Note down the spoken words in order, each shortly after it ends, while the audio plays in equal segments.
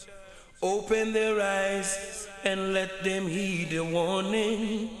Open their eyes and let them heed the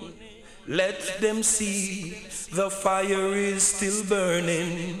warning. Let them see the fire is still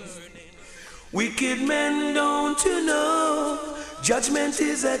burning. Wicked men, don't you know, judgment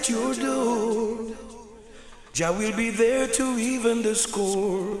is at your door. Jah will be there to even the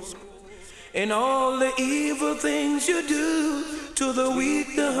score. And all the evil things you do to the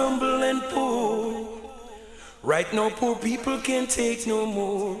weak, the humble and poor. Right now poor people can't take no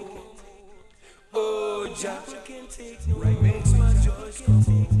more. Oh, Jah can't take no more. Right makes my joy come.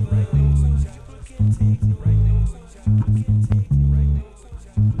 Right makes my people can't take no more. Right makes my people can't take no more. Right makes my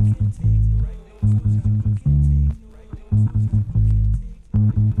people can't take no more. Right makes my people can't take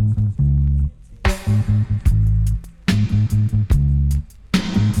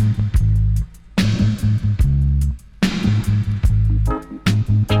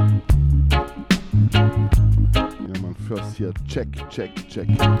Yeah, man, first here, check.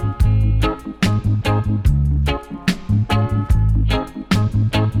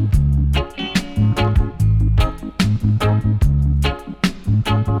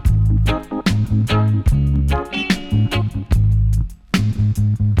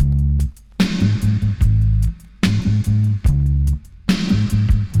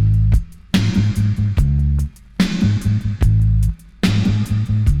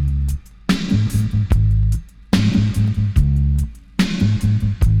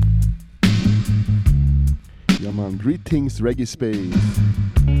 Greetings, Reggae Space.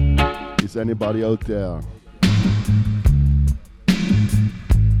 Is anybody out there?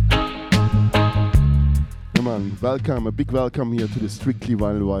 Yeah, man, welcome, a big welcome here to the Strictly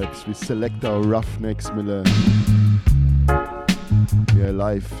Vinyl Vibes with selector Ruffneck-Smille. Yeah,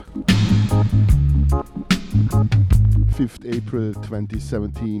 live. 5th April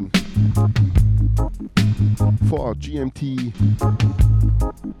 2017. For GMT.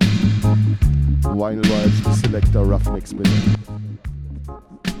 Vinyl Vibes with selector Ruffneck-Smille.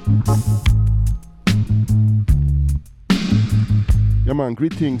 Yeah, man,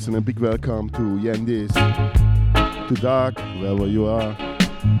 greetings and a big welcome to Yandis, to Dark, wherever you are.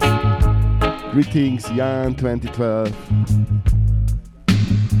 Greetings, Jan 2012.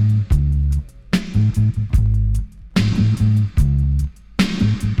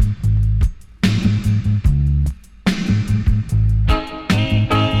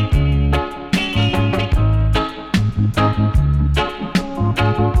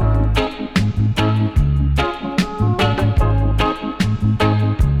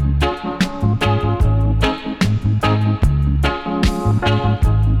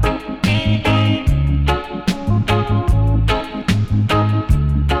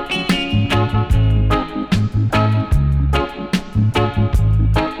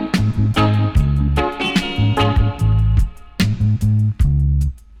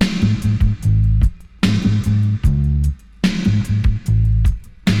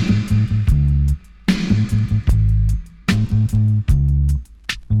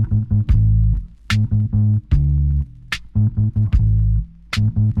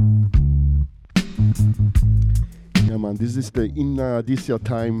 This is the In This Your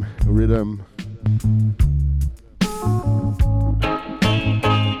Time rhythm.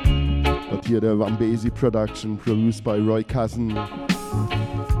 But here the Wambesi production produced by Roy Cousin,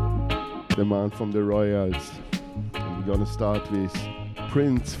 the man from the Royals. And we're gonna start with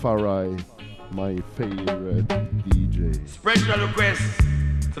Prince Farai, my favorite DJ. Special request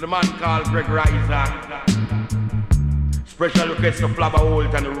to the man called Greg Riser. Special request to Flabba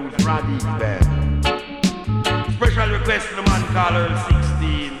Holt and the Roots Radies Band. Special request to the man called Earl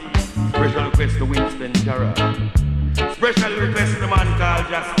 16. Special request to Winston Jarrah. Special request to the man called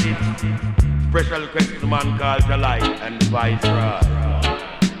Justice. Special request to the man called Jalai and the Viceroy.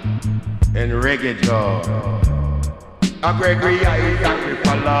 And Reggae Joe. A Gregory Isaac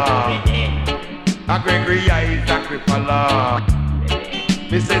Ripala. A Gregory Isaac Ripala.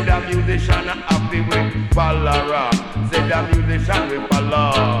 Me say the musician happy with Balara. Say the musician with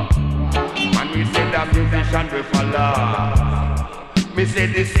Bala. And we say the musician with Allah. Me say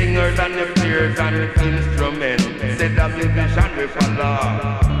the singers and the players and the instruments. Say the musician with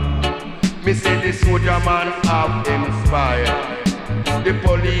Allah. Me say the soldier man have inspired. The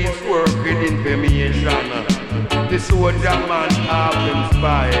police work with information. The soldier man have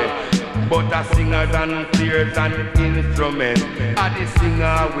inspired. But the singers and players and instruments are the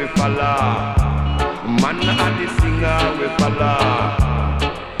singer with Allah. Man are the singer with Allah.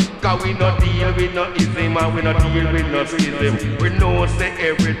 Cause we no deal with no ism and we no deal with no schism. We know say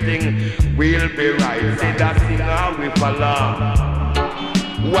everything will be right. Say that singer with Allah.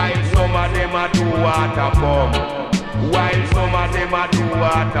 While some of them a do water bomb. while some of them a do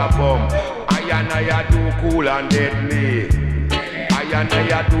water bomb. I and I do cool and deadly. I and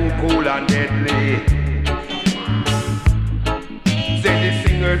I do cool and deadly. Say the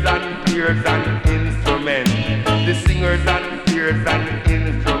singers and peers and instruments. The singers and peers and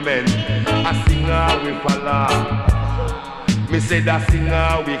instruments. A singer we follow. Me say that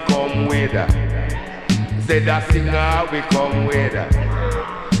singer we come with. Say that singer we come with.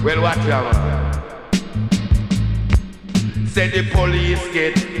 Well, watch out. Say the police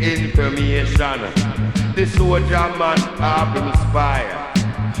get information. The soldier man have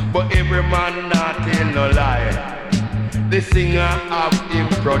inspired. But every man not tell no lie. The singer have him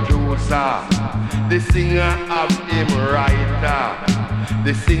producer. The singer have him writer.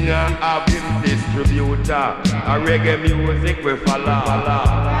 The singer have him distributor. A reggae music we follow.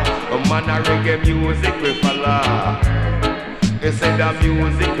 A man a reggae music we follow. They say the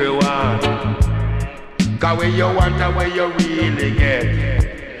music we want. Cause where you want and where you really get.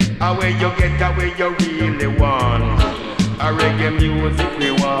 And where you get and where you really want. A reggae music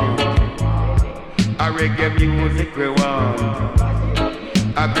we want. A reggae music we want.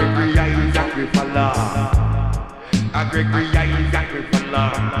 A Gregory Isaac we follow. A Gregory Isaac we follow.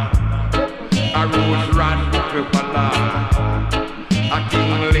 A Rose Rat we follow. A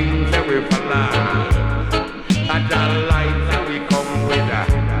Tingling we follow. A John Light we come with.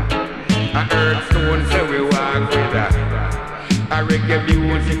 A Earth Stone we walk with. A reggae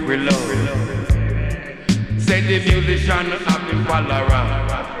music we love. Say the musician have him follower.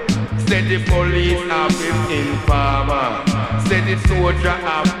 Say the police have him informer. Say the soldier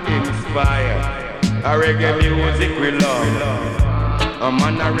have inspired. A reggae music we love. A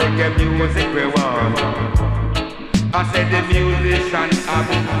man a reggae music we want. I said the musician have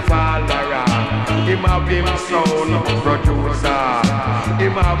him follower. Him have him sound producer.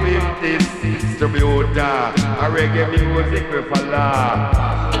 Him have him distributor. A reggae music we follow.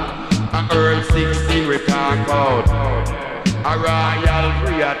 A Earl 16 we talk about. A royal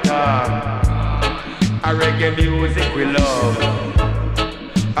creator. A reggae music we love.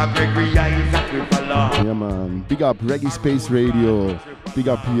 A Gregory Isaac we follow. Yeah man, big up Reggae Space Radio. Big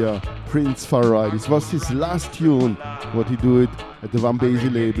up here, Prince Farai. This was his last tune, what he do it at the Van Basie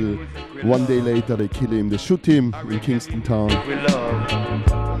label. One day later they kill him, they shoot him in Kingston Town. We love.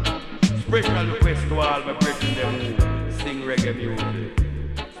 Special request to all my brethren them who sing reggae music.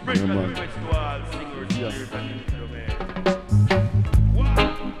 Special request to all singers, spirit and instruments.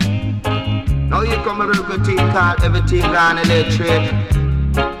 Now you come a real good thing called everything gone electric.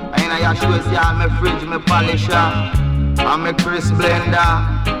 And I show you all my fridge, my polisher, and my crisp blender.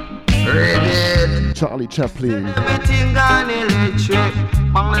 Ready? Charlie Chaplin. Everything gone electric.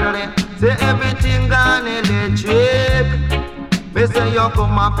 Say everything gone electric. Me say you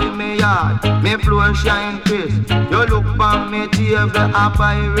come up in me yard, me floor shine crisp. You look for me table, a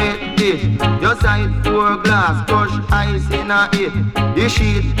pirate dish. Your side 4 glass, crush ice in a it. The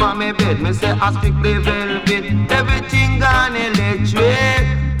sheet for me bed, me say I strictly velvet. Everything gone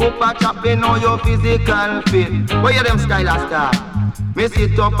electric. Pupa chopping on your physical fit. Where you them style a start? Me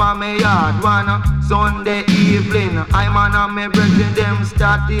sit up on me yard one Sunday evening. I'm on me brethren, them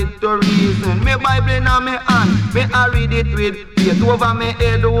started to reason. Me Bible in me hand, me I read it with faith. Over me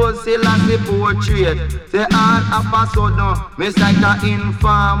head was still as the portrait. Say all of a sudden, me like a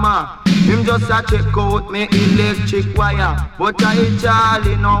informer. Him just a check out me electric wire. But I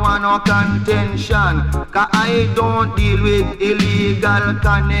Charlie no want no contention. Cause I don't deal with illegal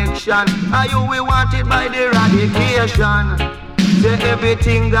connection. Are you we wanted by the radication? Say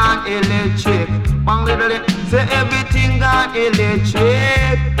everything gone electric. Say everything gone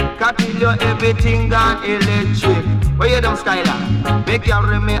electric. Tell you everything gone electric. Where you them Skylar? Make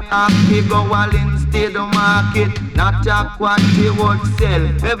carry me happy, go all instead of market. Not talk what they would sell.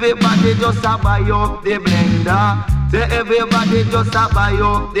 Everybody just a buy up the blender. Say everybody just a buy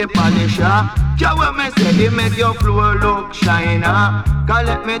up the polisher. Can when me say it make your floor look shiner. Cause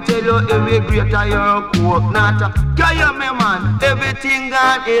let me tell you every greater your coconut. Can you me man, everything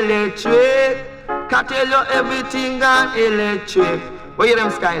gone electric. Can tell you everything gone electric. Where you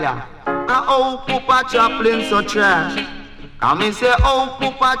them Skylar? Oh, Papa Chaplin so trash. Can me say, oh,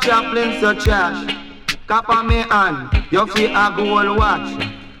 Papa Chaplin so trash. Cap on me hand, you feel a gold watch.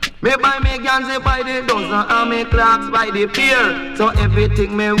 Me buy me Ganzi by the dozen and me clocks by the pair. So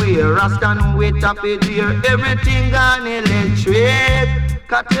everything me wear, Rastan with a dear. Everything gone electric.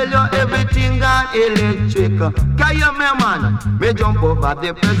 Can tell you everything gone electric. Can you me man? Me jump over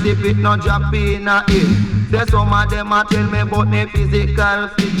the precipice, no drop in a it. Say some of them a tell me about me physical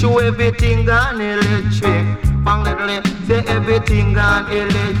fit. You everything gone electric. bang little, say everything gone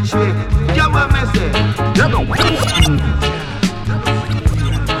electric. You what me say? You know.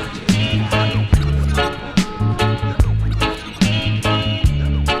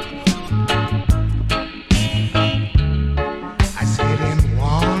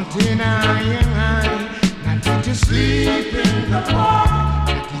 Sleep in the park,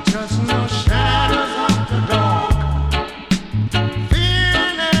 just no shadows of the dark. Fear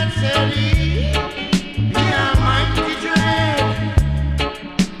not silly, be almighty dread.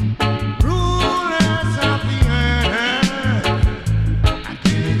 Rulers of the earth, and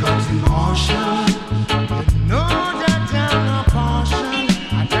demigods in motion. You know that I'm a portion.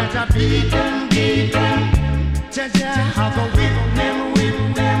 I try to beat them. Jaja, have a whip them.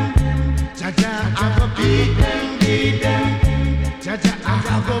 Jaja, have a beat them. Jaja, I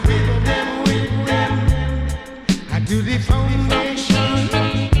go with them. I do the foundation.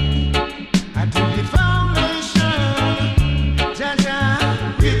 Jaja,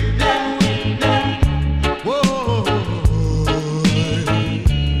 with them. Whoa.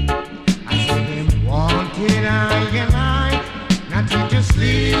 I see them wanted I not to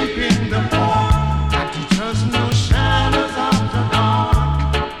sleep in the park, not to trust no shadows of the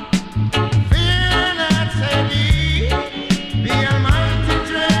dark. Fear not, say me. Be almighty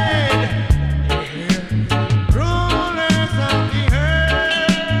dread, rulers of the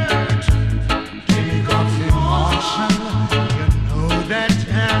earth. Demigods in motion, you know that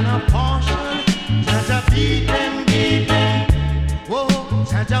and a portion. Jaja beat them. Whoa,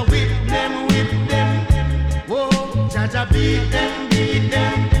 Jaja whip them. Whoa, Jaja beat them.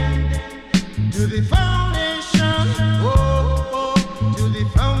 To the foundation. Whoa, to the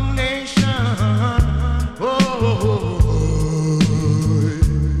foundation.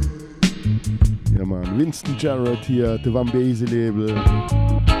 Ja, man, Winston Jarrett hier, der Van Basie Label.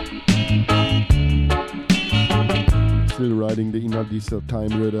 Still riding the Inadisa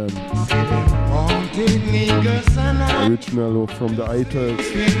time rhythm. Original from the Itals.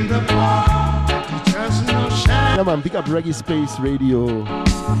 Ja, man, big up Reggae Space Radio.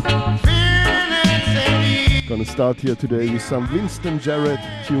 Gonna start here today with some Winston Jarrett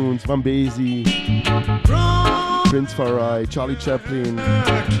tunes, Van Basie, Prince Farai, Charlie Chaplin.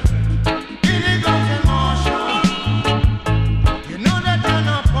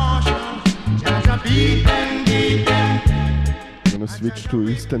 Gonna switch to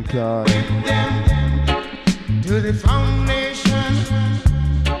Eastern Clark. To the foundation.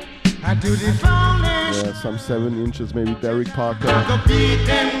 Yeah, some 7 inches, maybe Derek Parker. Beat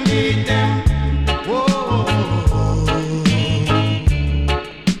them. Whoa.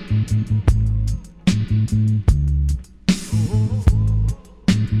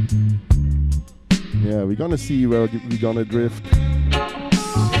 Yeah, we're gonna see where we're gonna drift.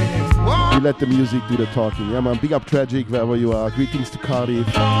 We let the music do the talking. Yeah, man, big up Tragic wherever you are. Greetings to Cardiff.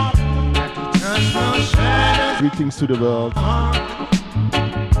 Greetings to the world.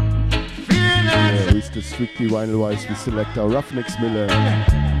 Yeah, it's the strictly vinyl wise we select our Ruffneck-Smille.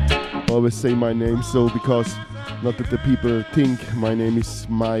 Always say my name so because not that the people think my name is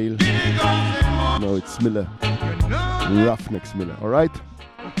Smile. No, it's Smille. Ruffneck-Smille, alright?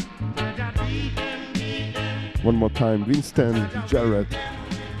 One more time, Winston Jarrett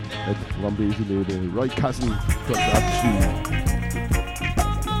at Van Basie Label, Roy Cousin Production.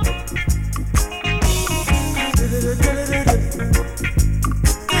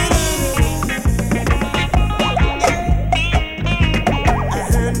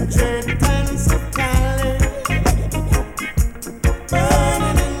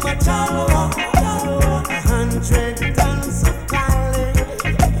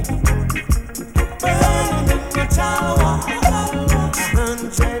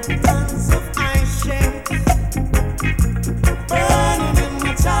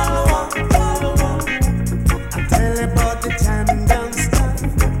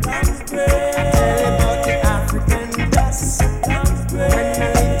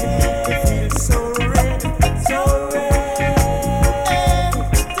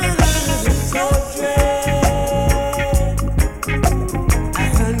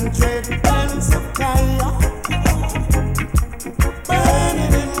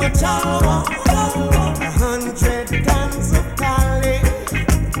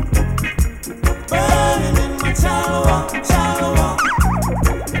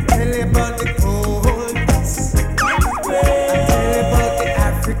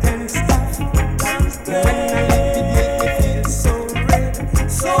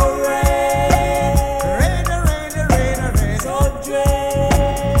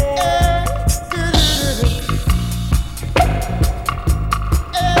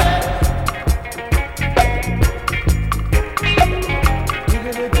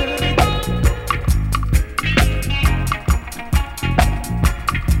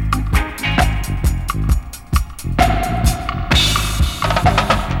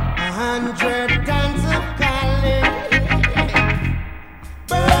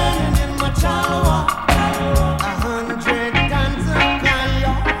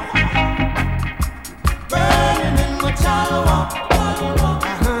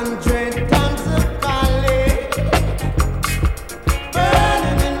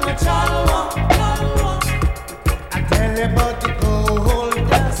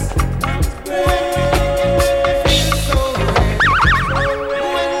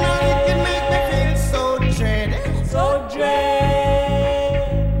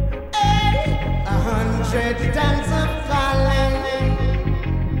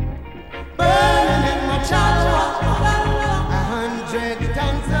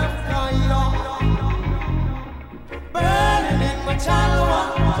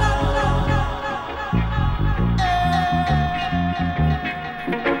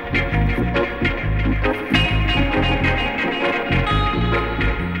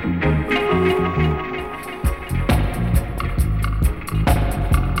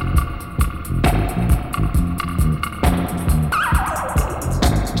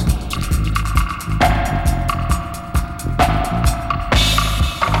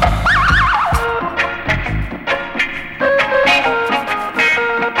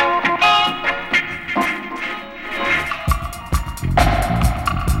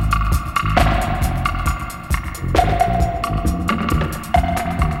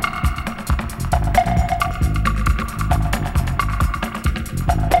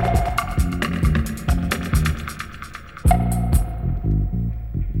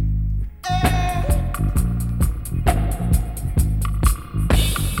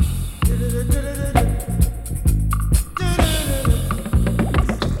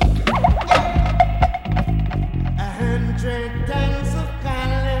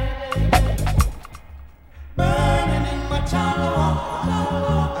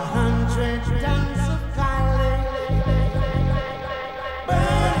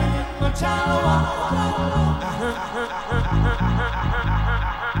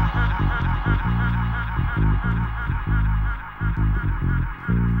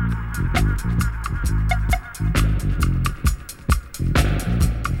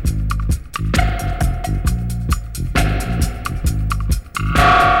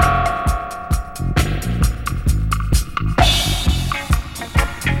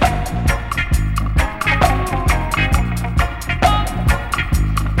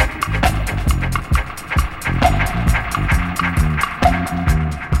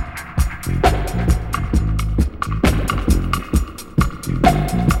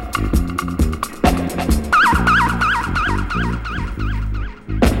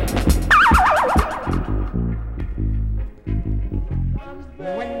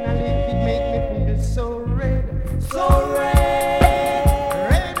 it make me feel so red, so red.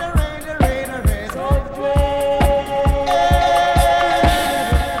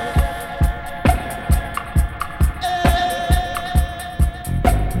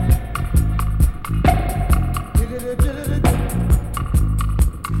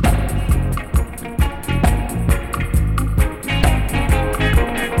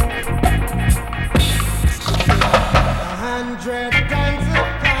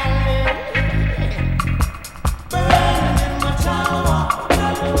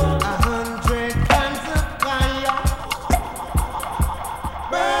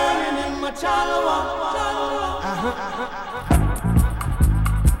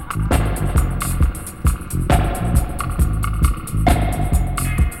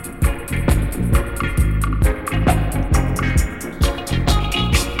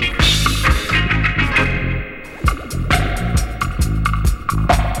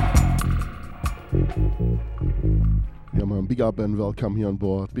 Big up and welcome here on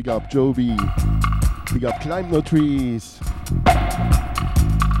board. Big up Jovi. Big up Climb No Trees.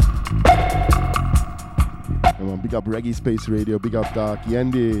 Big up Reggae Space Radio. Big up Dark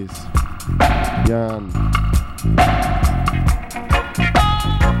Yandis. Jan.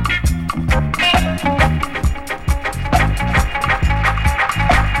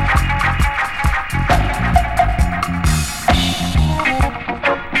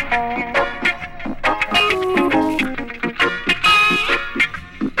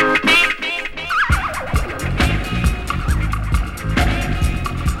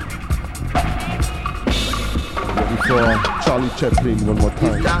 Charlie Chaplin one more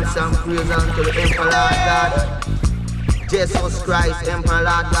time. Dance and praise unto the Emperor Lord God. Jesus Christ, Emperor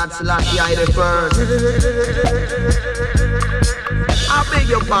Lord God, Selassie I the first. I beg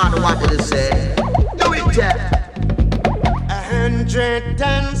your pardon, what did it say? Do it, Jack. 100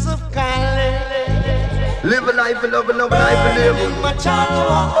 tons of Cali. Live a life, love a life, live.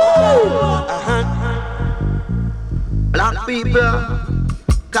 Black people,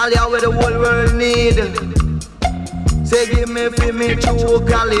 Cali are where the whole world need. Say give me for me true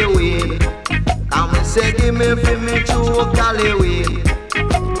Cali weed. And me say give me for me true Cali weed.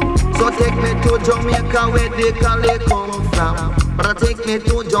 So take me to Jamaica where the Cali come from. But take me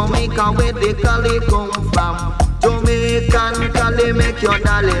to Jamaica where the Cali come from. Jamaican Cali make your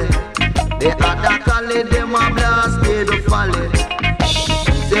dolly. The other Cali them a blast they the folly.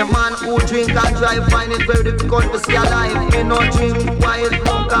 The man who drink and drive find it very difficult to stay alive. Me no drink wild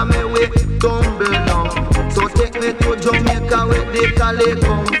drunk and me we tumble down. So take me to Jamaica where the Cali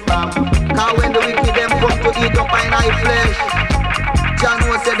come from. Cause when the wicked them come to eat up my flesh, John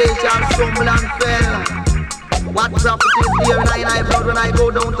was said they shall stumble and fell. What profit is there in I blood when I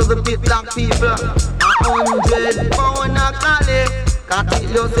go down to the pit black people? 100 pound a Cali. Can't tell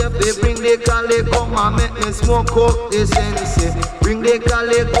yourself they bring the Cali come and make me smoke up the sense. Bring the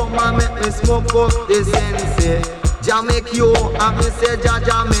Cali come and make me smoke up the sense. Jah make you and me say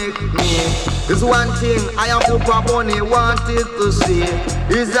Jah make me. There's one thing I am Papa Bunny wanted to see.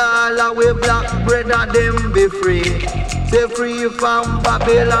 Is all our black brother them be free. Say free from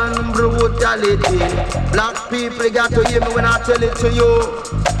Babylon brutality. Black people got to hear me when I tell it to you.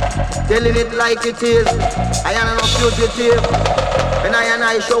 Telling it like it is. I am no fugitive. When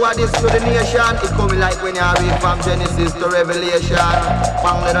I show this to the nation, it coming like when you read from Genesis to Revelation.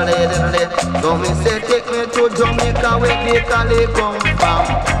 So me say take me to Jamaica where the Cali come from.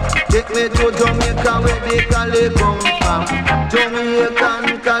 Take me to Jamaica where the Cali come from.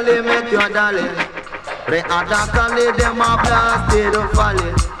 Jamaican Cali make your dolly. The other Cali them a blast the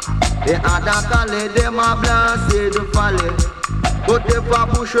folly. The other Cali them a blast the folly. But if I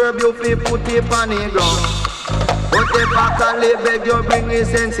push herb you fi put it on the ground. But if I Cali beg you bring me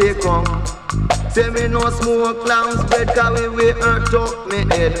sense come. Say me no smoke clams bread cause we hurt up me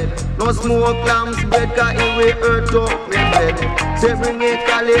head. No smoke clams bread cause we hurt up me head. Say bring me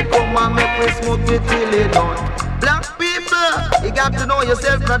Cali come and make me smoke it till it done. Black people, you got to know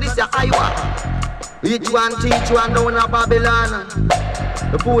yourself now this is Iowa. Each one teach one down in Babylon.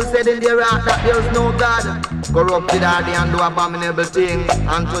 The fool said in their heart that there is no God. Corrupted are they and do abominable things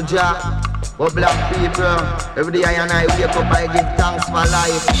unto Jah. But black people, every day I and I wake up, I give thanks for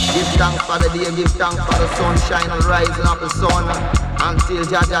life. Give thanks for the day, give thanks for the sunshine and rising of the sun. Until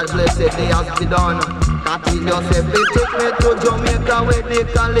Jah blessed day has been done. Can't tell yourself, they take me to Jamaica where the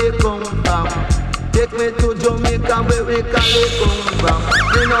Cali come from. Take me to Jamaica where the Cali come from.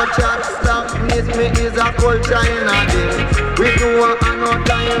 Me no chat stop. sickness me is a culture in a day. We do a no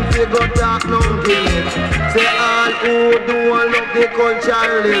time fi go talk no gimmicks. Say all who do love the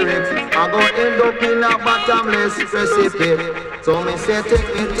culture lyrics I go end up in a bottomless recipe. So me say take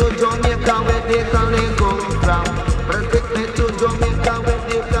me to Jamaica where they Cali come from. Take me to Jamaica where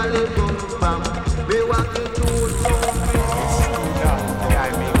they Cali come from. We walking through some that I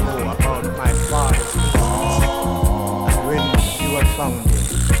may go about my father's business. And when you are founded,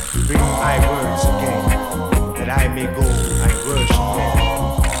 bring my words again, that I may go and worship them.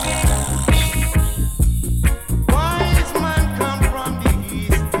 Wise man come from the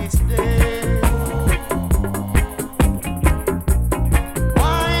east this day.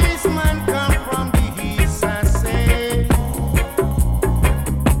 Wise man come from the east, I say.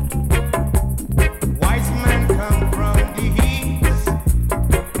 Wise man come from the east.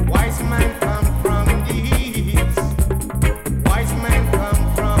 Wise man come from the east. Wise man come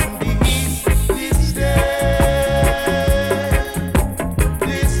from the east this day.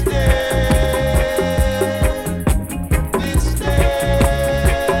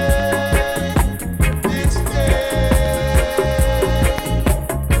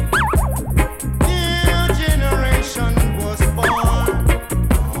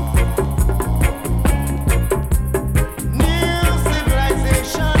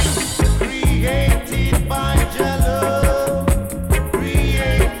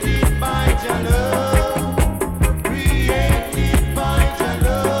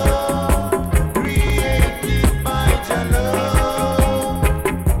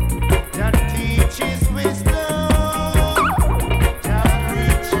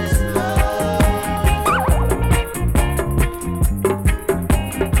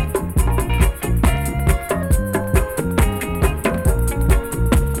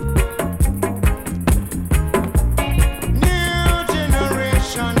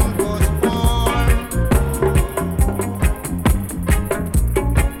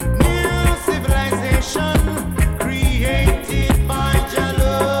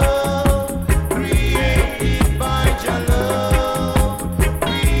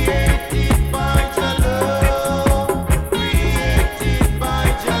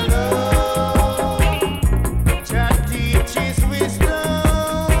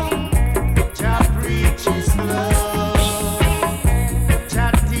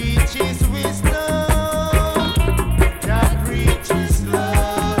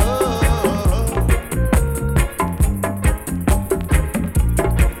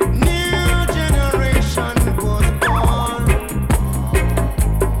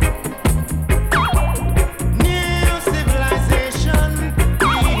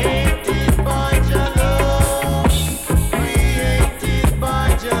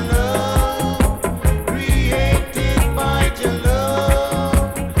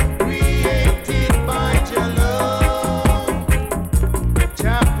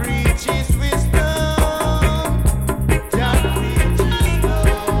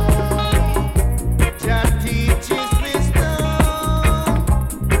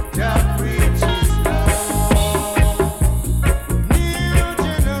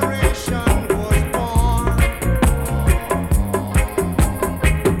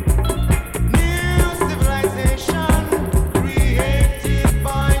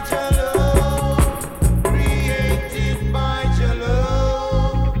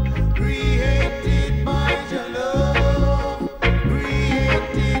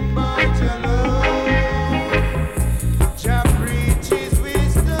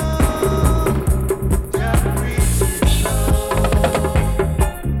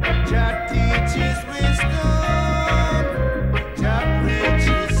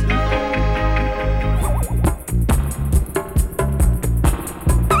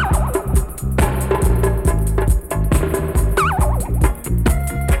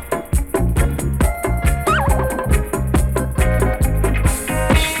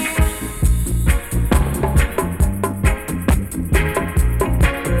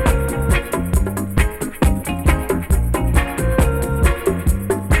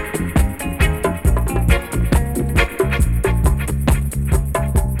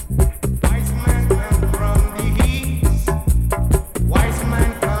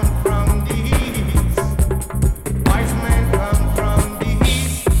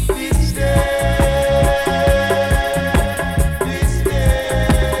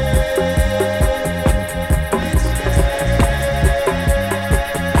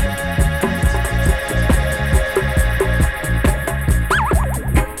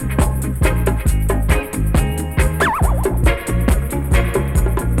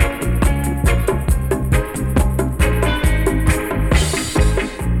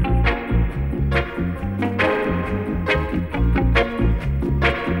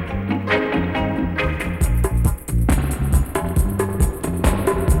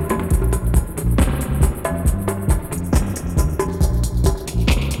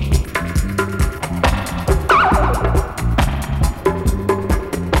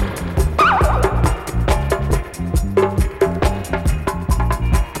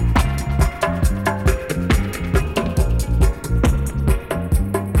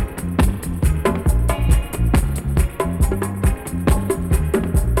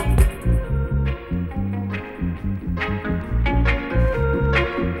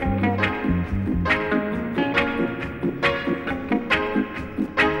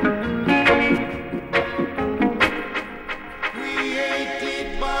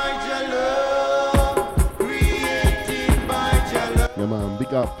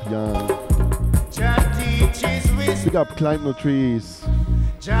 Big up, yeah. Jah teaches wisdom. Big up, Climb No Trees.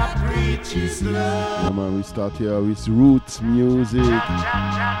 Jah preaches love. Yeah, man, we start here with roots music.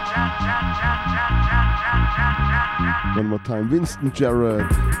 One more time, Winston Jarrett.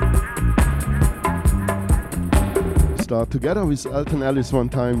 Start together with Alton Ellis one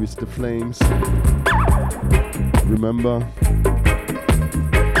time with The Flames. Remember?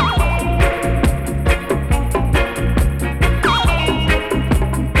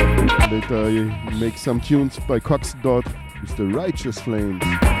 Later you make some tunes by Cox Dot with The Righteous Flames.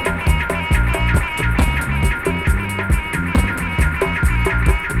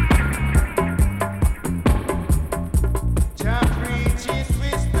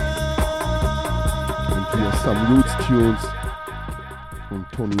 Some roots tunes from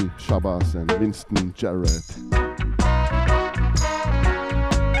Tony Shabazz and Winston Jarrett.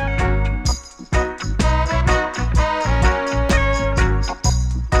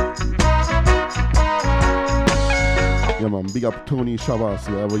 Yeah man, big up Tony Shabazz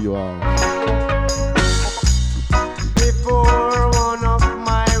wherever you are. Before one of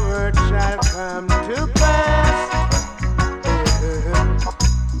my words shall come to pass,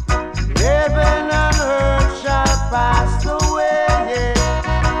 heaven and earth shall pass away,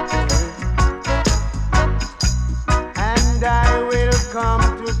 and I will come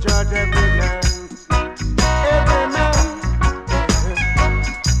to judge every man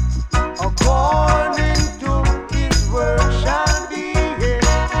according to his work shall be.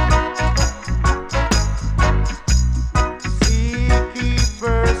 Seek ye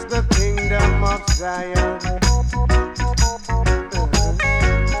first the kingdom of Zion,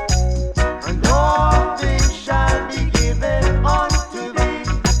 and all things shall be given unto thee.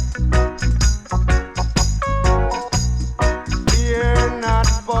 Fear not,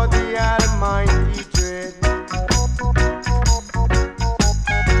 for the Almighty dread,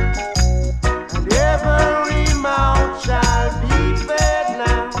 and every mouth shall be fed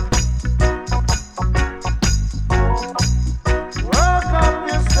now. Work up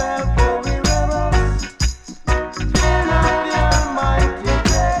yourself, for we rebels. Fear not the Almighty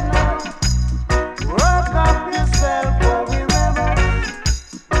dread now. Work up yourself, for we rebels.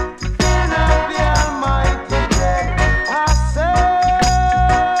 Fear not the Almighty dread. I say,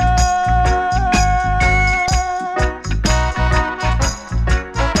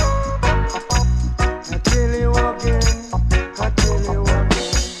 I tell you again, I tell you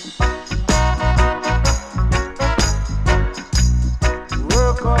again.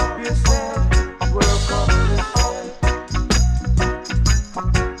 Work up yourself, work up yourself.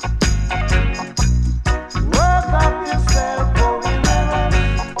 Work up yourself, for we rebels.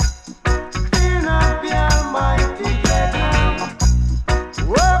 Fear not the Almighty dread now.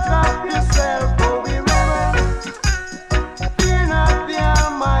 Work up yourself, for we rebels. Fear not the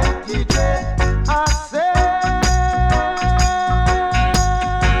Almighty dread. I say,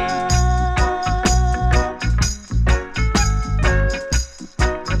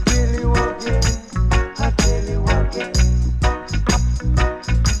 I tell you again, I tell you again.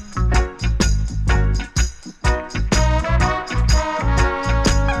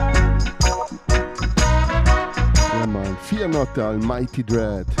 Yeah man, Fear Not the Almighty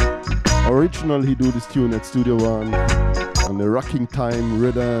Dread. Original he do this tune at Studio One on the Rocking Time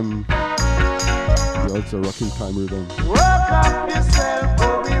Rhythm. He also Rocking Time Rhythm. Work up yourself,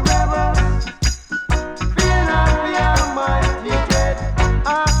 for we rebels. Fear not the Almighty dread. I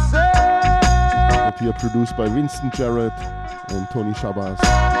say, That here produced by Winston Jarrett and Tony Shabazz.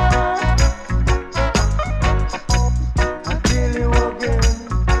 I tell you again,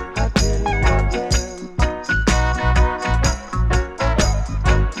 I tell you again.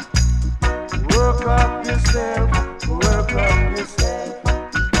 Work up yourself, work up yourself.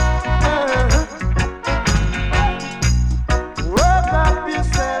 Work up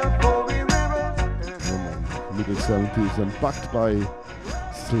yourself, for we rebels. Middle 70s and backed by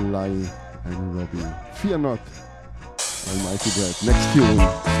Sly and Robbie. Fear Not Almighty Dread. Next tune,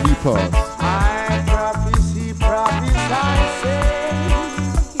 Sleepers. I prophesy, say,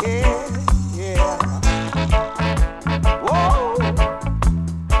 yeah, yeah. Whoa,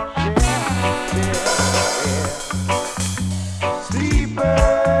 yeah, yeah.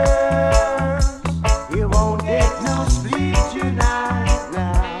 Sleepers, you won't get no sleep tonight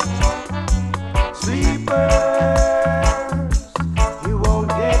now. Sleepers, you won't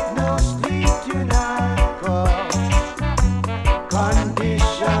get no sleep tonight, 'cause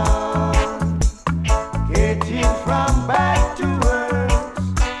condition getting from bad to worse.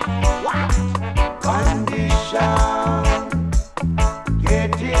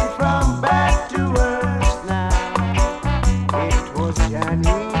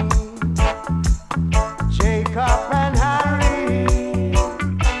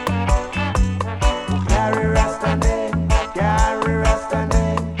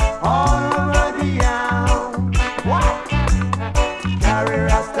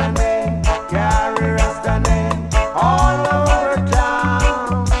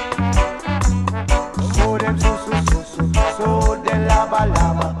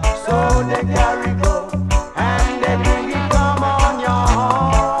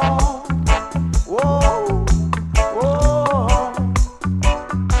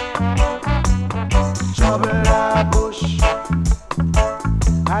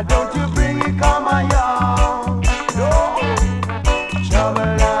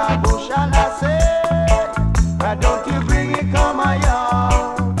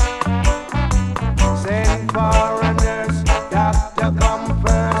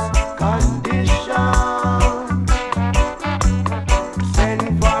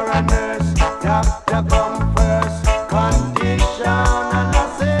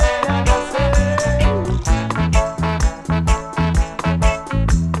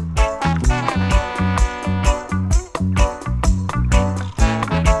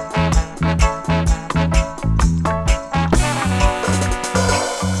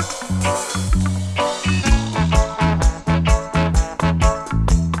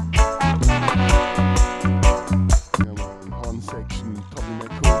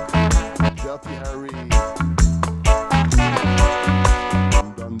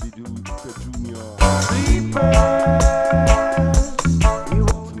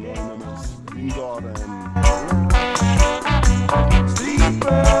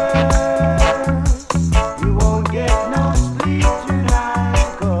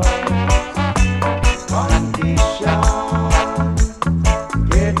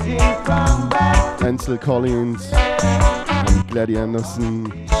 Russell Collins and Gladys Anderson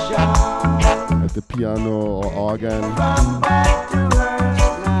at the piano or organ.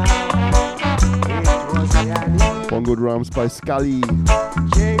 Bongo drums by Scully.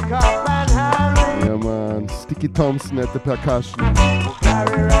 Yeah man, Sticky Thompson at the percussion.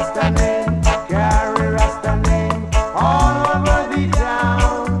 Carry Rasta name all over the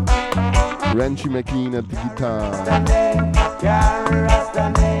town. Ranchi McLean at the guitar. Carry Rasta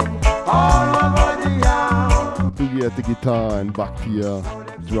name all over the town. Boogie at the guitar and Bakhtia,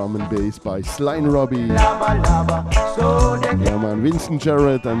 drum and bass by Sly Robbie. Yeah man, Winston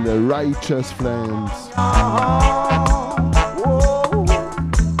Jarrett and the Righteous Flames.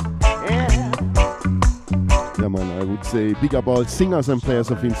 Yeah man, I would say big up all singers and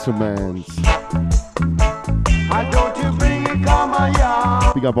players of instruments.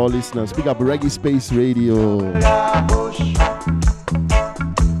 Big up all listeners, big up Reggae Space Radio.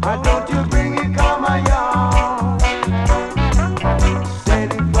 Don't you bring it, come on, y'all.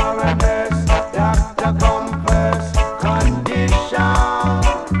 Send for a nurse, doctor come first, condition.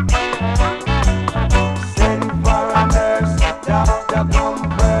 Send for a nurse, doctor come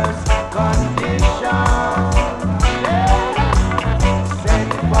first, condition.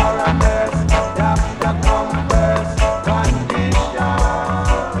 Send for a nurse, doctor come first, condition.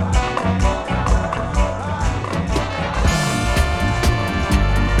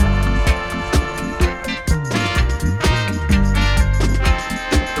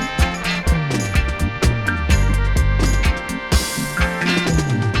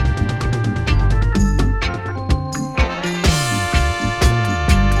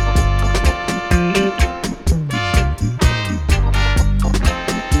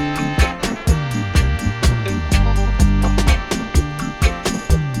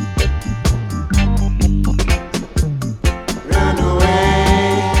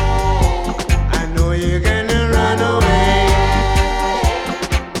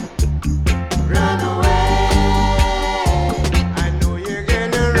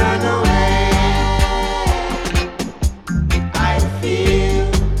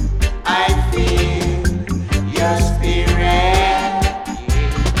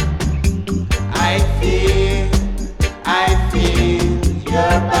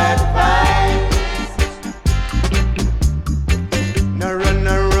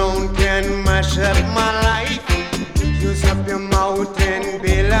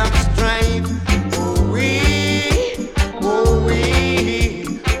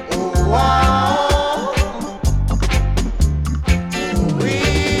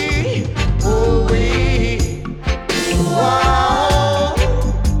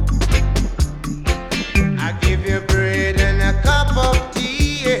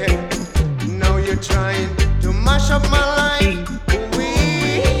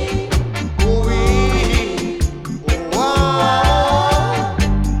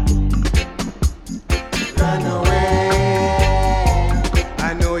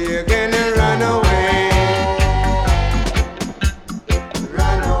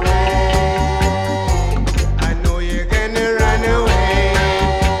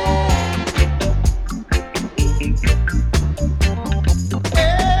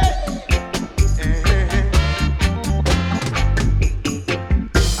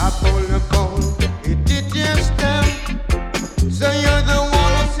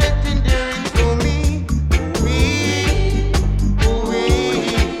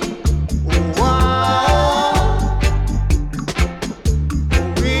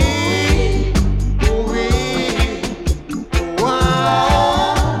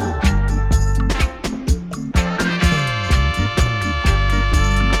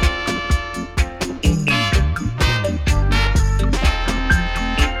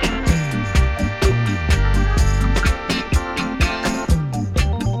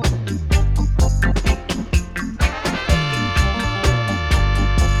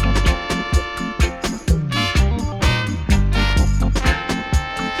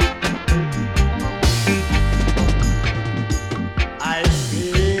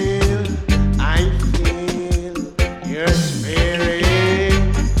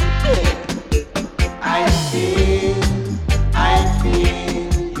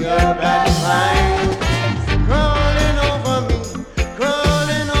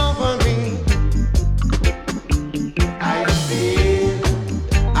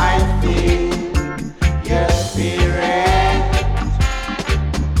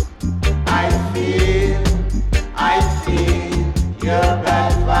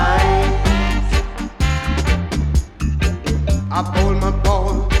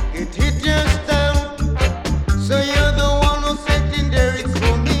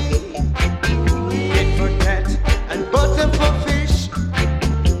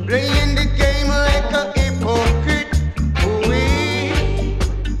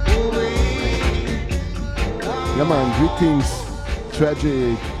 Yeah man, greetings,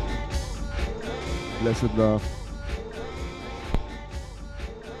 tragic, blessed love,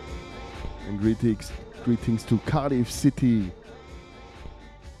 and greetings to Cardiff City.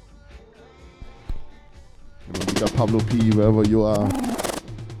 We got Pablo P, wherever you are.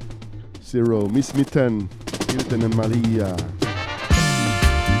 Zero, Miss Mitten, Hilton and Maria.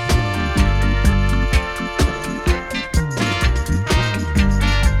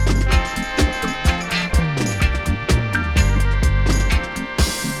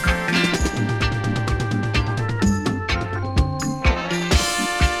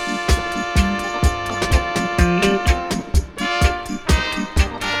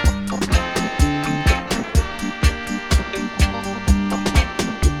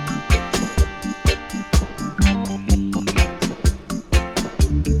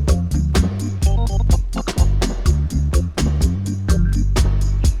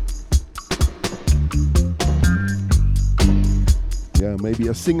 Maybe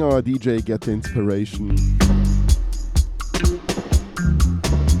a singer or a DJ get the inspiration.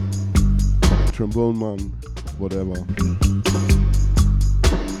 Trombone man, whatever.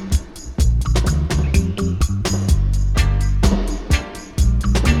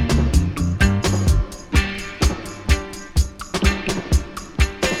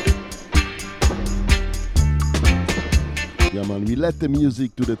 Yeah man, we let the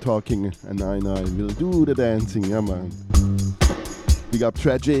music do the talking and I will do the dancing, yeah man. Big up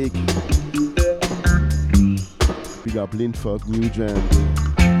Tragic. Big up Linford, Nugent.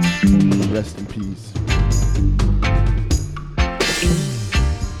 Rest in peace.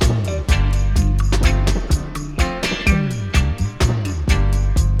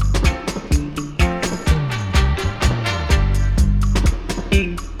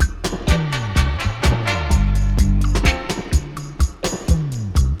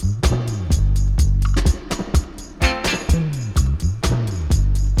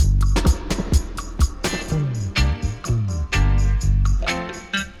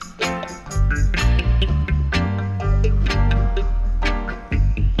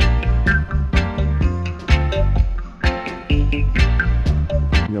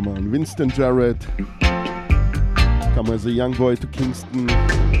 Winston Jarrett come as a young boy to Kingston,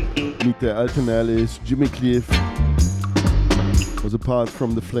 meet the Alton Ellis, Jimmy Cliff was apart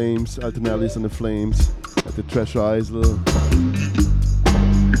from the Flames, Alton Ellis and the Flames at the Treasure Isle.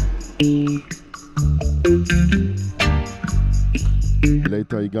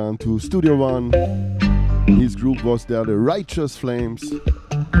 Later he gone to Studio One, his group was there, the Righteous Flames.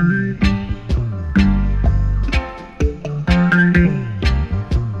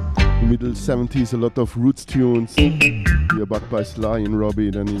 Middle 70s, a lot of roots tunes. Here backed by Sly and Robbie.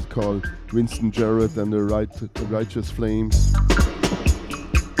 Then he's called Winston Jarrett and the Righteous Flames.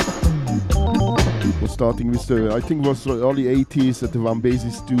 We're starting with the, I think it was the early 80s at the Van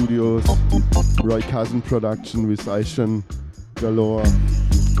Basie Studios. Roy Cousin production with Aishan Galore,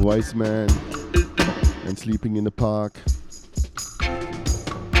 Wise Man, and Sleeping in the Park.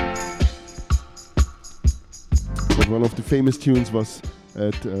 But one of the famous tunes was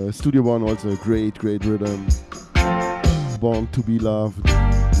at Studio One, also a great rhythm. Born to be Loved. Yeah,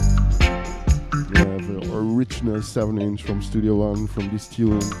 the original 7-inch from Studio One from this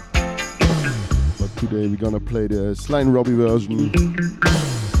tune. But today we're gonna play the Sly and Robbie version.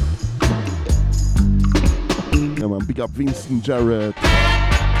 Yeah man, big up Winston Jarrett.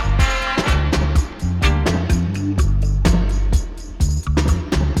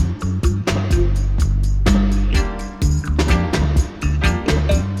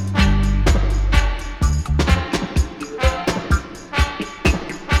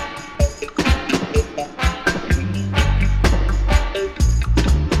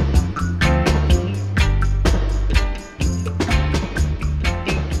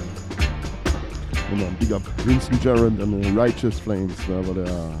 Winston Jarrett and the Righteous Flames, wherever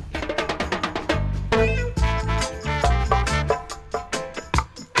they are.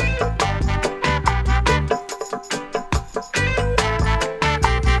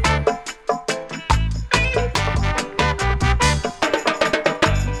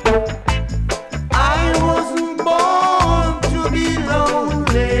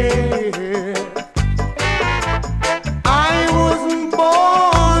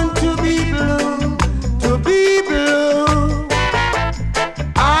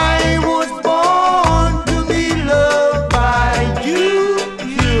 I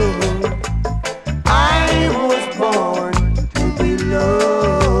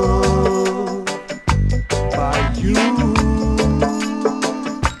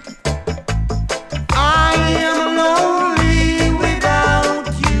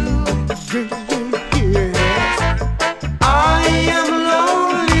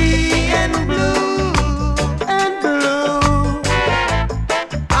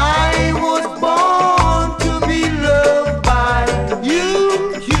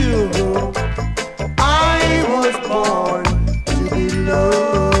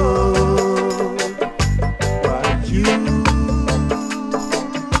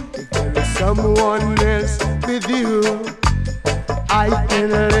I can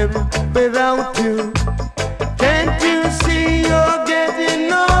live without you. Can't you see you're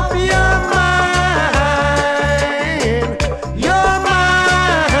getting off your mind? You're mine.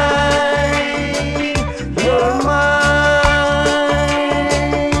 You're mine.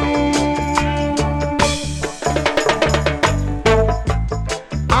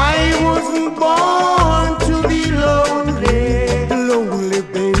 I wasn't born to be lonely, lonely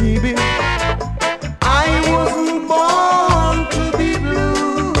baby. I wasn't born to be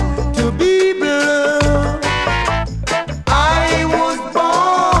blue, to be blue. I was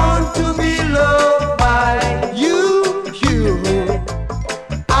born to be loved by you, you.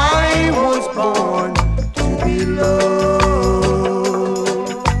 I was born to be loved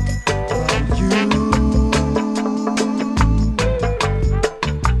by you.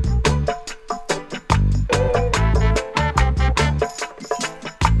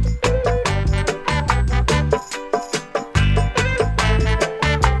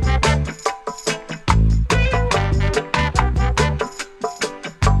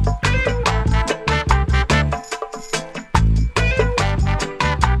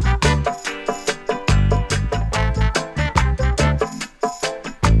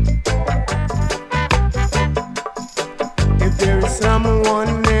 If there is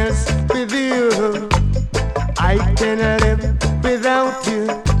someone else with you, I can live without you.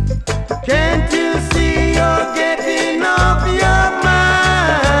 Can't you see you're getting off your mind?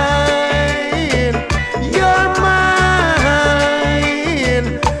 You're mine.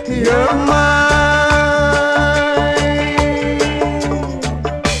 You're mine.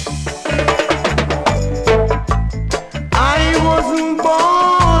 I wasn't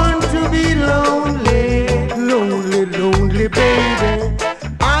born to be lonely, lonely, lonely baby.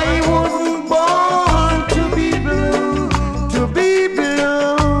 I wasn't born to be blue, to be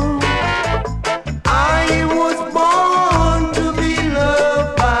blue. I was born to be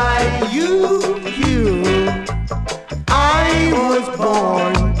loved by you, you. I was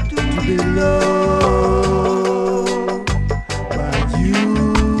born to be loved by you.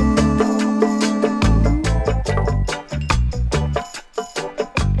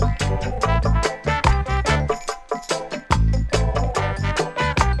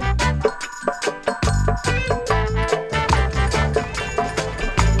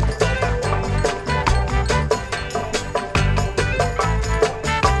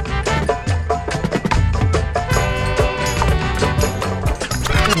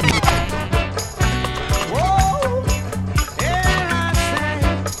 Whoa, yeah, I say,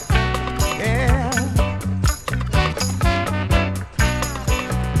 yeah.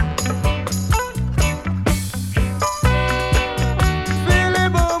 Philly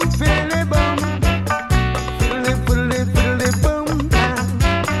boom, Philly boom, Philly, Philly, Philly boom down.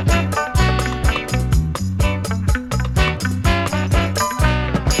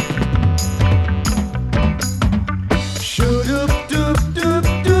 Shoot-up, doop, doop,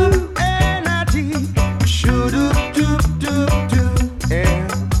 doop, energy. Shoot-up, doop, doop, doop, yeah.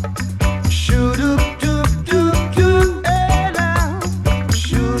 Shoot-up, doop, doop, doop, now.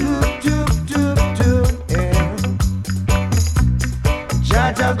 Shoot-up, doop, doop, doop, yeah.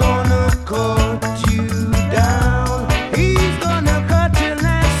 Jaja gonna cut you down. He's gonna cut your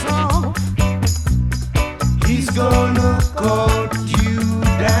legs off. He's gonna cut you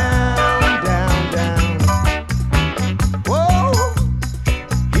down, down, down. Whoa,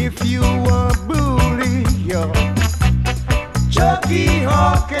 if you were bully, you're Chucky,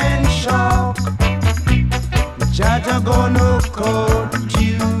 Hawk, and Shark. Jaja gonna cut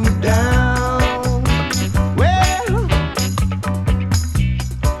you down. Well,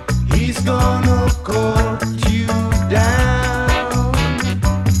 he's gonna cut you down.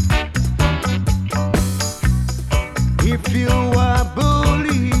 If you were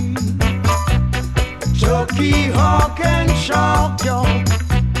bully, Chucky, Hawk, and Shark, yo,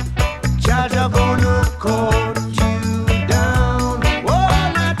 Jaja gonna cut you down. Whoa,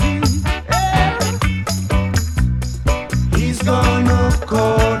 Natty, yeah. He's gonna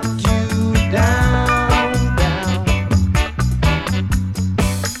cut you down, down.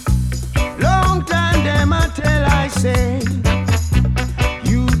 Long time them a tell I say,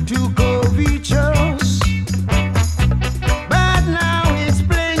 you two go features. But now it's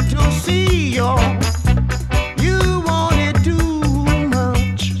plain to see you. You wanted too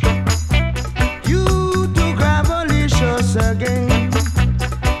much. You too gravelicious again.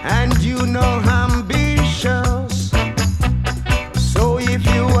 And you know ambitious. So if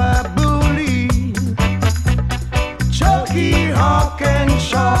you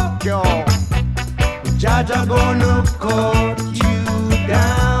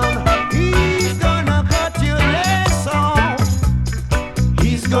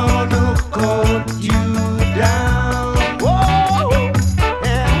gonna cut you down. Whoa,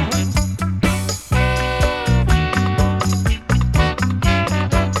 yeah.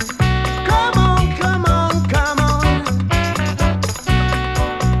 Come on, come on, come on.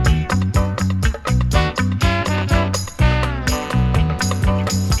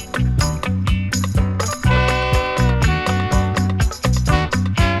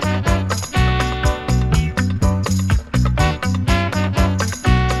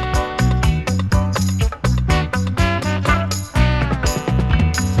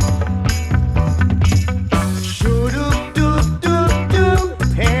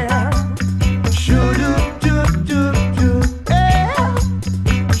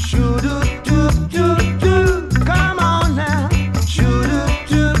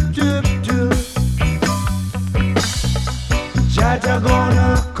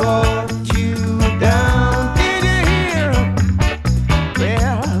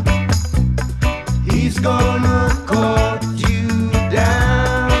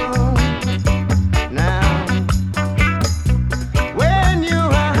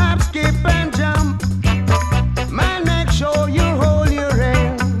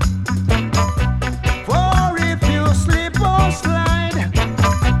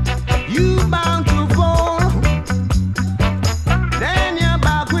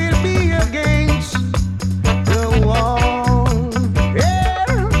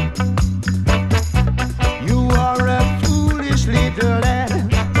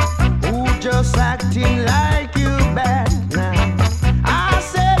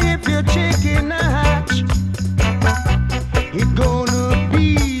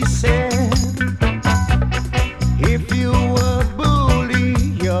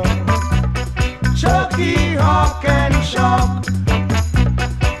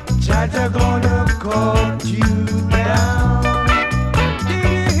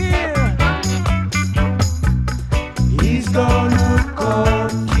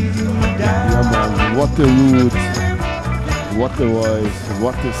 What the roots, what the voice,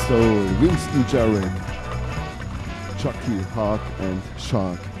 what the soul. Winston Jarrett, Chucky, Hawk and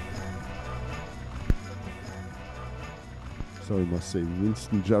Shark. Sorry, must say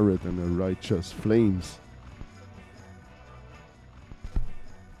Winston Jarrett and the Righteous Flames.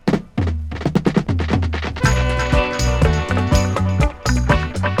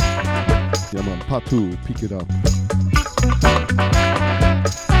 Yeah man, part 2, pick it up.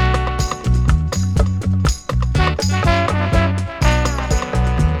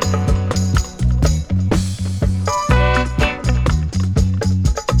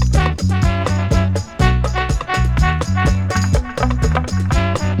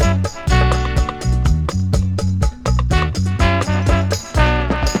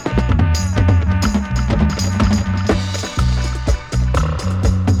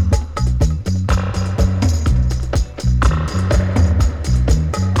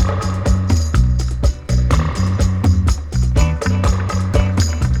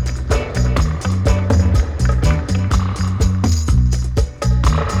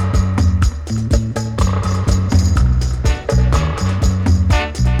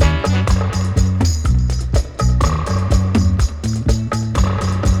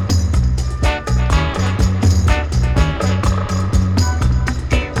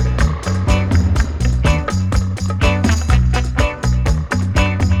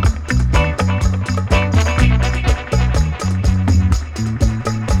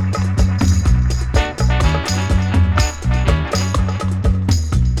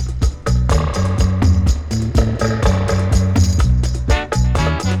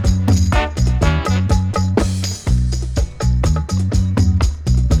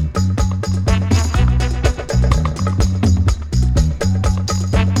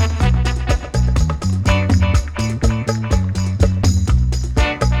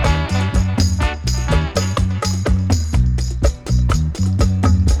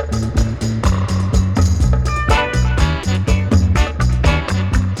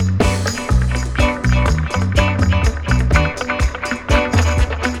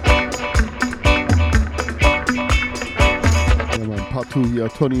 To hear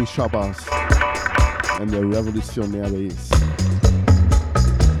Tony Shabazz and the Revolutionaries.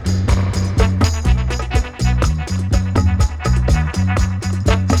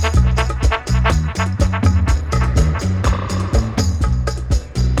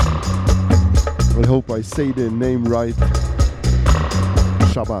 I hope I say the name right.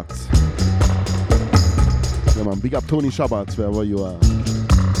 Shabazz. Yeah man, big up Tony Shabazz wherever you are.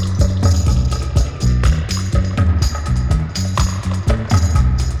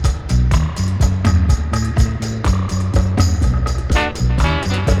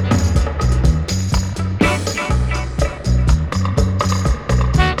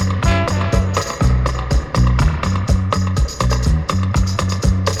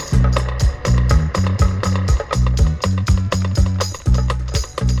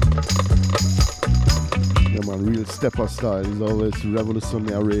 stepper style is always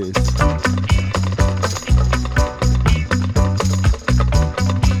revolutionary.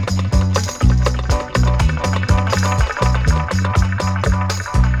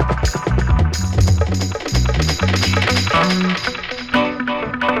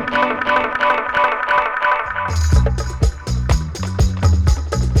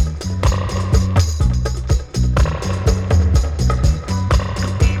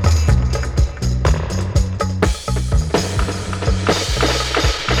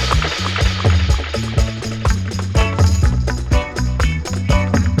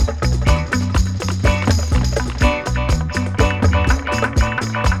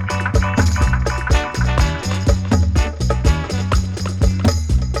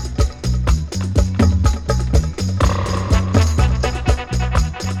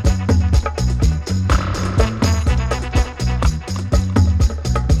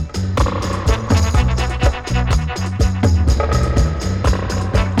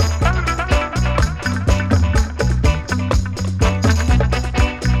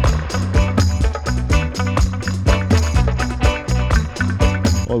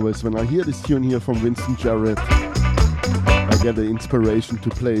 When I hear this tune here from Winston Jarrett, I get the inspiration to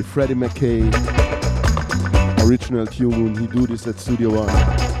play Freddie McKay original tune. He do this at Studio One.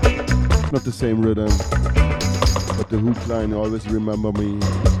 Not the same rhythm, but the hook line always remember me.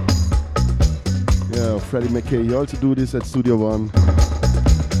 Yeah, Freddie McKay, he also do this at Studio One,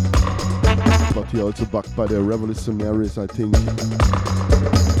 but he also backed by the Revolutionaries, I think.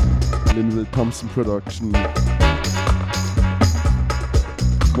 Linville Thompson production.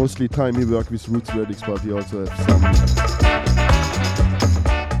 Mostly time he worked with Roots Radix, but he also has some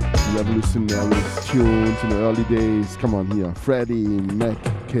revolutionary tunes in the early days. Come on here, Freddie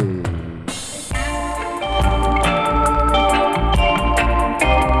McKay.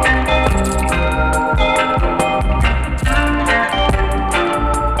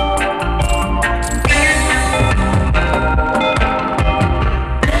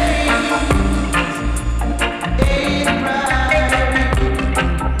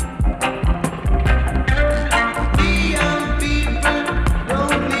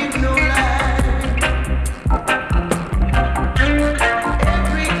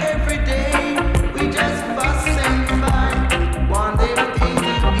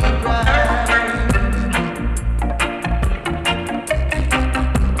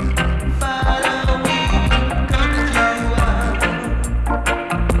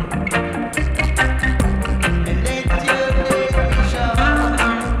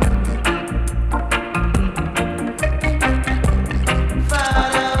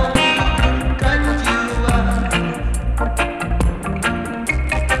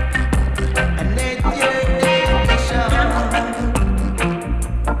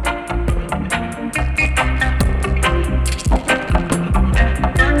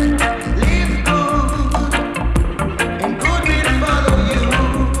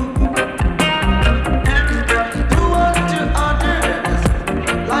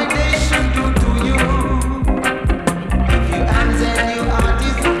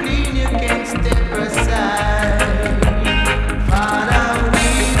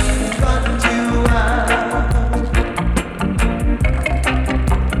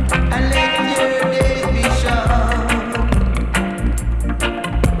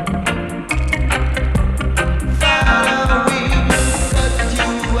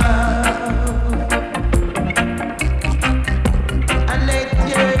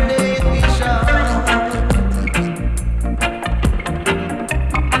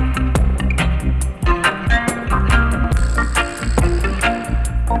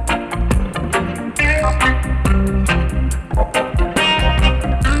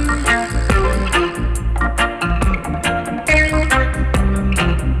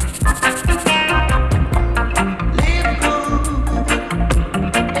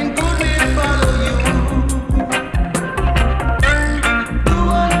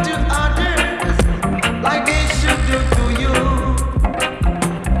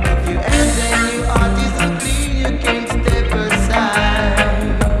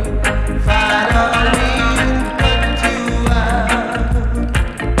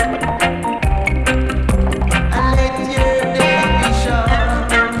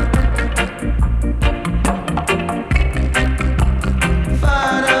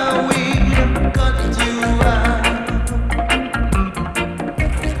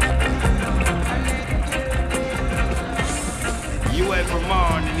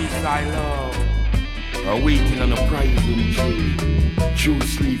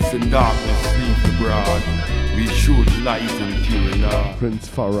 Prince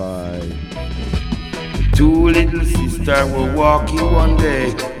Farai. Two little sisters were walking one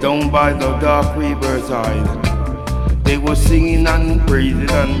day down by the dark riverside. They were singing and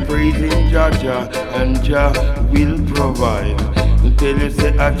praising Jah, and Jah will provide. Tell you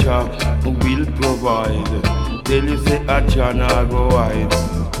say Jah will provide. Tell you say Jah nah go hide.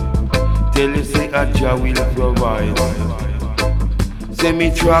 Tell you say Jah will provide. Say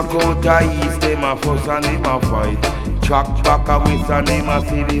me track out a east, them a fuss and them a fight. Track back a west and them a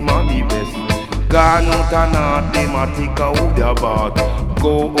see them a the best. Gone out a north, them a take a wood a bath.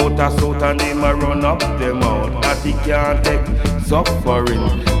 Go out a south and them a run up them out. Natty can't take suffering.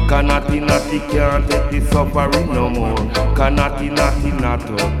 Cause natty can't take the suffering no more. Cause natty not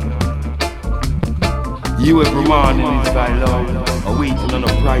up. You every morning is thy love, awaiting on a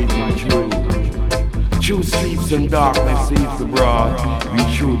pricing true. True sleeps and darkness saves the broad. We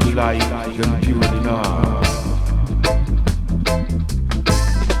true the light and pure the night.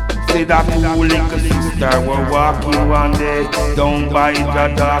 Say that two little sister were walking one day down by the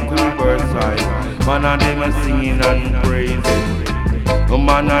dark riverside. Man and them a singing and praising.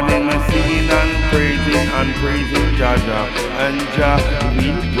 Man and them a singing and praising Jah, and Jah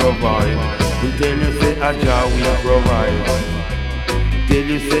will provide. Tell you say Jah will provide. Tell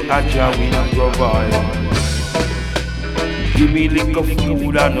you say Jah will provide. Give me little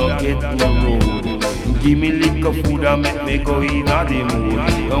food and no get no road. Give me little food and make me go in a the mood.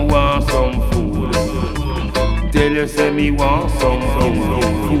 I want some food. Tell you say me want some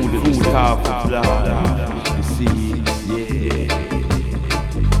food half of blood. You see, yeah.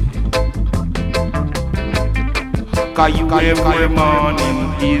 Cause you every morning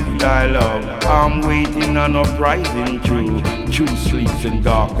is thy love. I'm waiting on a rising true. True sleeps and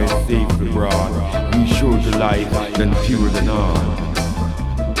darkness safe the broad. We sure the light than pure than all.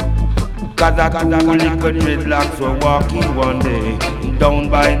 Cause that two little dreadlocks were walking one day down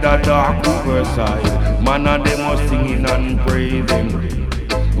by the dark riverside. Man and them was singing and praising.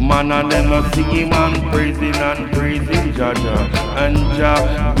 Man and them was singing and praising Jah, and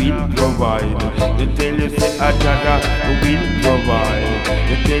Jah will provide. They tell you say Jah will provide.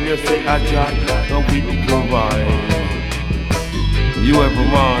 They tell you say Jah will provide. You every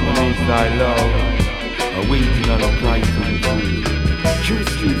morning is thy love, awaiting on a price of food. True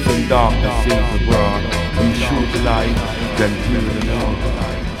sleeps and darkness saves the broad. We show the light, then pure the dawn.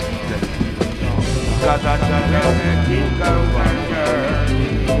 Cause Jah king comes and girl.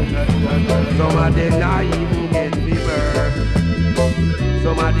 Some of them not even get the bird.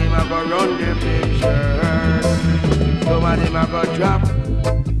 Some of them a go run the picture. Some of them a go drop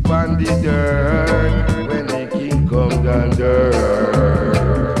on the dirt when the king comes and dirt.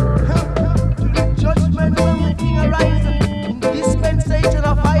 To the judgment when the king arises in dispensation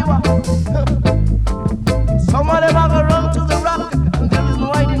of fire. Some of them a go run to the rock and there is no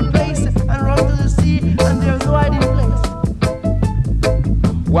hiding place, and run to the sea and there is no hiding place.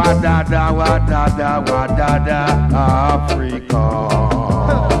 Wadada, Africa.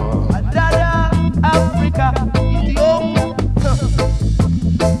 Wadada, Africa, Ethiopia.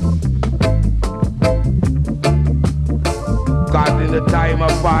 God in the time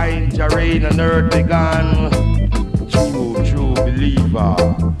of fine, terrain and earth began. True believer.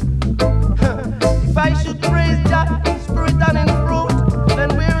 If I should praise Jah in spirit and in fruit, then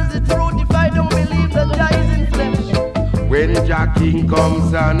where is the truth if I don't believe that Jah is in flesh? When Jah king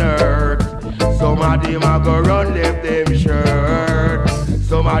comes on earth, some of them a go run left them shirt.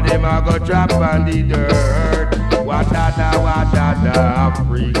 Some of them a go drop on the dirt. Wadada,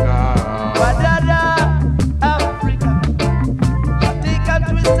 Africa. Wadada, Africa. Jah take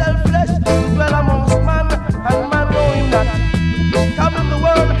unto himself flesh to dwell amongst man, and man know him not. Come in the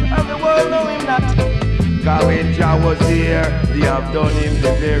world, and the world know him not. Cause when Jah was here, they have done him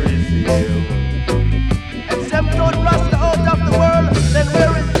the very same. Except not Rasta out of the world, then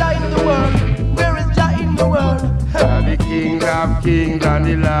where is Jah in the world? Where is Jah in the world? The King of Kings and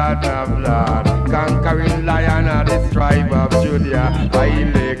the Lord of Lords, conquering lion of the tribe of Judah, I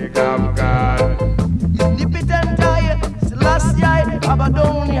elect of God. Omnipotent I, Selassie,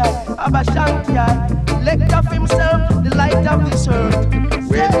 Abadonia, Abashanti, elect of himself, the light of this earth.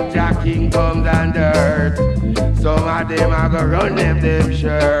 When Jah king comes on the earth, some of them a go run them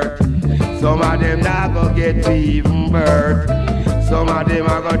shirt. Some of them not go get to even birth. Some of them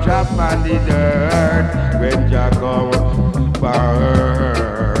a go drop on the dirt. When Jah come burn.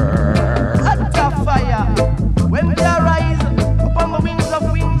 Hot of fire, when Jah rise upon the wings of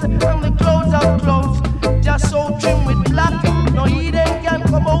winds and the clouds of clouds, just so trim with black, no heathen can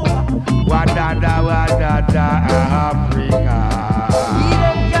come over. Wadada, Africa.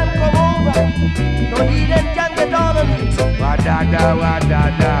 Heathen can come over, no heathen can get on it. Wadada,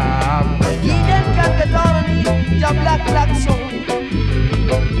 Heathen can get on me, your black soul.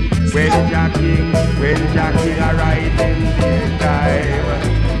 When Jack King arrives in this time,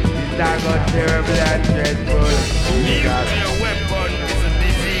 it's a got terrible and dreadful. Nuclear weapon is a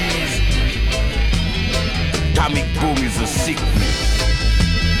disease. Atomic boom is a sickness.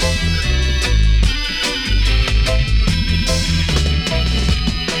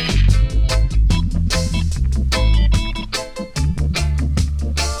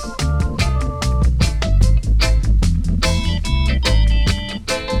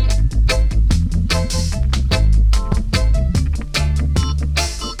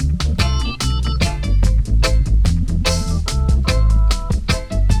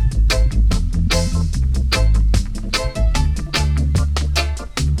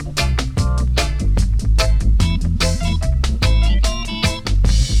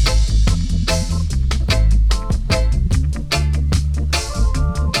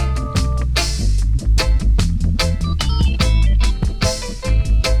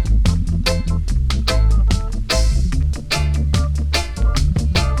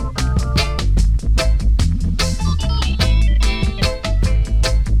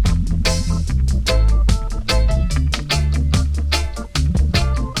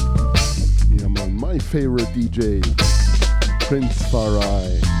 Favorite DJ, Prince Farai.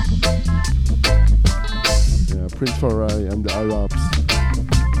 Yeah, Prince Farai and the Arabs,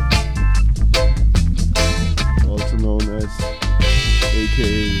 also known as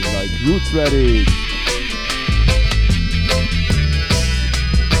AKA like Roots Ready.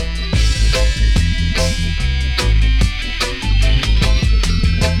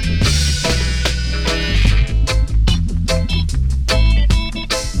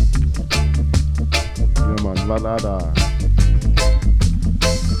 Valada.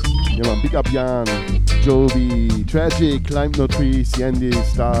 Yeah man, big up Jan, Joby, Tragic, Climb No Tree, Sandy,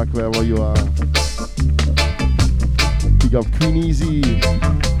 Stark, wherever you are. Big up Queen Easy.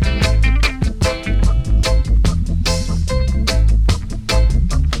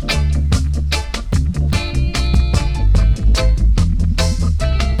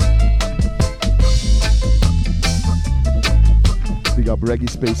 Up Reggae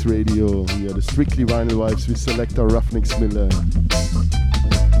Space Radio, yeah, the Strictly Vinyl Vibes with selector Ruffneck-Smille.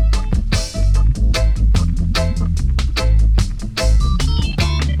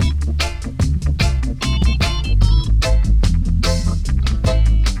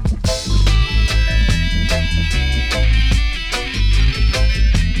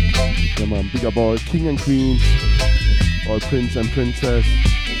 Yeah man, big up all King and Queens, all Prince and Princess.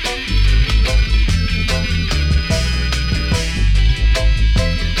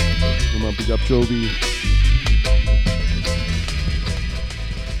 Big up Joby.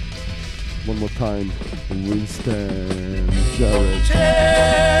 One more time, Winston Jarrett.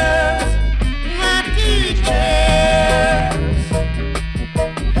 Teachers, my teachers.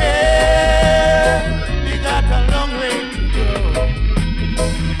 Hey, we got a long way to go.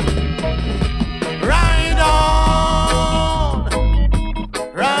 Ride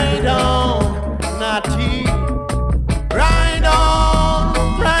on, Natty. Ride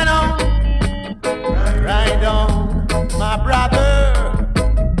on, my brother.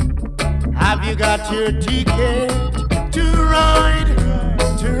 Have you got your ticket to ride?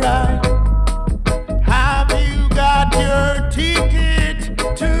 Have you got your ticket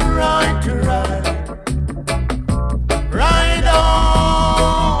to ride? Ride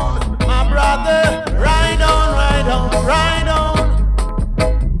on, my brother. Ride on.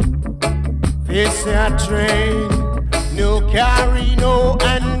 This a train, no carry, no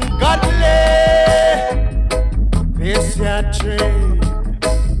ungodly. This a train,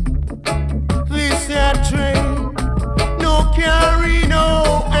 no carry,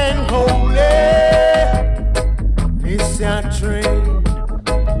 no unholy. This a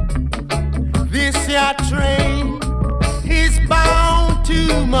train is bound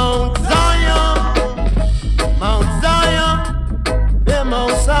to Mount Zion, the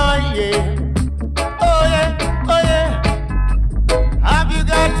Mount Zion. Oh yeah. Have you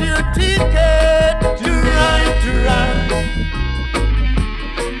got your ticket to ride?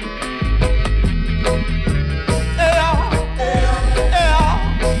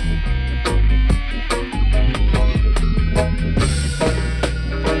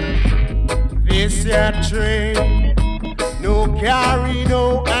 This a train, no carry,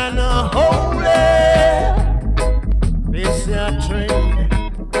 no unholy. This a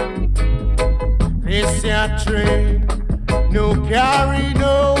train, no carry,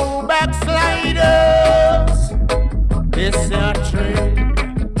 no backsliders. This a train.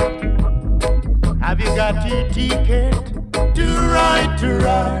 Have you got your ticket to ride,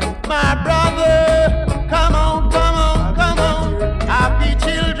 my brother? Come on, come on, come on, happy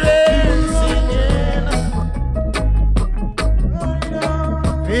children singing.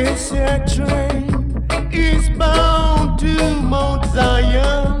 This here train is bound to Mount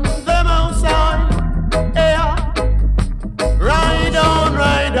Zion, the Most High. Yeah. Ride on,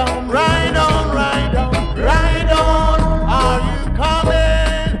 ride on, ride on, ride on, ride on. Are you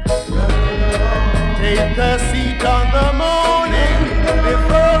coming? Take a seat on the morning, the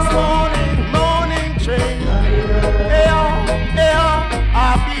first morning train. Yeah, yeah,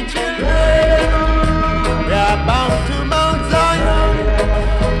 happy children. They are bound to Mount Zion.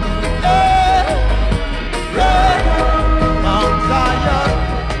 Yeah, yeah, Mount Zion.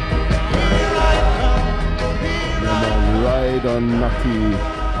 Here I come, here I come. Ride on Nucky.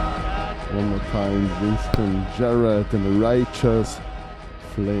 One more time, Winston Jarrett and the Righteous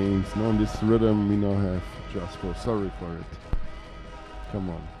Flames. Now on this rhythm we now have Jasper. Sorry for it. Come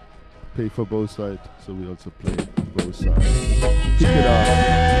on. Pay for both sides, so we also play both sides. Pick it up.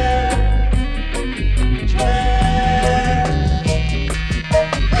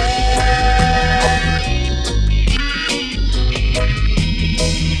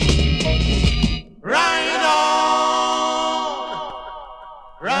 Ride on,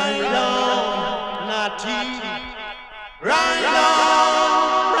 ride on, Natty. Ride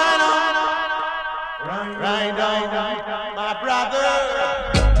on, ride on, ride on, my brother.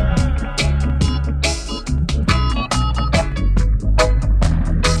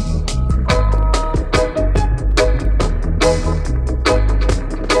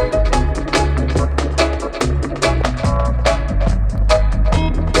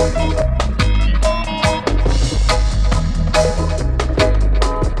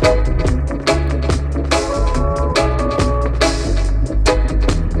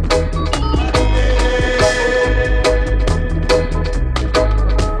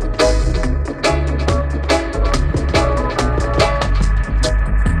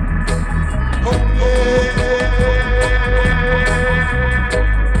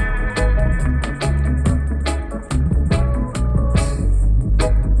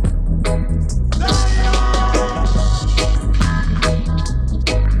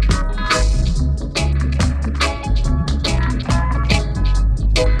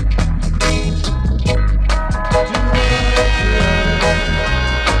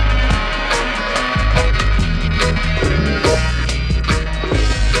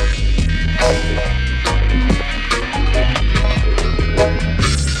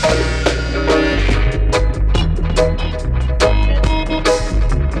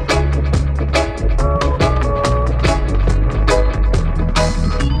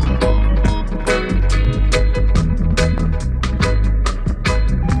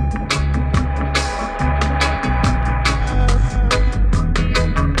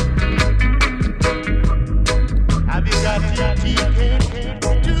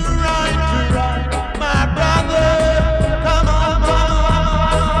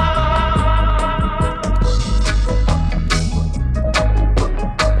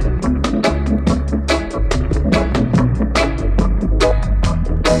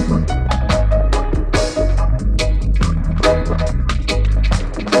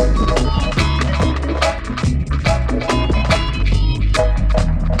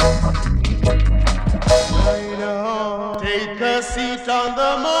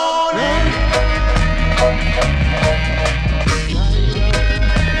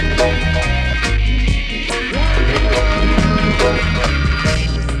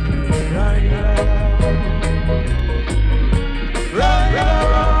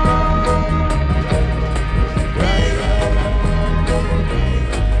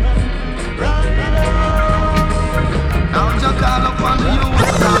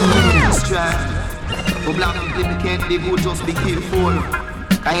 For black people can't be good, just be careful.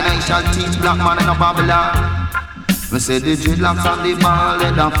 I shall teach black man in a Babylon. Me say the dreadlocks on the ball,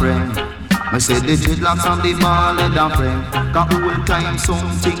 let them friend. Me say the dreadlocks on the ball, let them friend. Cause whole time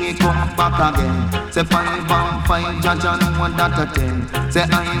something he come back again. Say 5 and 5, judge and 1 that a 10. Say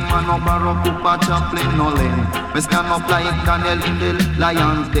I'm an over Cooper Chaplin no lane. Me stand up like Daniel in the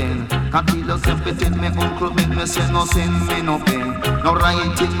lion's den. Can't kill us if it me uncle make me say no sin, me no pain. No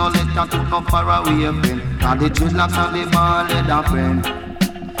writing, no letter to no faraway pen. Cause the dreadlocks on the ball, let them friend.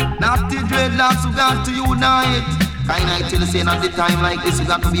 Not the dreadlocks who got to unite. Kind I tell you saying at the time like this you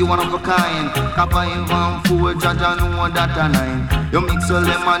got to be one of a kind. Cause 5 and 4, judge and 1 that a 9. You mix a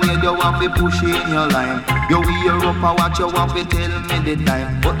lemonade, you want to push in your line. You wear up a watch, you want to tell me the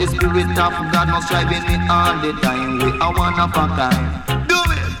time. But the spirit of God not striving me all the time. We are one of a kind. Do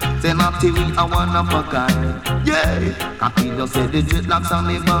it! Say not we a one of a kind. Yeah, Cocky just say the dreadlocks and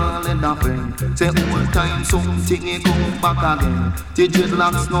the ball and the friend. Say all time something he come back again. The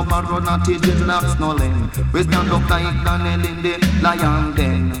dreadlocks no borrow, not the dreadlocks no lend. We stand up like Daniel in the lion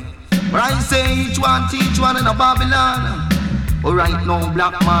den. But I say each one teach one in a Babylon. Alright now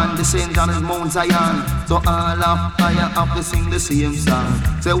black man descends on his Mount Zion. So all of fire have to sing the same song.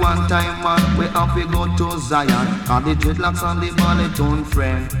 Say one time man we have to go to Zion. Cause the dreadlocks and the ball turn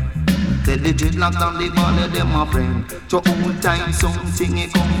friend. Say the dreadlocks and the ball them a friend. So all time something he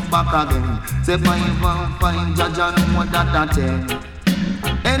come back again. Say 5 and 5 judge and know that 10.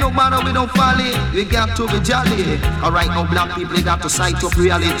 Ain't no matter we don't folly, we got to be jolly. Alright now black people you got to sight up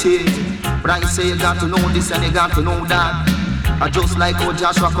reality. But I say you got to know this and you got to know that. Just like how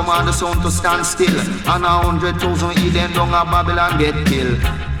Joshua command the sun to stand still. And 100,000 Eden down a Babylon get killed.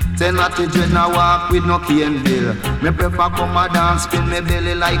 Say not to dread now walk with no key and bill. Me prefer come a dance, spin me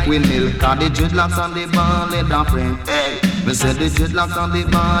belly like windmill. Cause the dreadlocks and the ball let a friend. Hey, me say the dreadlocks and the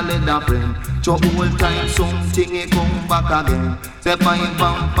ball let a friend. So all time something he come back again. Say 5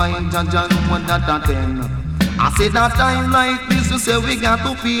 and 5 judge and know that 10. I say that time like this, you say we got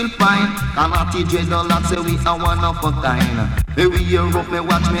to feel fine. Cannot teach you the lot, say we are one of a kind. Me we hear up, me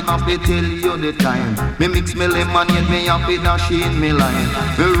watch me happy tell you the time. Me mix me lemonade, me happy dash in me line.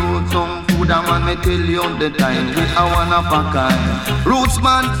 Me root some food, and man me tell you the time. We are one of a kind. Roots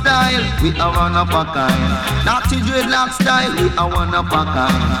man style, we are one of a kind. Natty dreadlock style, we are one of a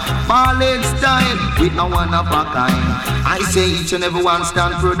kind. Ballad style, we are one of a kind. I say each and every one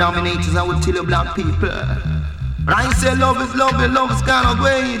stand for dominators, I will tell you black people. But I say love is kind of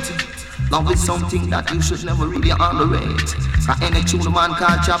great. Love is something that you should never really underrate. So any tune the man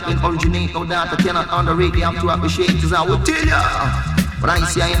can't chop and originate, no doubt I cannot underrate. You have to appreciate, cause I will tell ya. But I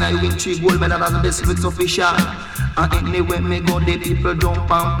say I win 3 gold medal as the best mix official. And anyway me go, the people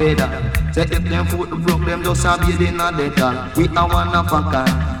jump and pedal. Say if them foot broke, them just have you in a detal. We are one of a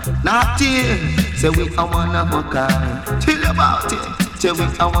kind. Not here, say we are one of a kind. Tell you about it. Say we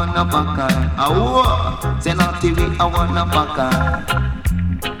are one of a kind. Oh, say not we are one of a kind.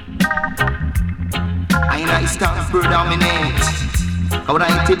 I stand for dominate. What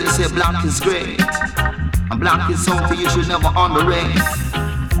I tell you say black is great. And black is something you should never underrate.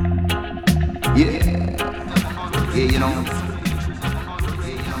 Yeah, you know.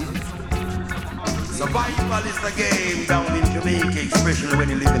 Survival is the game down in Jamaica, especially when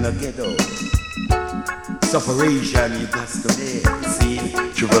you live in a ghetto. Sufferation you got to live, see,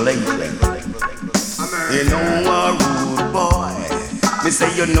 tribulation. You know a rude boy. Me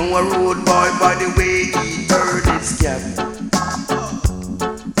say you know a rude boy by the way he turn his cap.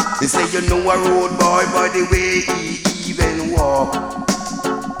 Me say you know a rude boy by the way he even walk.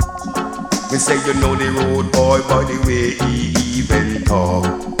 Me say you know the rude boy by the way he even talk.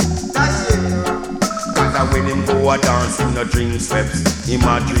 Cause when him go a dance, him no drink steps, him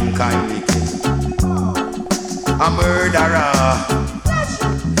a drink Heineken. A murderer.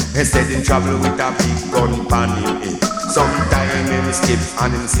 He said him travel with a big gun pan him head. Sometime him skip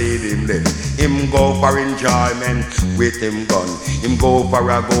and him say him dead. Him go for enjoyment with him gun. Him go for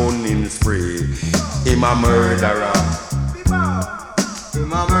a gun in spray. Him a murderer.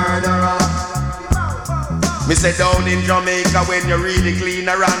 Him a murderer. Me say down in Jamaica when you really clean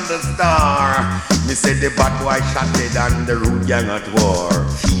around the star. Me say the bad boy shot dead and the rude gang at war.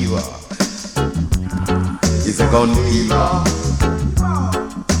 Fever. It's a gun fever.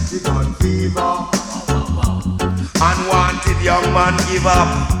 The gun fever. Unwanted young man, give up.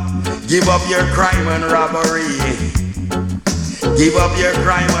 Give up your crime and robbery. Give up your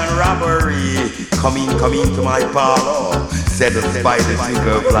crime and robbery. Come in to my parlor. Said the spider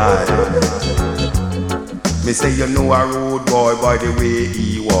tinker fly. Me say you know a rude boy by the way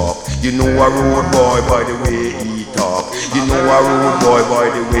he walk. You know a rude boy by the way he talk. You know a rude boy by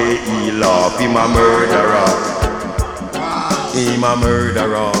the way he laugh. Him a murderer. Him a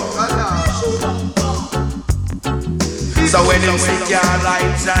murderer. So when him see your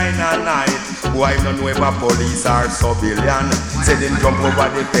light shine at night, boy don't know if a police or civilian. Say them jump over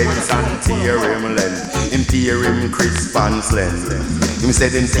the fence and tear him length. Him tear him crisp and slim. Him say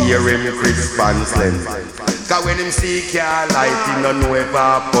them tear him crisp and slim. Cause when him see car light, he don't know if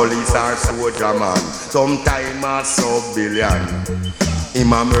a police or soldier man. Sometime a civilian.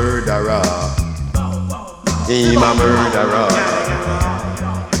 Him a murderer. Him a murderer.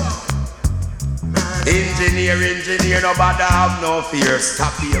 Engineer, nobody have no fear.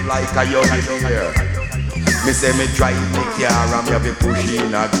 Stop here like a young here. Me say me drive me car and me have a push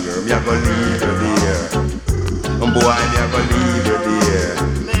in a gear. Me a go leave you there. Boy, me a go leave you there.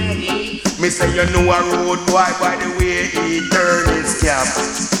 Me say you know a road boy by the way he turn his cap.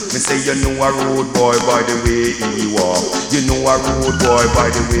 Me say you know a road boy by the way he walk. You know a road boy by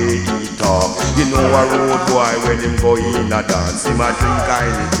the way he talk. You know a road boy when him go in a dance, him a drink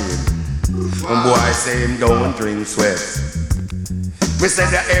anything. And boy say him don't drink sweat. Me say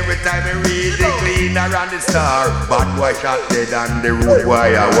that every time he read the cleaner and the star, bad boy shot dead and the road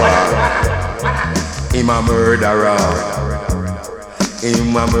boy a war. Him a murderer.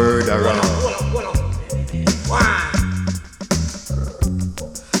 Him a murderer.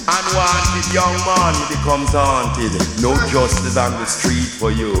 Unwanted young man becomes haunted. No justice on the street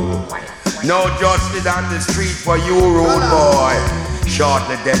for you. No justice on the street for you, road boy.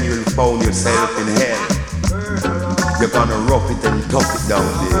 Shortly then you'll find yourself in hell. You're gonna rough it and tough it down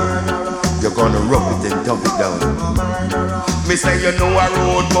there. You're gonna rough it and tough it down. Me say you know a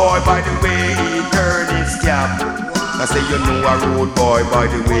road boy by the way he turn his cap. I say you know a road boy by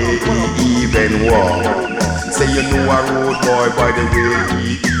the way he even walk. Say you know a road boy by the way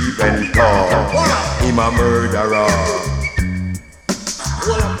he even talk. Him a murderer.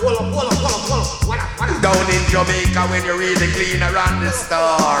 Down in Jamaica when you read the cleaner and the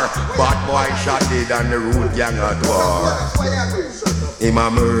star, bad boy shot it and the road gang at war. Him a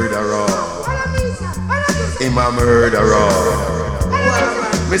murderer. Him a murderer.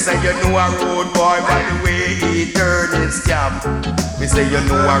 Me say you know a road boy by the way he turn his cap. Me say you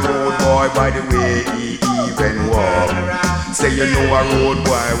know a road boy by the way he even walk. Say you know a road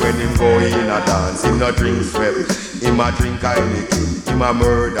boy when him go in a dance, him not drink sweat, him a drink anything, him a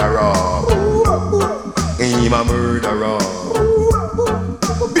murderer. Him a murderer.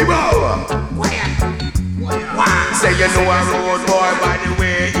 Bibo! Say you know a road boy by the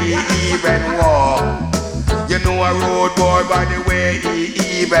way he even walk. You know a road boy by the way he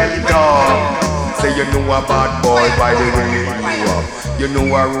even talk. Say you know a bad boy by the way he walk. You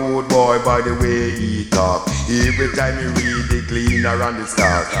know a road boy by the way he talk. Every time you read the cleaner and the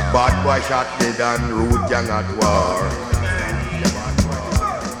star, bad boy shot dead and road gang at war.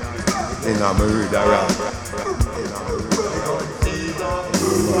 In a murderer.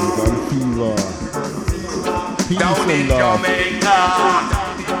 Down in Jamaica,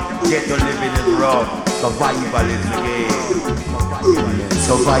 get to living is rough. Survival is the game.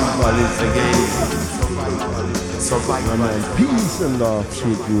 Survival is the game. Survival is the game. Peace and love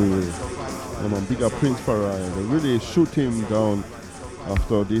should rule. And on big up Prince Farai. They really shoot him down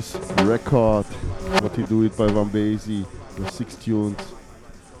after this record. What he do it by Van Basie. The 6 tunes.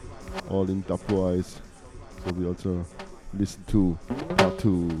 All in dubwise. So we also listen to part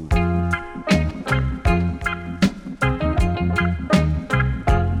 2.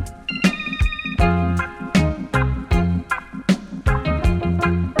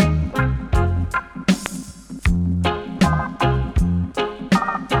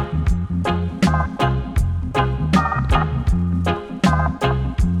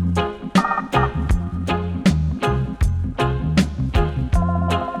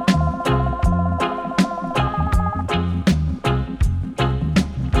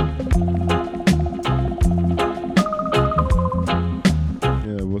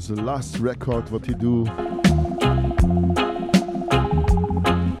 Record what he do.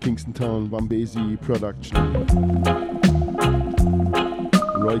 Kingston Town, Van Basie production.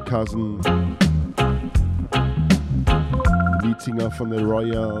 Roy Cousin, lead singer from the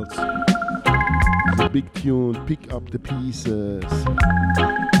Royals. The big tune, Pick Up the Pieces.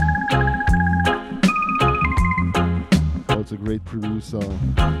 Also great producer.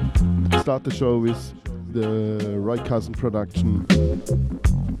 Start the show with the Roy Cousin production.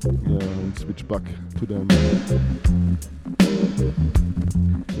 Yeah, and switch back to them.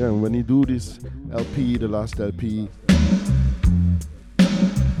 Yeah, and when he do this LP, the last LP,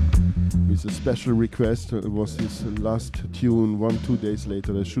 with a special request, it was his last tune. 1-2 days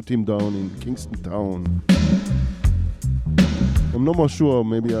later, they shoot him down in Kingston Town. I'm not more sure,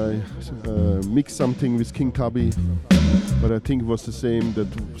 maybe I mixed something with King Tubby, but I think it was the same, that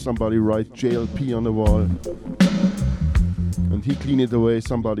somebody write JLP on the wall. And he clean it away,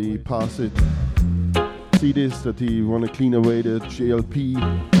 somebody pass it. See this, that he wanna clean away the JLP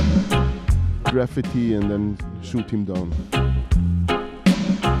graffiti and then shoot him down.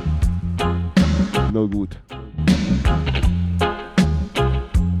 No good.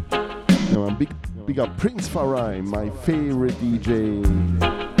 Now I'm big up Prince Farai, my favorite DJ.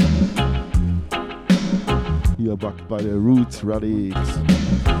 Here backed by the Roots Radix.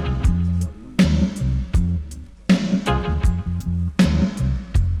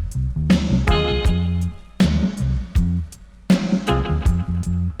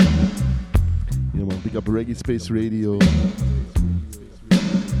 Up Reggae Space Radio,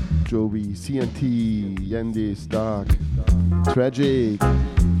 Joey, CNT, Yandis, Dark, Tragic,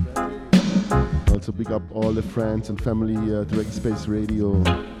 Also big up all the friends and family at Reggae Space Radio.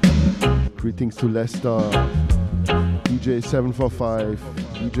 Greetings to Lester, DJ 745,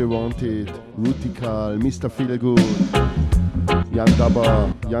 DJ Wanted, Rutikal, Mr. Feelgood,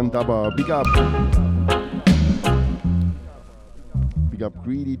 Jan Dabba, big up. Big up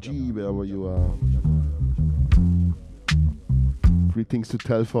Greedy G, wherever you are. Greetings to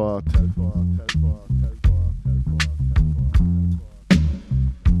Telford.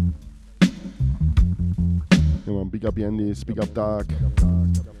 Yeah, man, big up Yandis, big up Dark.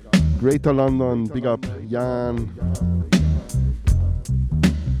 Greater London, big up Jan.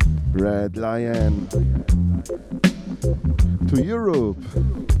 Red Lion. To Europe.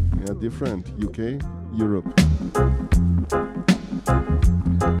 Yeah, different. UK, Europe.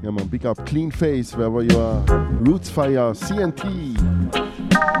 Yeah, man, big up Clean Face, wherever you are. Roots Fire, CNT.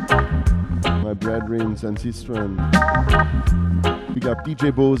 My brethren and sistren. Big up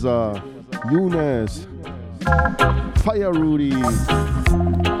DJ Boza, Younes, Fire Rudy,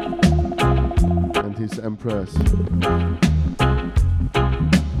 and his Empress.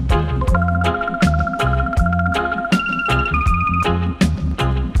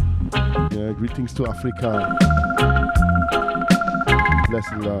 Yeah, greetings to Africa.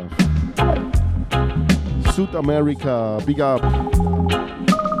 Blessed love. South America, big up.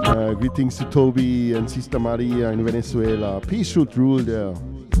 Greetings to Toby and Sister Maria in Venezuela. Peace should rule there.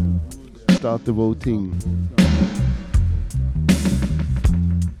 Start the voting.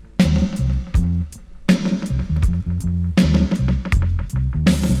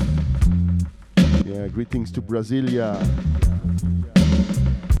 Yeah, greetings to Brasilia.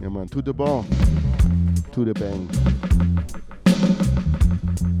 Yeah, man, to the bar, to the bank.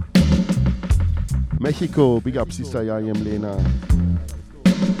 Mexico, big up Sister Yayem Lena.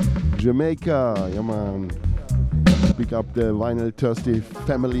 Jamaica, yeah man. Big up the Vinyl Thirsty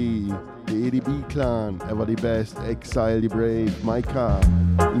family, the ADB clan, ever the best, Exile the Brave, Micah,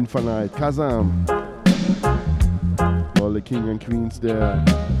 Infinite, Kazam. All the king and queens there.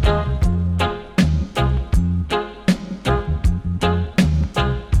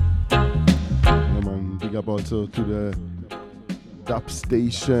 Yeah man, big up also to the Dub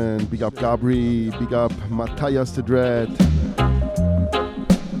Station, big up Gabri, big up Matthias the Dread.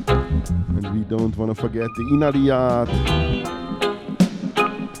 And we don't want to forget the Inna the Yard.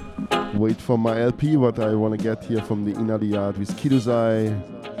 Wait for my LP, what I want to get here from the Inna the Yard with Kiduzai,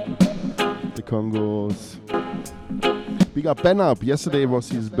 the Congos. Big up Ben Up, yesterday was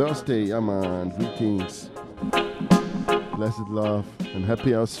his birthday, yeah man, greetings. Blessed love and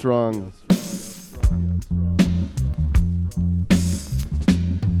happy or strong.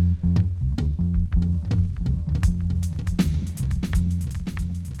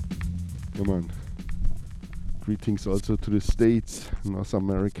 Come on. Greetings also to the States, North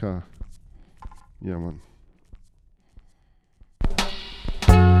America. Yeah, man.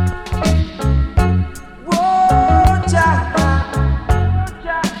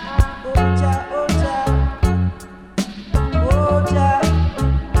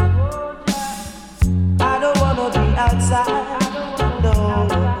 I don't wanna be outside, no.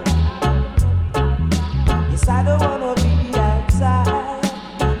 Yes, I don't wanna be outside.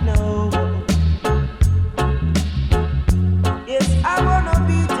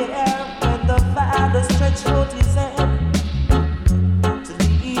 Stretch out his hand to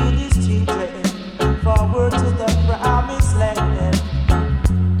lead his children forward to the promised land.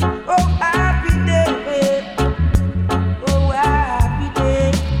 Oh, happy day. Oh, happy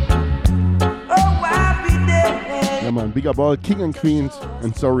day. Oh, happy day. Yeah, man. Big up all king and queens.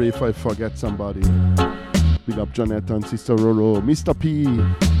 And sorry if I forget somebody. Big up Jonathan and Sister Roro, Mr. P,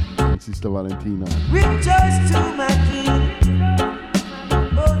 and Sister Valentina. Rejoice to my king.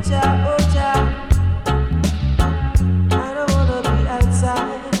 Oh, ja, oh, ja. I don't wanna be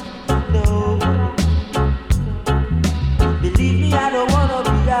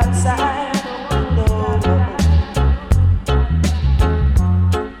outside, no.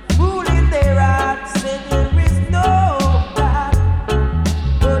 Fooling their hearts, say there is no God.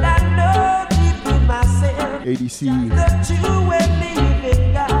 But I know deep in myself ADC. that you and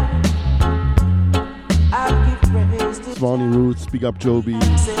living God. I give praise to Swanee Roots, big up Joby. I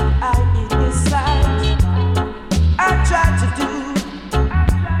in his sight. I try to do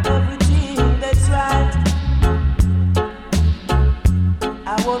everything that's right. I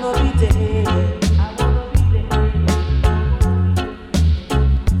wanna be there.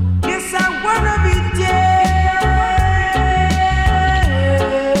 Yes, I wanna be there.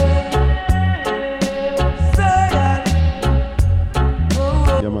 So yeah.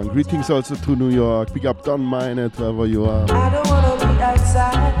 Yeah, man. Greetings also to New York. Big up Don Minot, wherever you are. I don't wanna be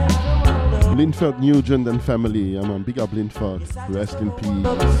outside. Linford Nugent and family. Yeah, man, big up Linford. Rest in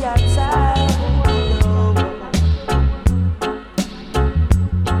peace.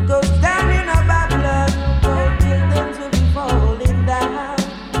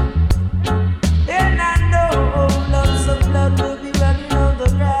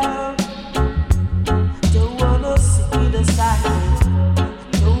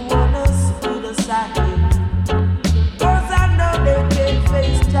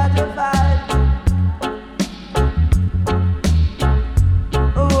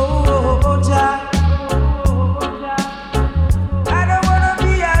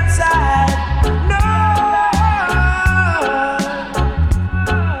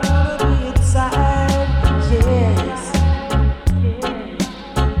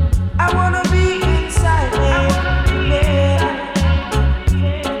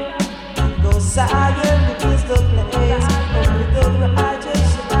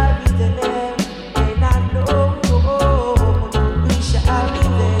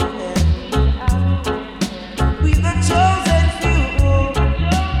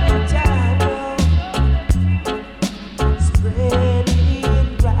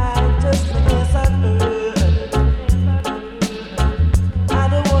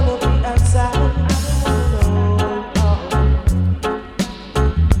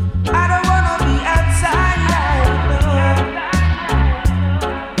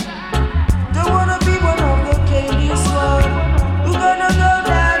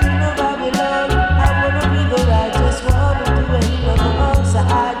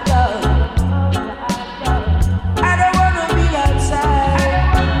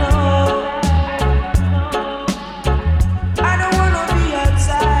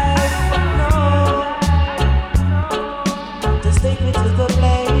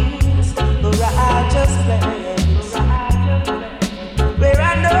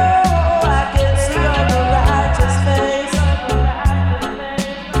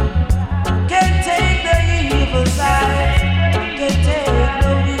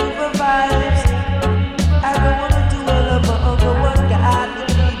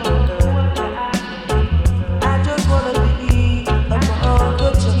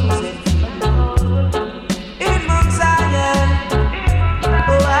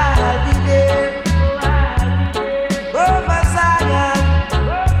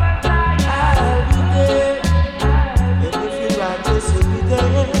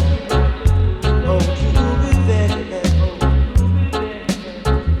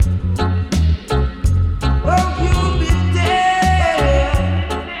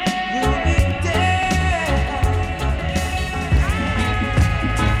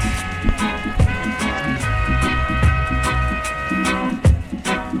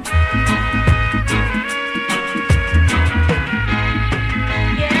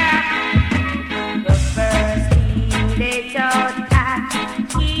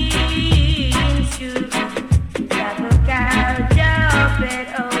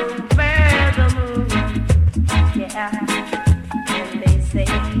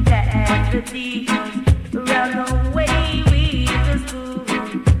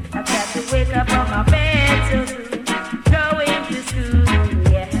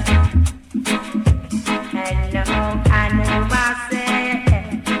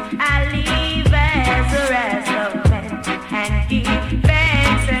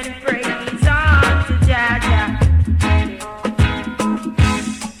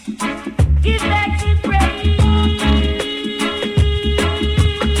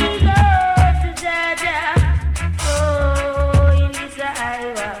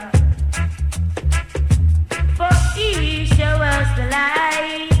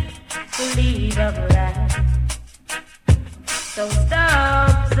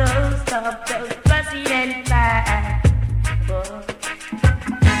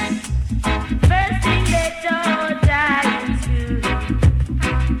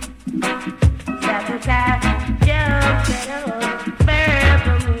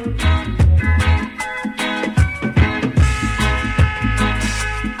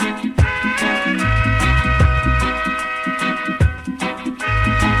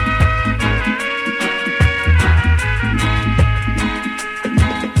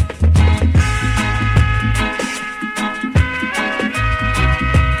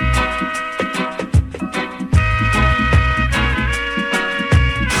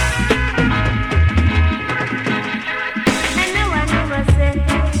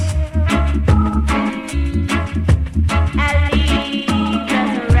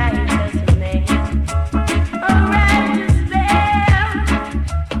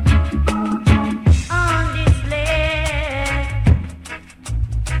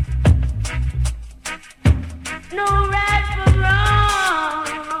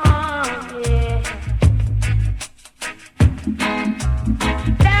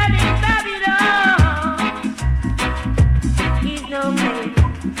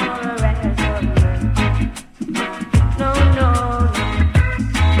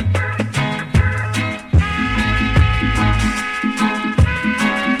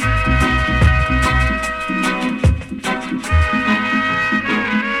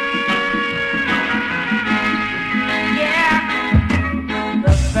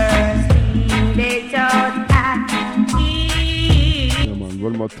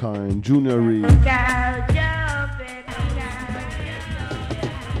 one more time. Junior Reed.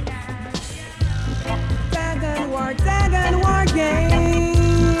 Tag and war game.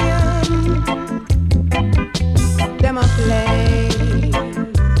 Them a play.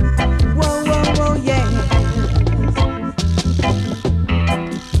 Whoa, whoa, whoa, yeah.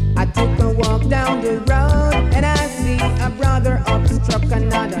 I took a walk down the road and I see a brother obstruct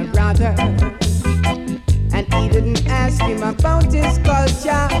another brother. And he didn't ask him about his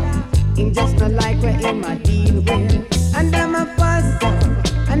culture. Him just not like where him a deal with. And them a fuss so,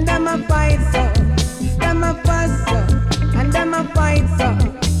 and them a fight so. Them a fuss so, and them a fight so.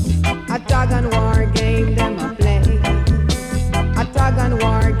 A tag and war game them a play. A tag and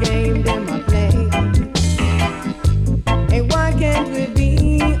war game them a play. And why can't we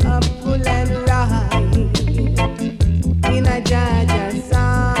be up full and right in a Jaja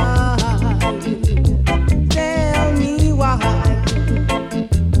side? Tell me why.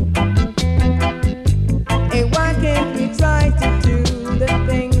 And why can't we try to do the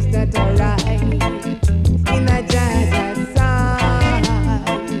things that are right in a Jaja side?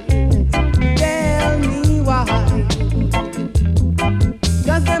 Tell me why.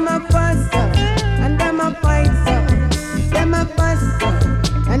 'Cause them a fuss and them a fight so. Them a fuss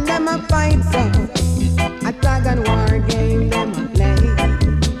and them a fight so. A tag and war game them a play.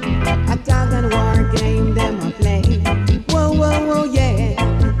 A tag and war game them a play. Whoa, whoa, whoa, yeah.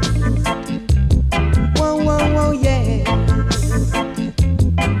 Whoa, whoa, whoa, yeah.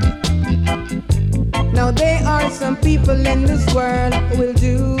 Now there are some people in this world who will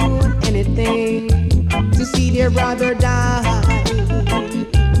do anything to see their brother die.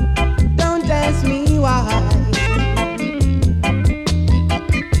 Don't ask me why.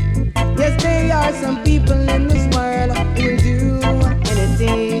 Yes, there are some people in this world who will do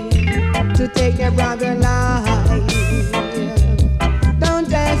anything to take their brother life.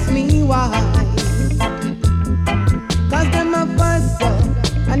 Don't ask me why. 'Cause them a fuss so,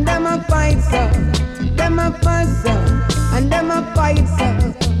 and them a fight so. Them a fuss so, and them a fight so.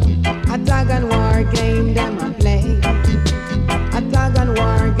 A tag and war game them a play. A tag and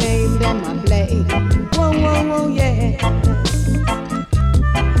war game them a play. Whoa, whoa, whoa, yeah.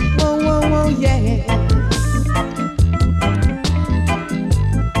 Whoa, whoa, whoa, yeah.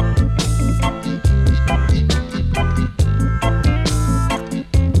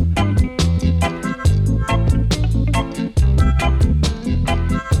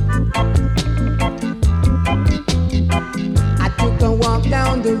 I took a walk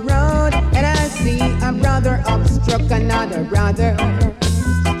down the road and I see a brother obstruct another brother.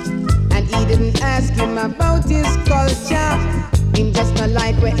 And he didn't ask him about his culture. Him just not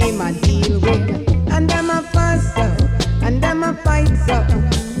like where him a deal with. And them a fuss so, and them a fight so.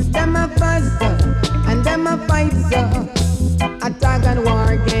 Them a fuss so, and them a fight so. A tag and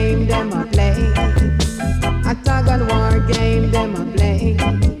war game them a play. A tag and war game them a play.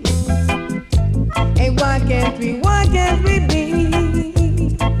 Hey, why can't we be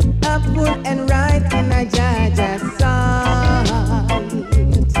up full and right in a Jaja side?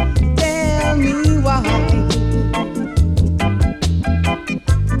 Tell me why.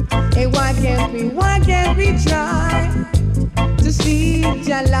 Hey, why can't we try to see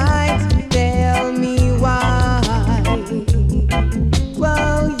your light? Tell me why.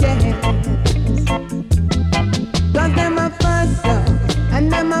 Well, yes. 'Cause them a fuss so, and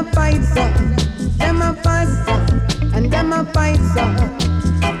them a fight so. Them a fuss so, and them a fight so.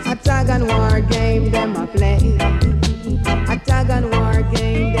 A tag and war game them a play. A tag and war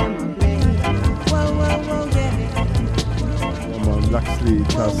game them a play. Whoa, whoa, whoa, yeah. Come on, Luxley,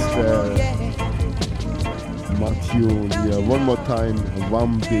 Castel, Matthew, yeah, one more time,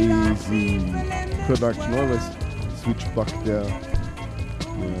 one busy production, always switch back there.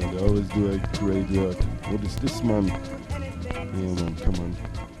 Yeah, they always do a great work. What is this, man? Yeah, man, come on.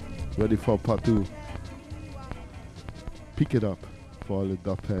 Ready for part 2? Pick it up for all the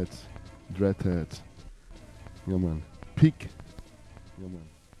dub heads, dread heads. Yeah, man. Pick. Yeah, man.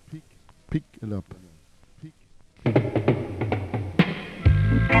 Pick it up. Pick.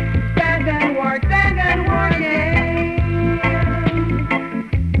 Tag and war game.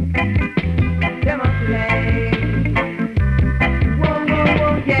 Them a play. Whoa, whoa,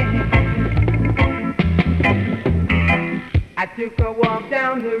 whoa, yeah. I took a walk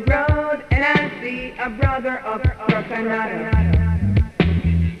down the road and I see a brother obstruct another.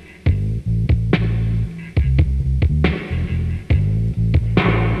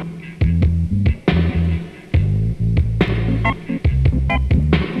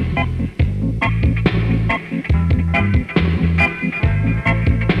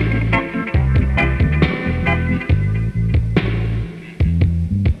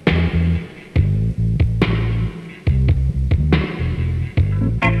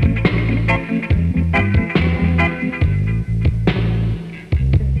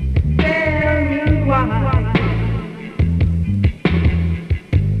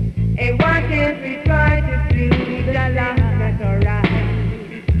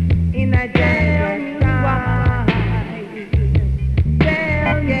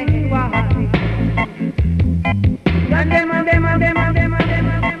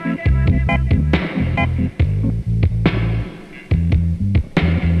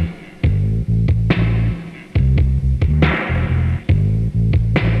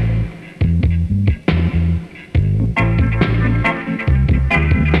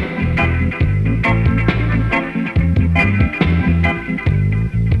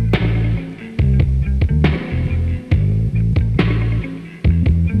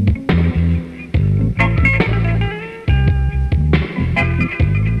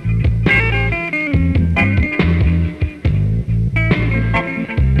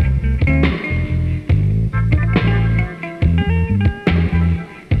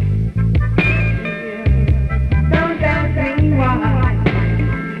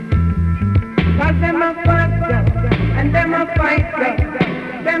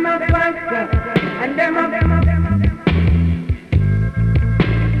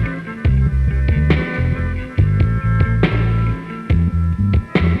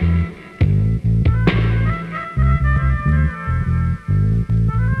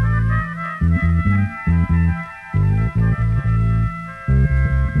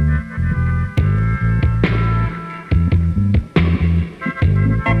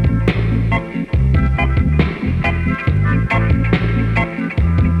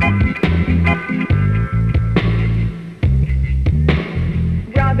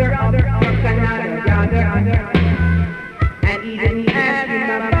 And he didn't ask him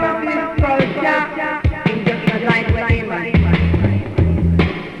about his culture. He just was like with him.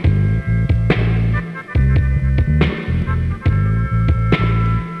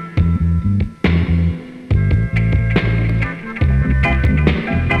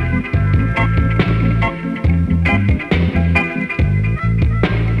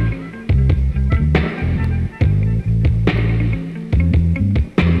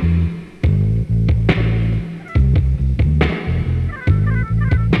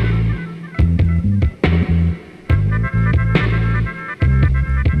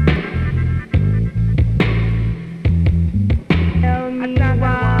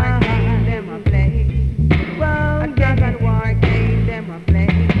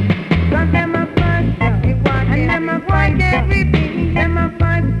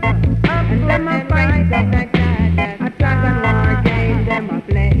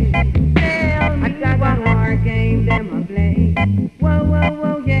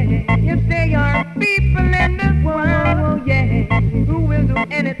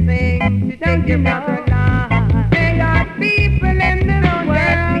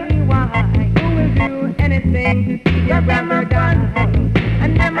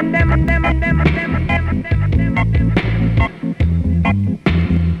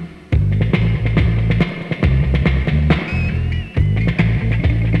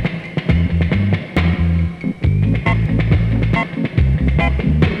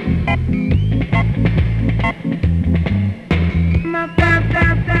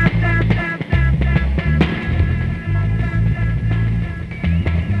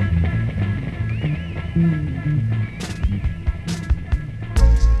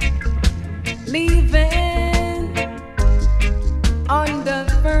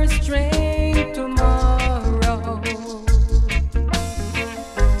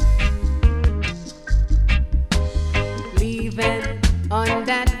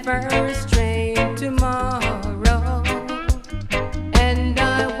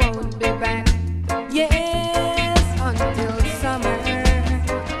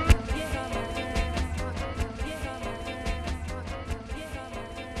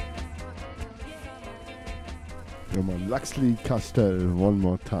 Castle, one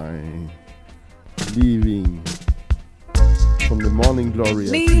more time. Leaving from the morning glory.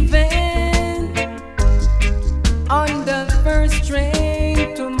 Leaving on the first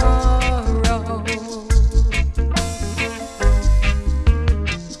train tomorrow.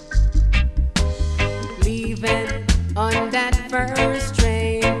 Leaving on that first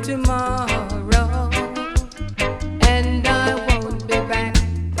train tomorrow. And I won't be back,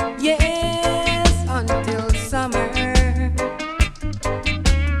 yes, until summer.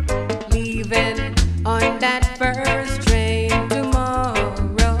 On that first train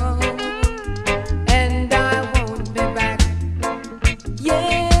tomorrow, and I won't be back,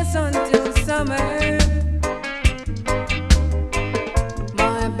 yes, until summer.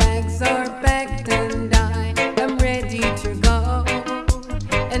 My bags are packed and I am ready to go,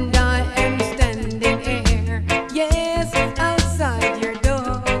 and I am standing here, yes, outside your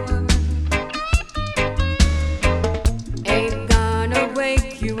door. Ain't gonna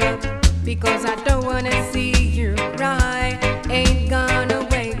wake you up, because I don't wanna see you cry. Ain't gonna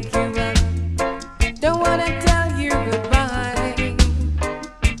wake you up, don't wanna tell you goodbye.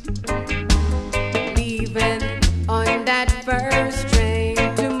 Leaving on that first train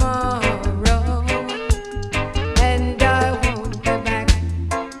tomorrow, and I won't be back,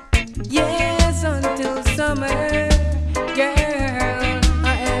 yes, until summer. Girl,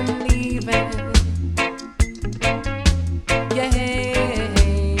 I am leaving,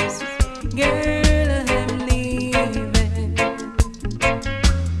 yes. Girl, I'm leaving.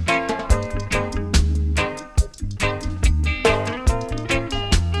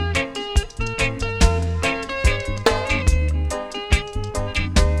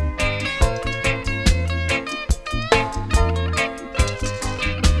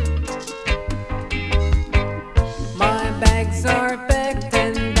 My bags are packed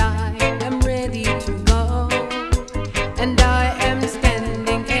and I am ready to go, and I am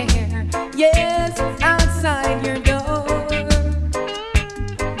standing here, yes, outside your door.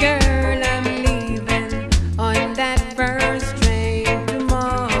 Girl, I'm leaving on that first train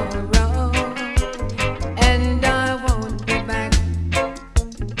tomorrow, and I won't be back,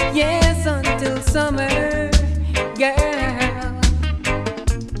 yes, until summer. Girl,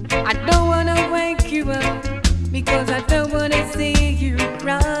 I don't wanna wake you up, because I don't wanna see you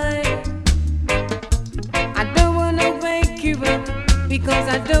cry. I don't wanna wake you up, because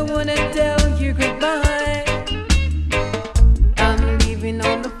I don't wanna tell you goodbye. I'm leaving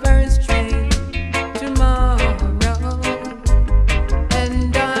on the first train tomorrow.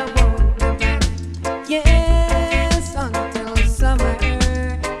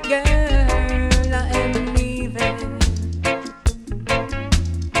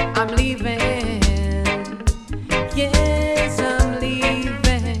 I'm leaving. Yes, I'm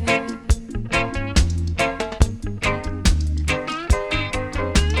leaving.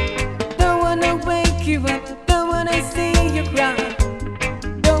 Don't wanna wake you up, don't wanna see you cry,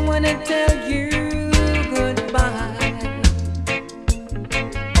 don't wanna tell you goodbye.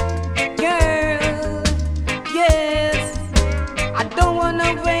 Girl, yes, I don't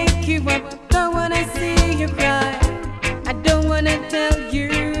wanna wake you up, don't wanna see you cry, I don't wanna tell you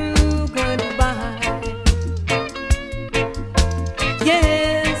goodbye.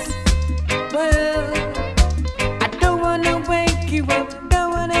 Yes, well, I don't wanna wake you up,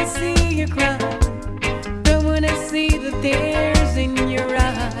 don't wanna see you cry, don't wanna see the tears in your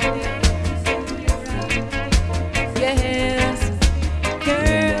eyes. Yes,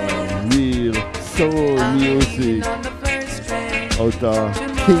 girl, Real soul music on the first train out of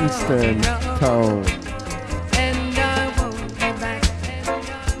Kingston town. and I won't be back.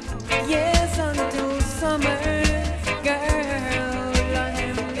 Yes, until summer, girl,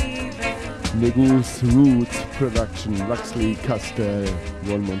 I'm leaving. Negus Roots production, Luxley Castell,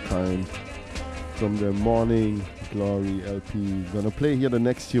 one more time from the Morning Glory LP. Gonna play here the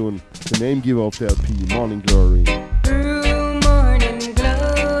next tune, the name giver of the LP, Morning Glory. Through morning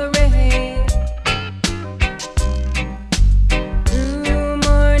glory, through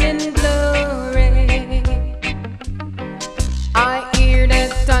morning glory, I hear the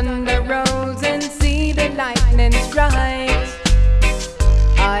thunder rolls and see the lightning strikes.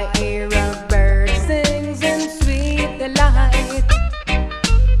 I hear a bird sings in sweet delight.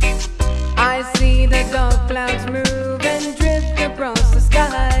 I see the dark clouds move and drift across the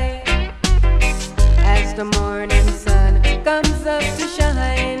sky as the morning sun comes up to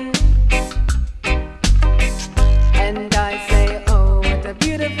shine. And I say, oh, what a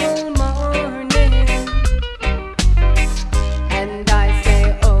beautiful morning. And I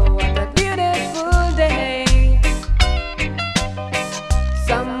say, oh, what a beautiful day.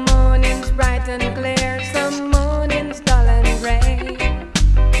 Some mornings bright and clear, some mornings dull and gray.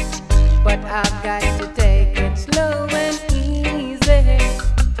 But I've got to take it slow and easy.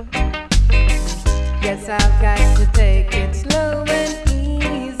 Yes, I've got to take it slow and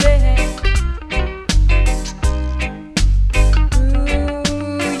easy.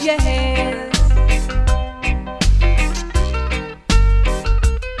 Ooh, yes.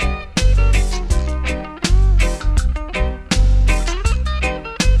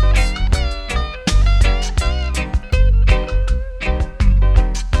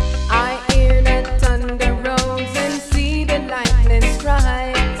 I hear the thunder rolls and see the lightning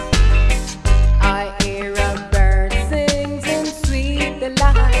strikes. I hear a bird sings in sweet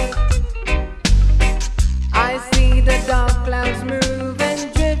delight. I see the dark clouds move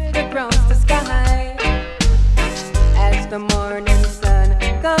and drift across the sky as the morning sun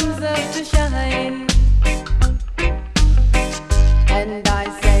comes up to shine. And I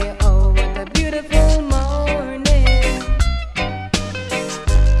say, oh, what a beautiful morning.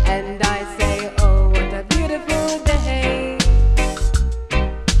 And I say, oh, what a beautiful day.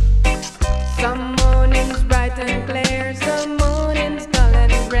 Some mornings bright and clear, some mornings dull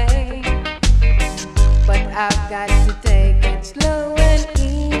and gray. But I've got to take it slow and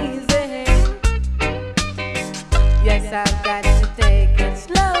easy. Yes, I've got to take it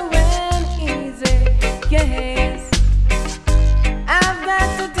slow and easy. Yes, I've got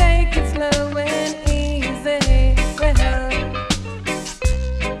to take it slow and easy. Well,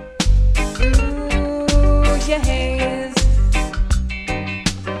 ooh, yes.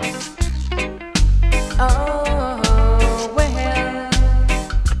 Oh, well,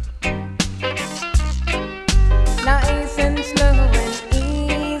 nice and slow and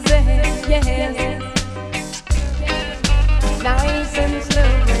easy. Yes, nice and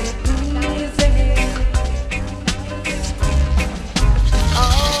slow and easy.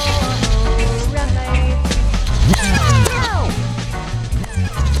 All right.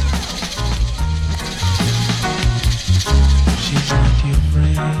 She's not your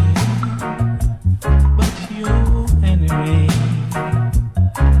friend, but you anyway.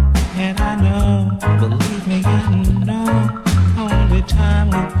 And I know, believe me, I know, only time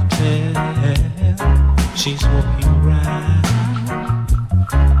will tell. She's walking around,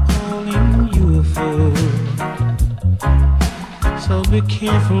 calling you a fool. So be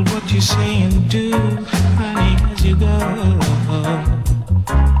careful what you say and do, honey, as you go.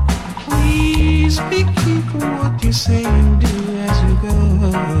 Please be careful what you say and do as you go.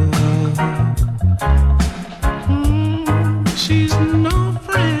 She's no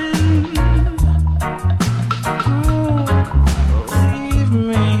friend. Oh, believe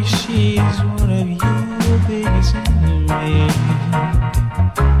me, she's one of your biggest enemies.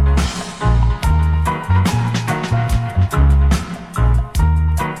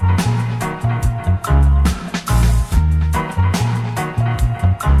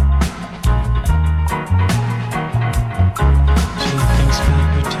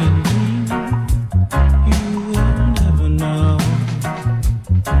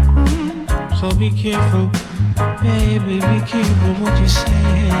 be careful, baby, be careful what you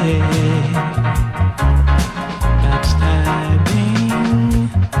say. Backstabbing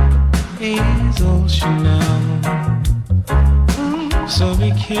is all she knows. So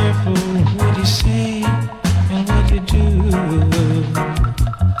be careful what you say and what you do.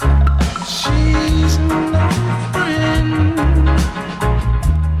 She's no friend.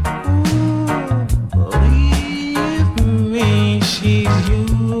 Believe me, she's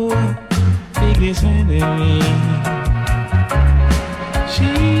your biggest enemy.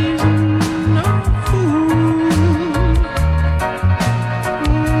 She's no fool.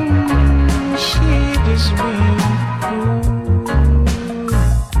 She just will.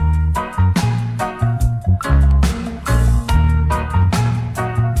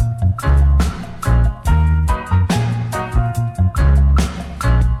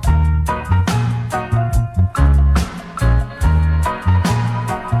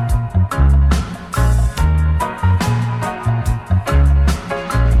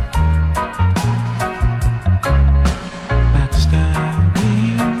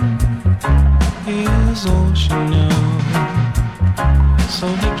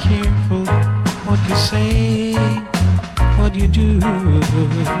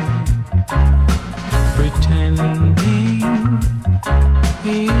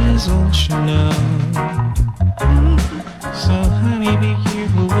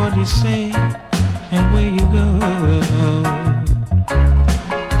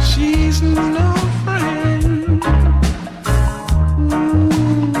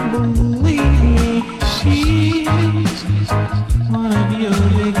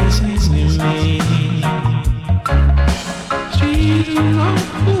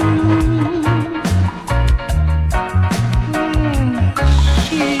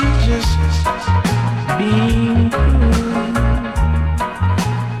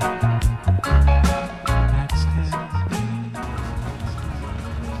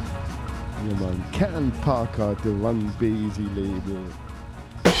 The One Basie label.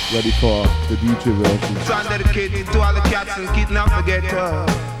 Ready for the DJ version. This one dedicated to all the cats and kids not forget her.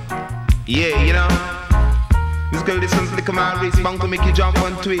 Yeah, you know. This girl listens to the command race, bound to make you jump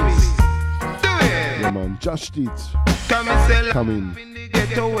and twist. Do it! Yeah man, Josh Deeds. Come and sell Come life in the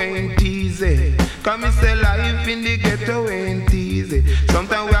ghetto ain't easy. Come and sell life in the ghetto ain't easy.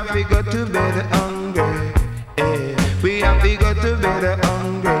 Sometimes we have to go to bed hungry. Yeah. We have to go to bed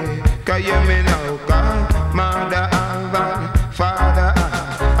hungry. Cause you me now, God. Mother and father,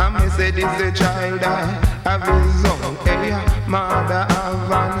 I may say this a child of his own. Hey, mother and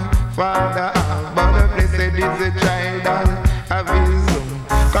father, but I may say this a child of his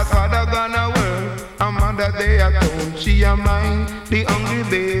own. Cause father gonna work, and mother they at home. She a mind the hungry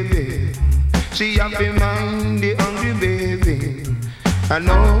baby. She a be mind the hungry baby. And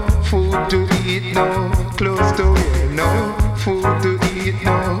no food to eat, no clothes to wear. No food to eat,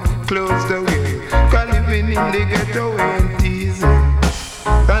 no clothes to wear. Cause living in the ghetto ain't easy.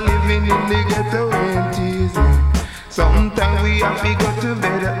 Cause living in the ghetto ain't easy. Sometimes we have to go to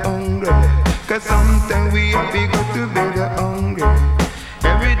bed hungry. Cause sometimes we have to go to bed hungry.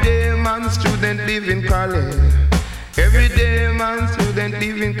 Every day man student live in college. Every day man student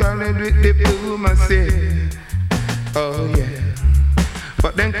live in college with diploma say. Oh yeah.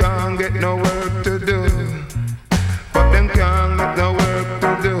 But them can't get no work to do. But them can't get no work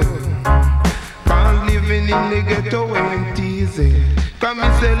to do. Cause living in the ghetto ain't easy. Come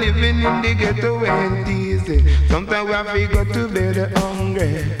and say living in the ghetto ain't easy. Sometimes we have to go to bed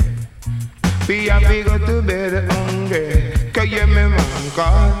hungry. We have to go to bed hungry. Cause you me man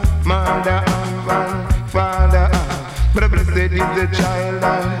call mother and father. But blessed is the child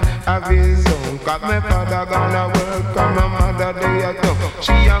of his own. Cause my father gonna work and my mother they at home.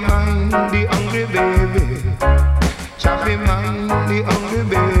 She a mind the hungry baby. She mind the hungry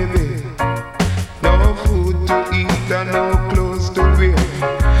baby. No food to eat and no clothes to wear.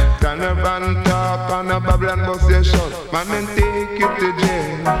 Turn up and talk and a babble and bust your shot. Man and take you to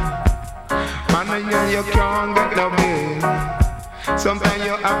jail. Man and you can't get no bail. Sometimes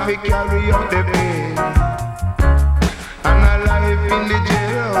you have to carry out the pain. And a life in the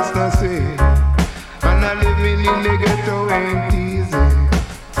jailhouse no say. And a living in the ghetto ain't easy.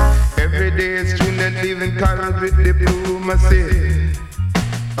 Every day student living college with diploma say.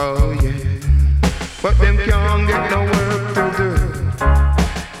 Oh yeah. But them can't get no work to do.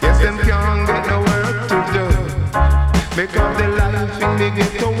 Yes, them can't get no work to do. Because the life in the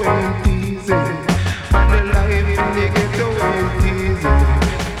ghetto ain't easy. And the life in the ghetto ain't easy.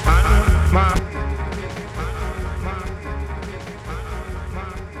 And my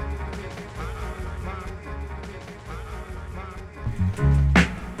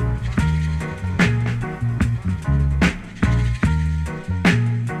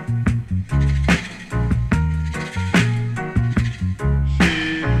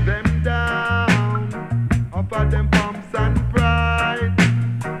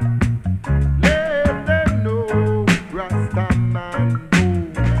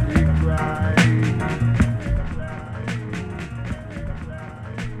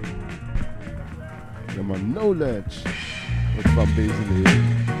Yeah, man, knowledge. With Van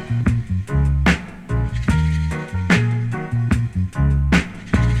Basil.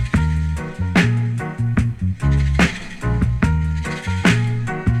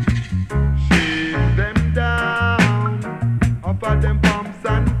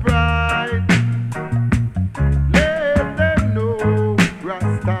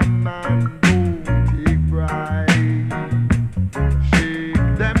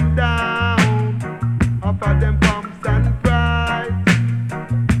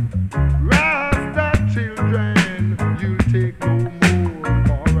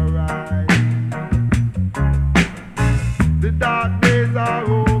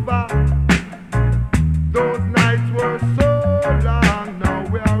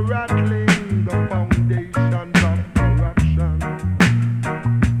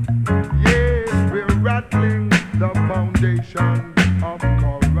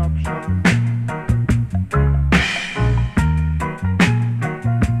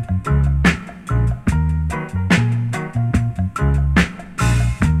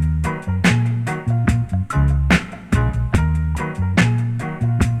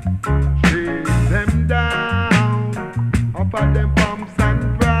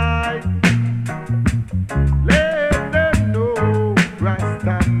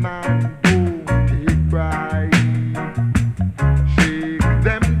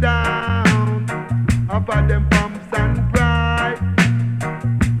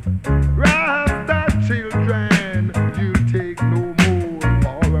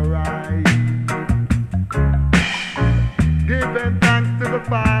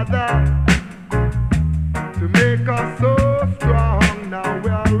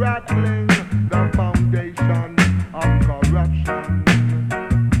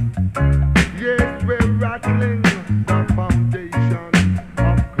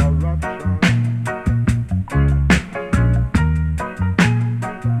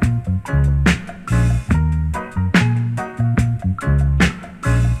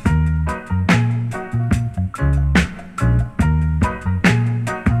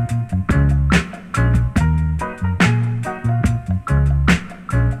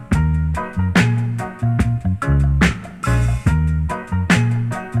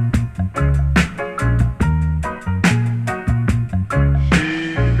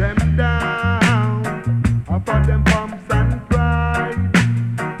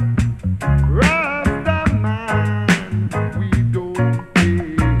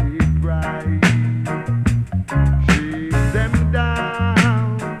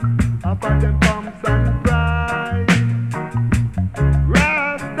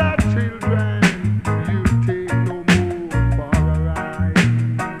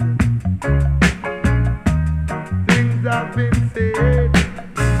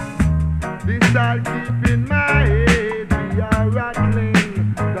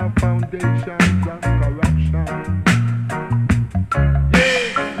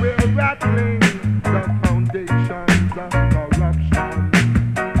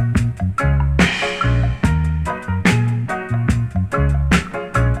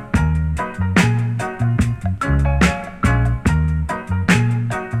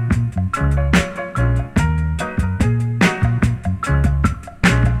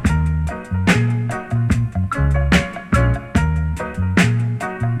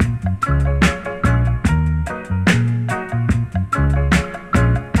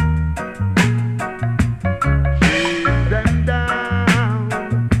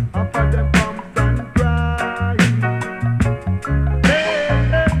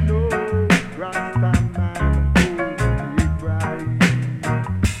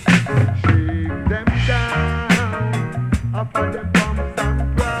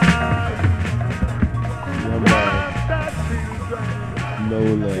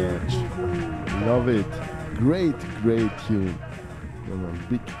 Great tune.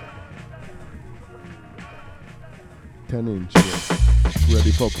 Big 10-inch.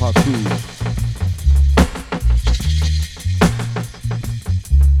 Ready for part 2.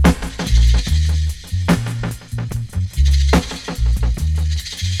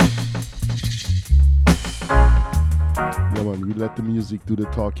 Yeah, man, we let the music do the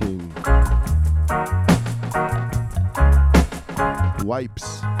talking.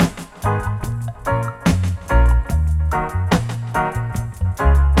 Wipes.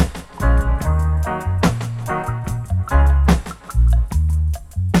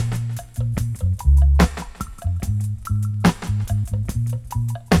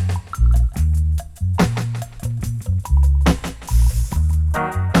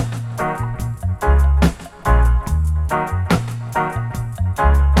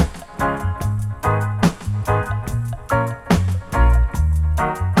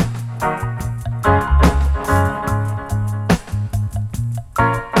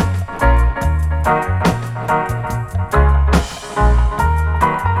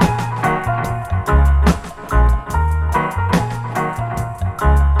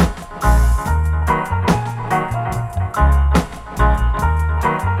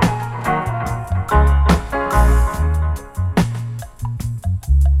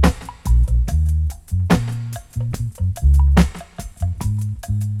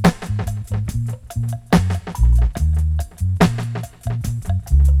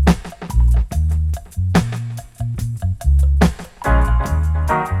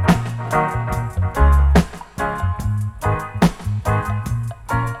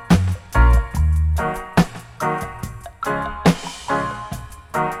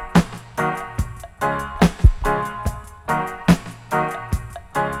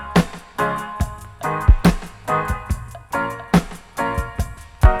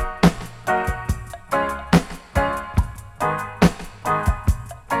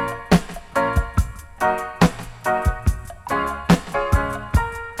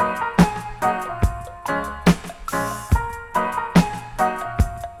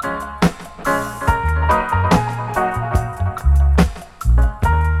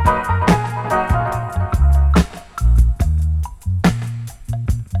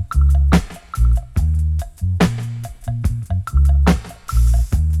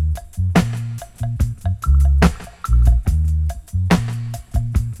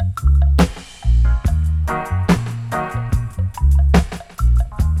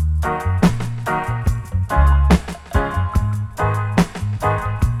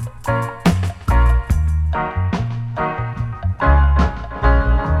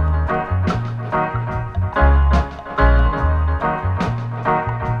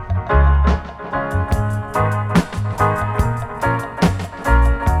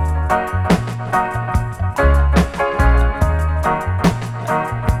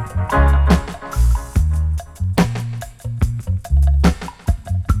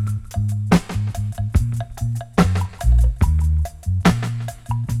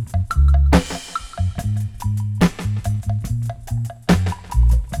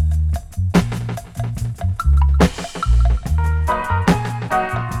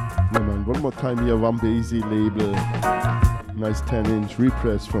 One more time here, One Basie label. Nice 10-inch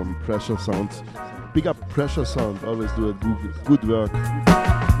repress from Pressure Sounds. Big up Pressure Sound, always do a good work.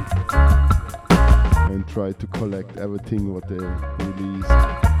 And try to collect everything what they release.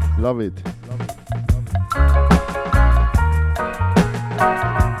 Love it.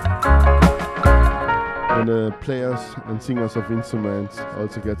 And the players and singers of instruments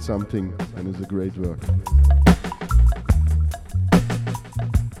also get something, and it's a great work.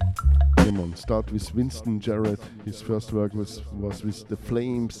 Come on, start with Winston Jarrett. His first work was with the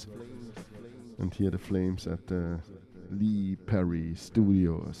Flames, and here the Flames at the Lee Perry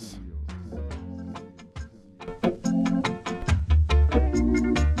Studios.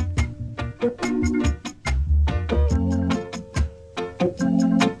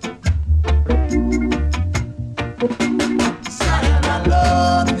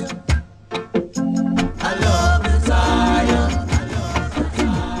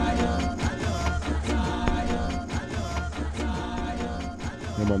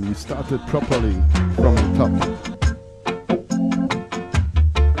 We started properly from the top.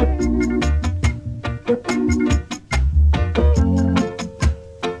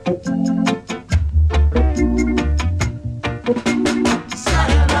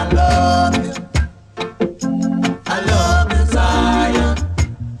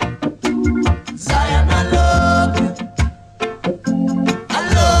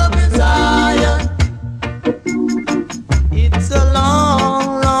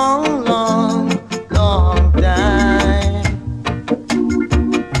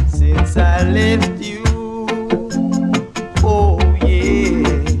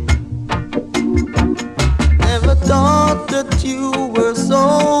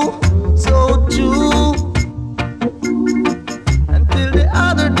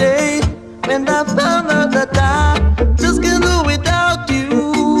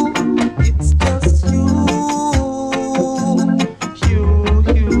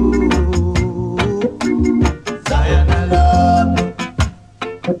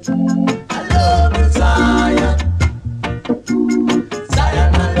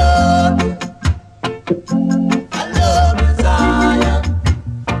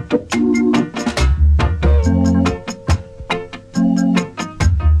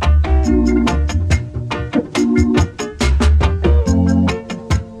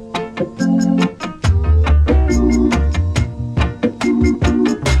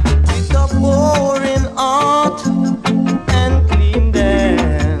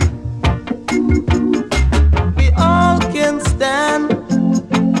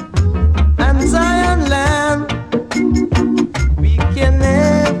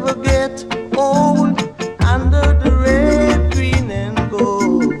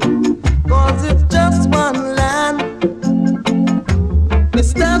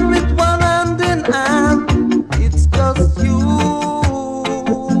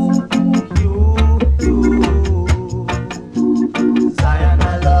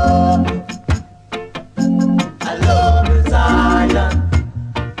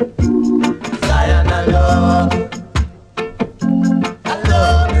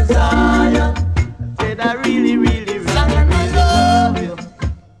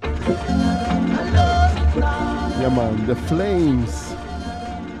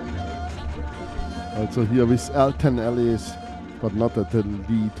 Here with Alton Ellis, but not at the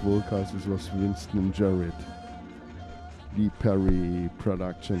lead vocals, this was Winston Jarrett. Lee Perry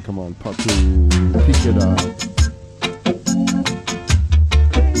production, come on, part 2, pick it up.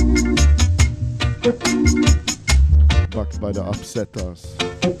 Backed by the Upsetters.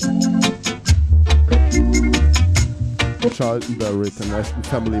 Charlton Barrett and Aston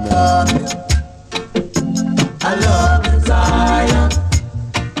Family Man. I love you, Zion.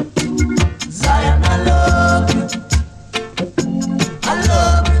 Zion, I love you. I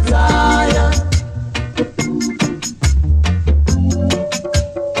love you, Zion.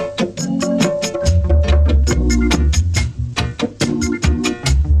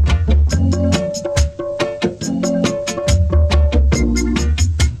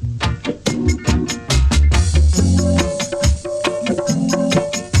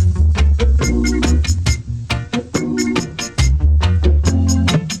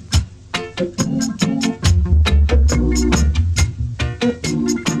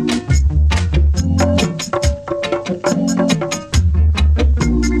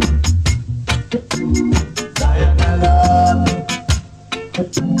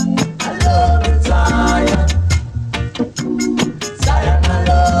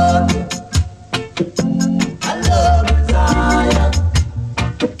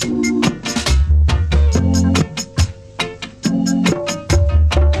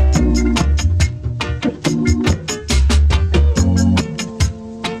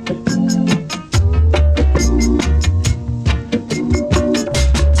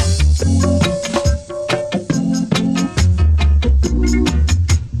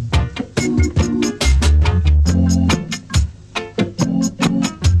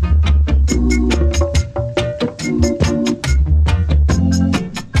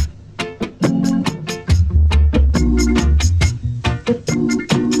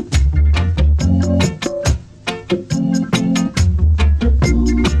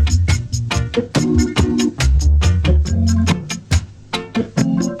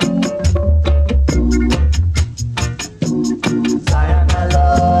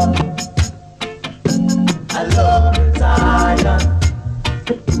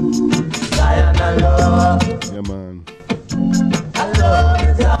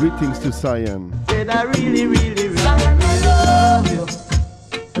 to Cyan. Said I really, really, really love you.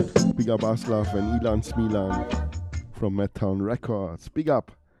 Big up Aslav and Ruffneck-Smille from Madtown Records. Big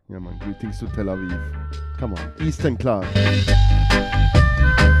up. Yeah, man. Greetings to Tel Aviv. Come on. Eastern Clark.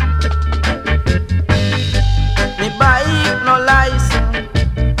 Me bike no license,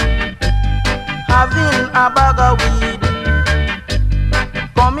 having a bag of weed,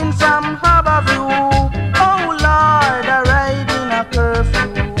 coming from Harborview. Oh Lord, I ride in a curfew.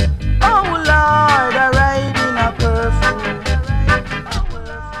 Oh Lord, I ride in a curfew.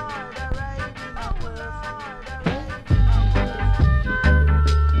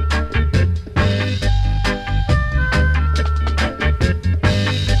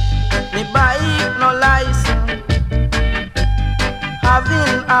 Me bike no license,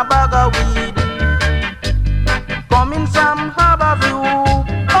 having a bag of weed, coming from Harborview.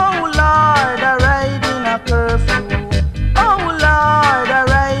 Oh Lord, I ride in a curfew. Oh Lord, I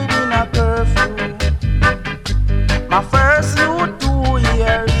ride in a curfew. My first youth 2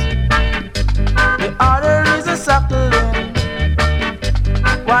 years, the other is a suckling.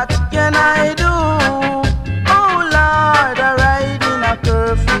 What can I do? Oh Lord, I ride in a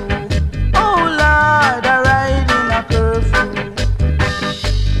curfew. Oh Lord, I ride in a curfew.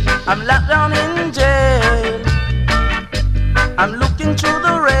 I'm locked down in jail. I'm looking through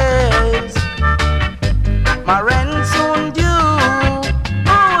the rails. My rent soon due.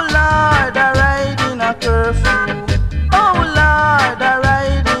 Oh Lord, I ride in a curfew. Oh Lord, I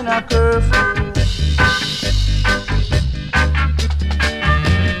ride in a curfew.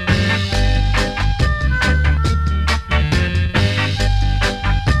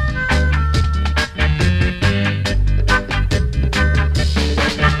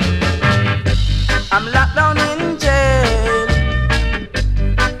 I'm locked down in jail.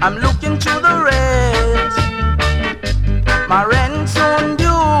 I'm looking through the rails. My rent soon due.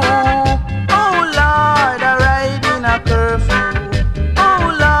 Oh Lord, I ride in a curfew. Oh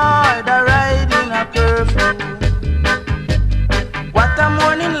Lord, I ride in a curfew. What a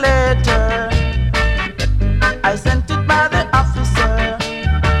morning later, I sent it by the officer.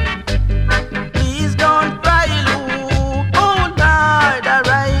 Please don't cry, Lou. Oh Lord, I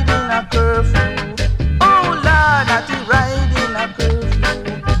ride in a curfew. Oh Lord, that he ride in a curfew.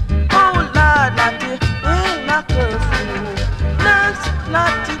 Oh Lord, that he in a curfew. That's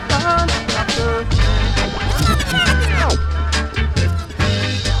not it on a curfew.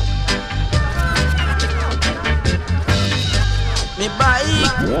 Me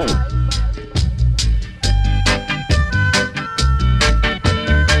bike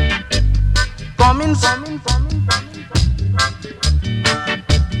coming from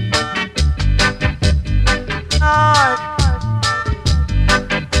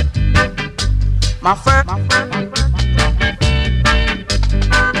my first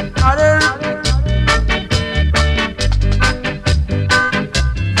other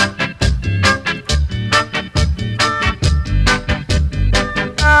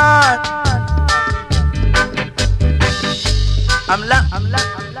I'm locked.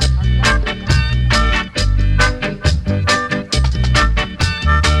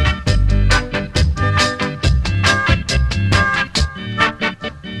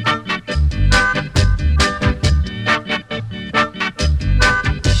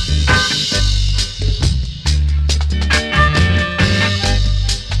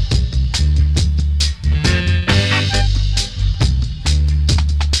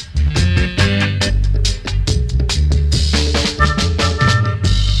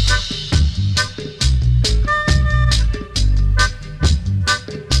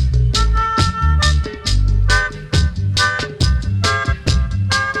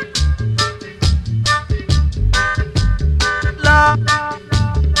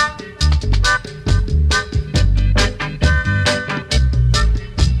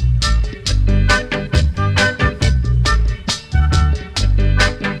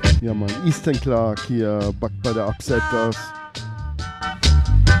 Ja, man, Eastern Clark hier, back bei der Upsetters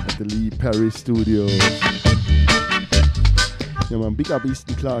at the Lee Perry Studio. Ja, man, big up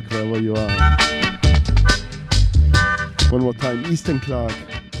Eastern Clark, wherever you are. One more time, Eastern Clark,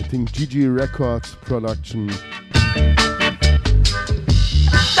 I think GG Records production.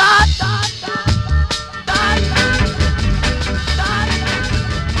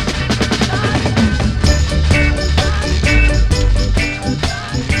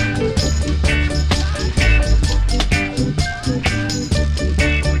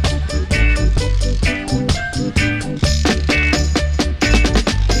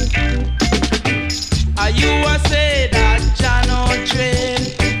 Say that Jano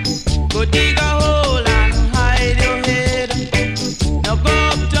train go dig a hole and hide.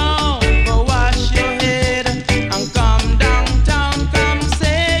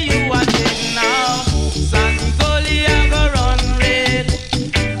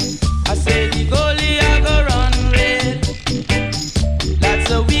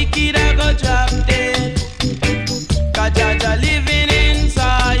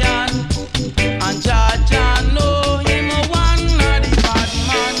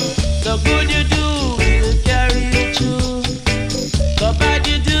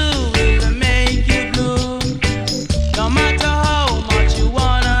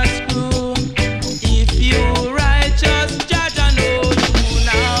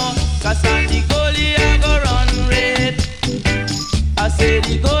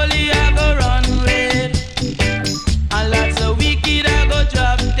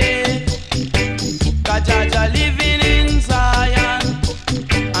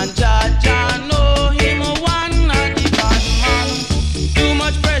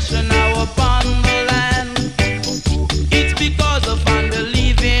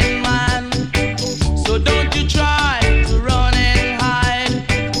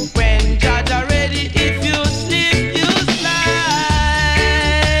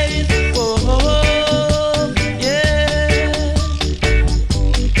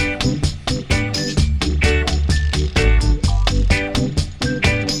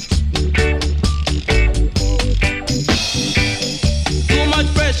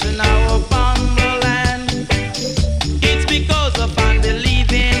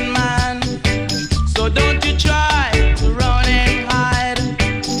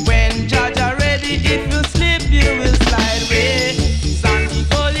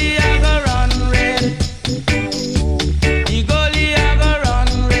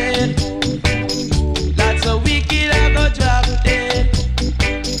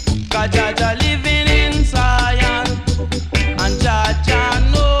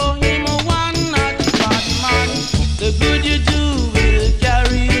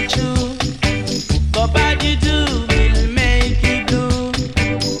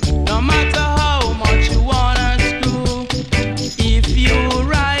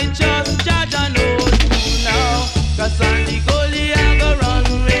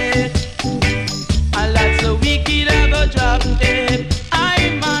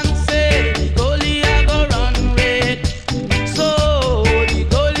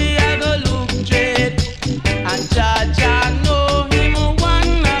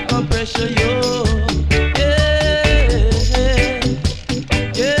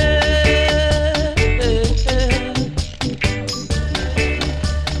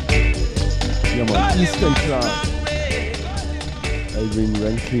 Alvin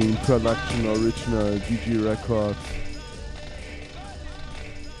Rankin production, original DG Records.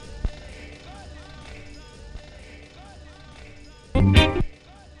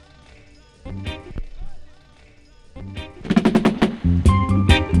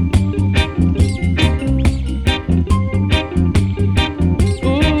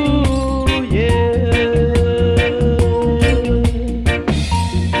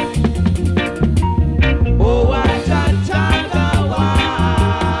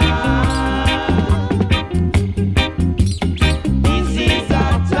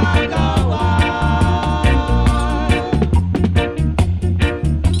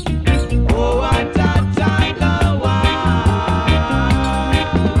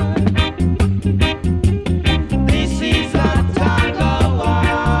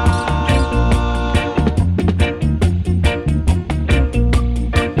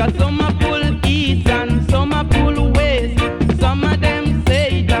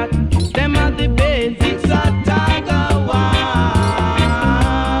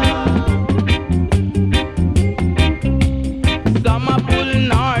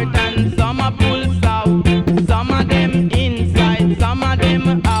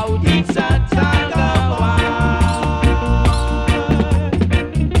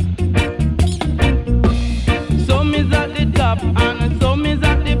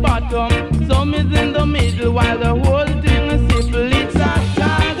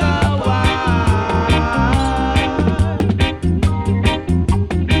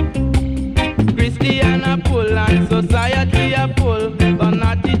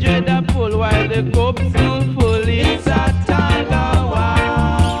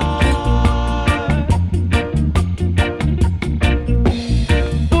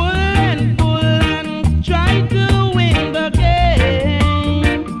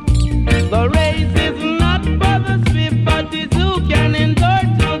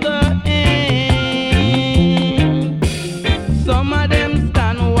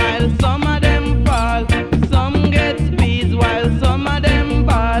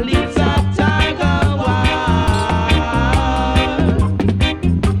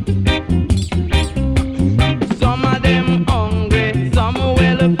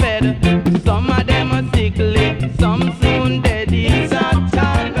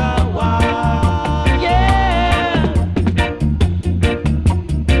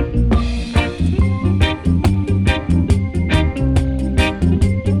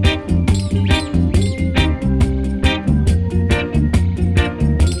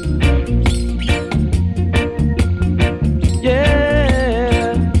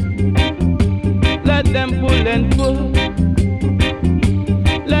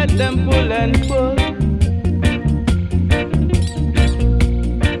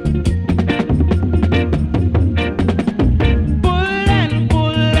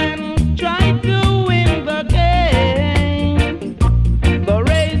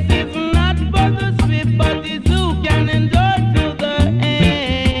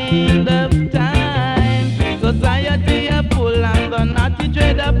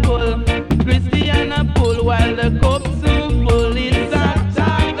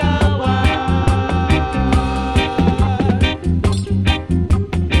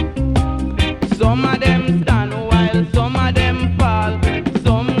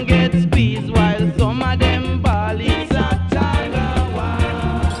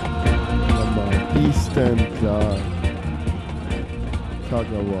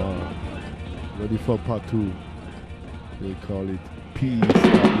 Ready for part 2. They call it Peace.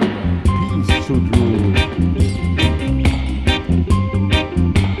 Peace should rule.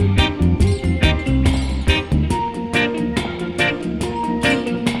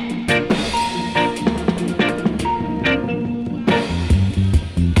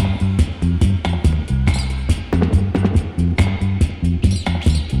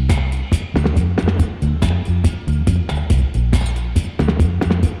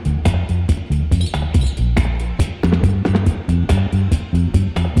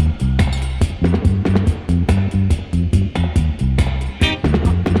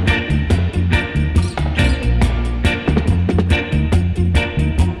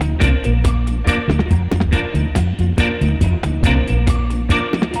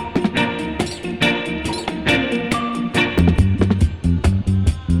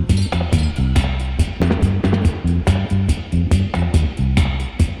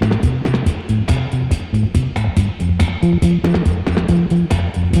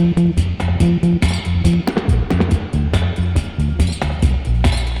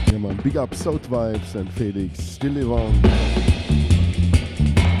 Big up South Vibes and Felix, still live on.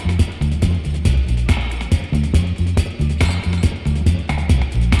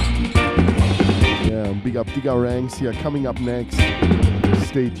 up Digger Ranks here coming up next.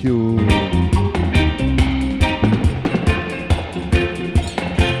 Stay tuned.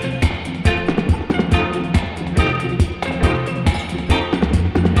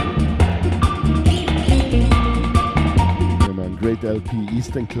 Great LP,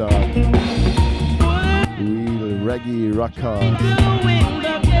 Eastern Club, real reggae rocker.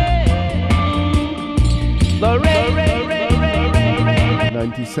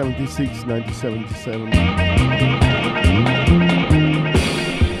 1976, 1977.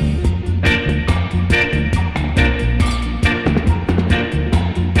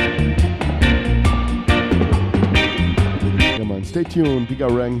 Come on, stay tuned. Bigger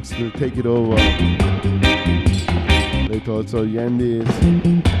Ranks will take it over. Later also Yandis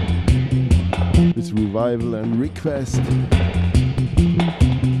with Revival and Request.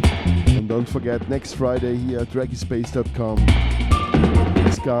 And don't forget next Friday here at reggaespace.com.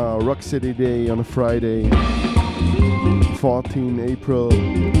 Ska Rock City Day on a Friday, 14 April.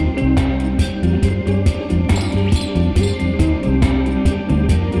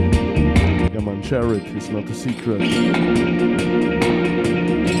 Come on, share it, it's not a secret.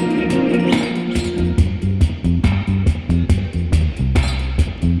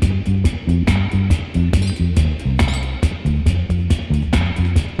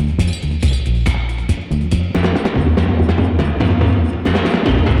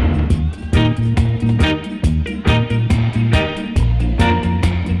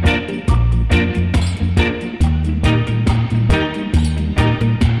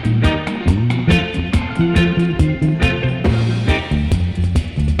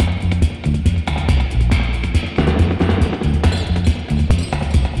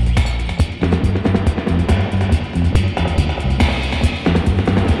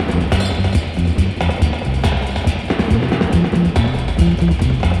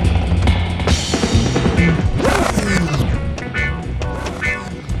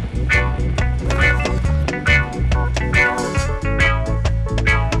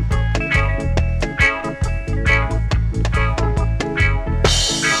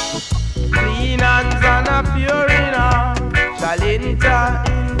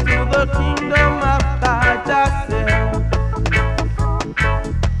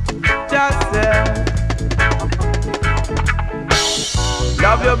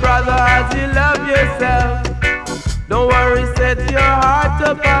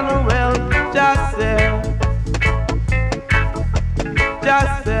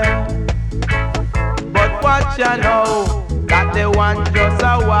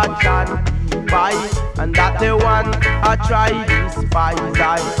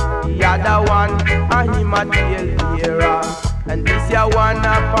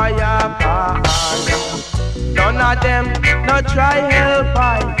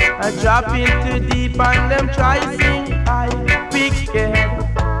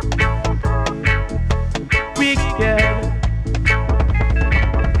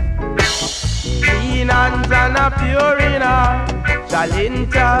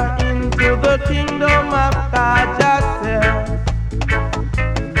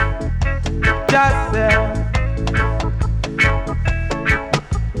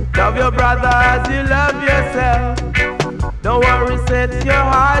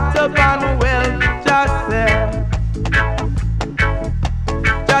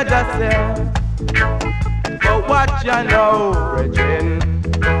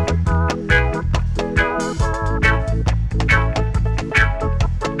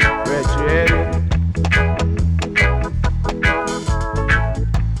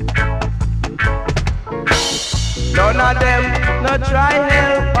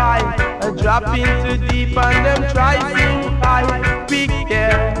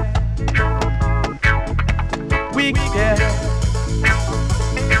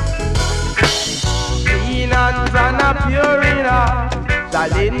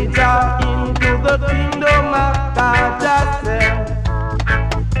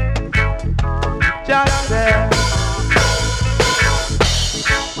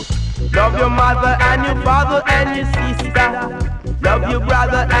 Love your mother and your father and your sister. Love your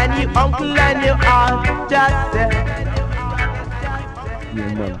brother and your uncle and your aunt. Just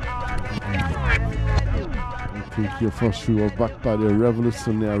yeah, man. I think you're for sure back by the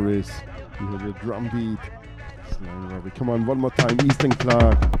revolutionaries. You hear the drum beat. Come on, one more time. Easton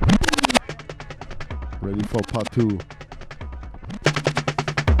Clark. Ready for part 2.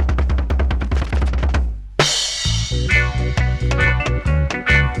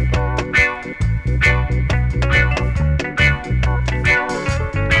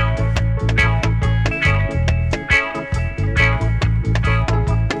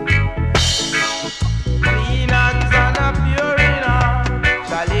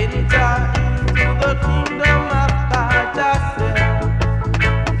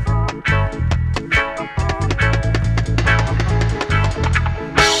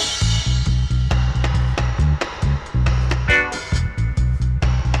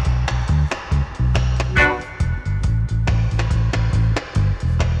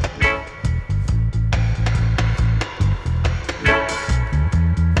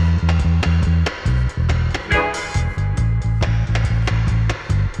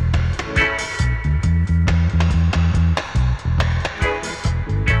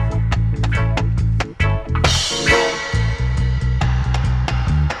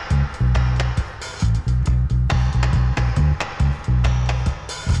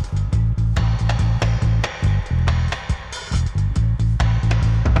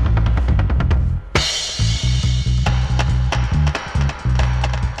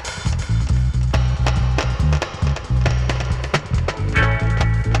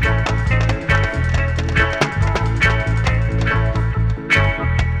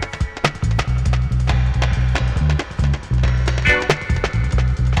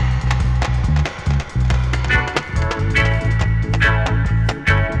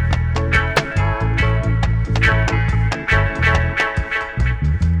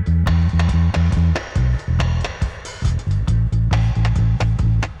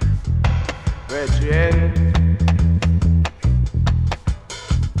 brethren.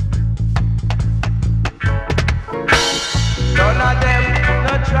 None of them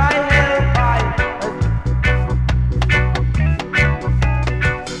no try help I.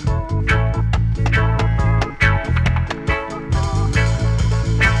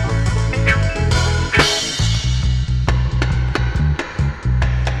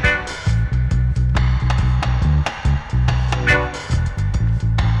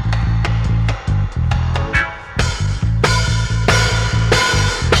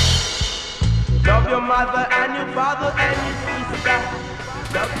 Love your mother and your father and your sister.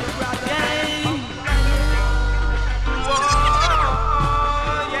 Love your brother. Yeah. Whoa,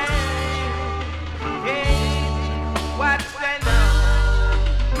 yeah. Yeah. What's the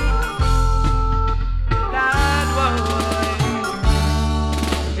Lord, boy.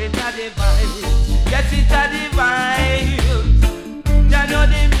 It's a divine. Yes, it's a divine. You know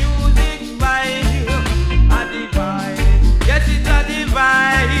the music vibe. A divine. Yes, it's a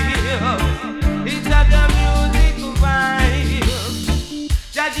divine. It's a the music vibe.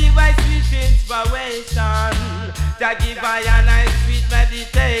 Jah give I sweet inspiration. Jah give I a nice sweet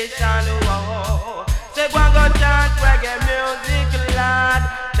meditation. Whoa. Say go and go chant reggae music, lad.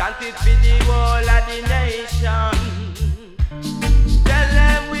 Chant it for the whole of the nation. Tell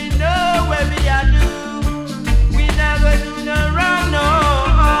them we know where we are do. We never do no wrong, no.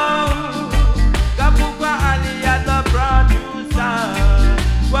 Kapuka Ali as the producer.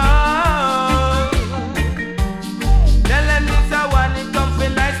 Whoa. Tell them this a one, it comes for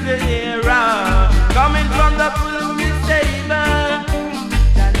nice to hear. Coming from the full stable.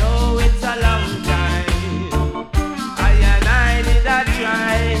 I know it's a long time. I did a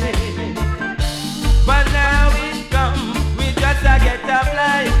try. But now it come, we just a get a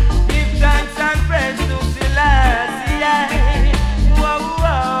fly. Give thanks and praise to Selassie. Yeah. Whoa,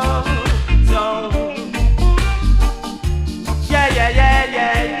 whoa. So, yeah, yeah, yeah,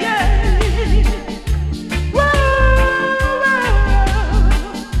 yeah, yeah. Whoa, whoa,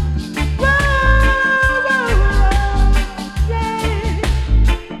 whoa, yeah.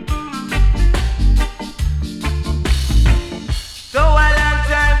 So a long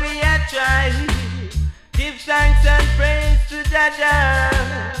time we had tried. Give thanks and praise to Jaja.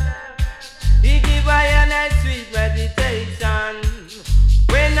 He give I a nice sweet meditation.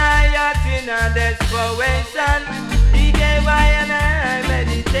 When I had in a desperation, he gave I a nice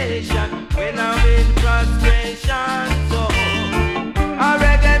meditation. When I'm in frustration, so a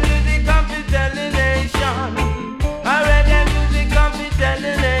reggae music come to tell the nation. A reggae music come to tell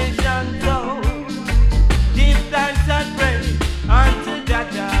the nation. So give thanks and praise unto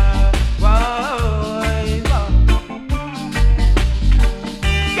Jaja. Whoa, whoa.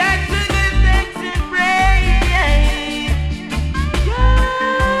 Get to give thanks and praise. Yeah,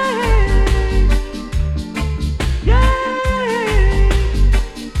 yeah.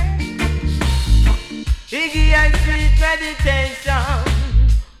 Iggy and sweet meditation.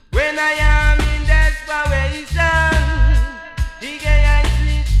 When I am in desperation, Iggy and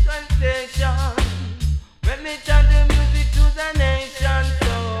sweet sensation. When me chant the music to the nation,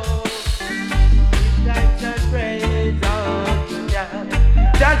 so give thanks and praise unto Jah.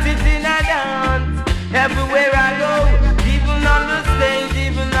 Chant it in a dance, everywhere I go, even on the stage,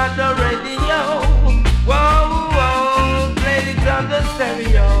 even on the radio. Whoa, whoa, play it on the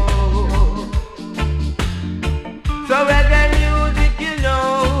stereo. So reggae music, you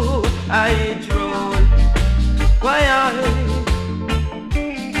know, I roll. Why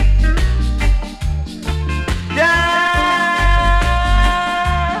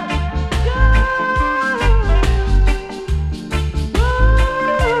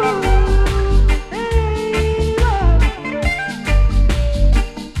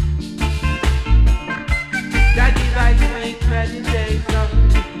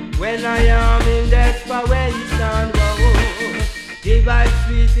when I am in desperation, whoa, give I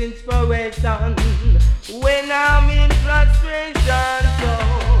sweet inspiration. When I'm in frustration, so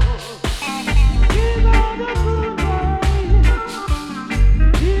give I the good vibes,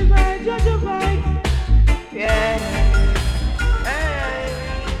 give I just the vibes, yeah.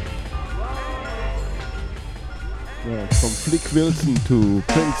 Yeah, from Flick Wilson to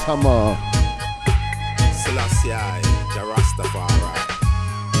Prince Hammer. Selassie, the Rastafari.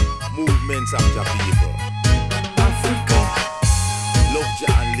 Movements of the people. Africa. Love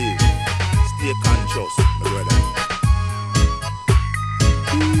Jah and live. Stay conscious, my brother.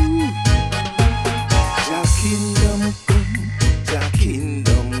 Jah kingdom come, Jah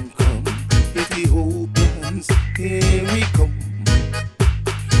kingdom come. Ethiopians, here we come.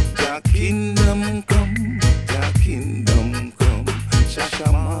 Jah kingdom come, Jah kingdom come.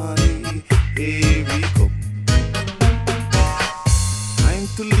 Shashamani, here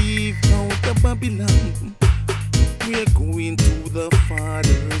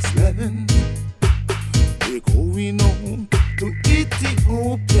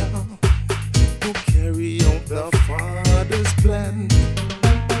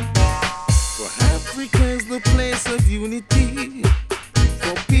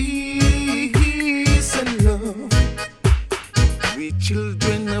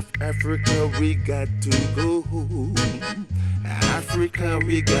Children of Africa, we got to go home. Africa,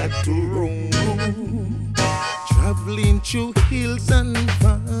 we got to roam. Traveling through hills and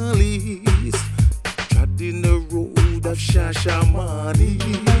valleys, treading the road of Shashamani.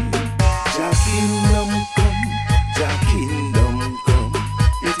 Jah kingdom come, Jah kingdom come.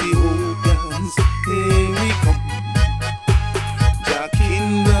 Ethiopians, here we come. Jah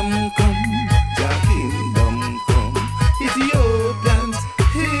kingdom come, Jah kingdom come. Ethiopians,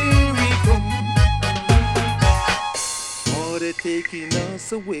 here we come. Oh, they're taking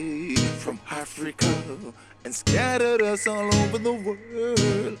us away from Africa and scattered us all over the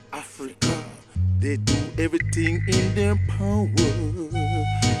world. Africa, they do everything in their power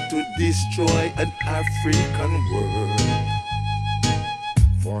to destroy an African world.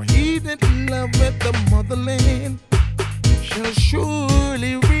 For he that loveth the motherland shall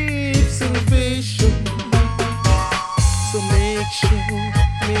surely reap salvation. So make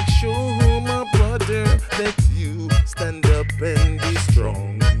sure, my brother, that you stand up and be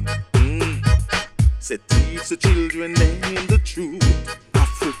strong. Say teach the children name the truth.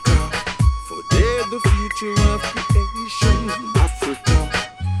 Africa, for they're the future of creation. Africa,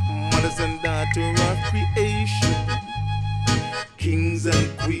 mothers and daughters of creation, kings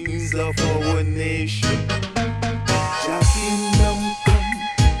and queens of our nation. Jah kingdom come,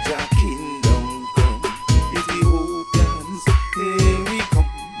 Jah kingdom come. Ethiopians, here we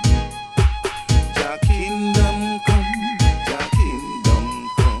come. Jah kingdom come, Jah kingdom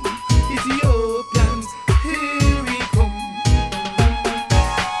come. Ethiopians, here we come.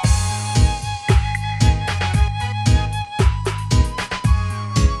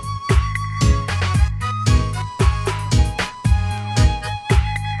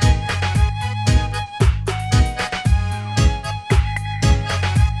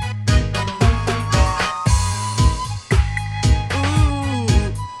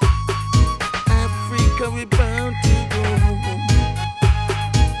 Africa, we bound to go home.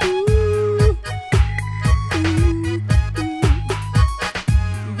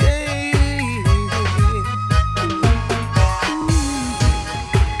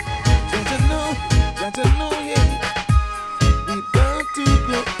 Don't you know, yeah, we bound to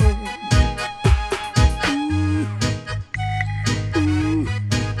go home.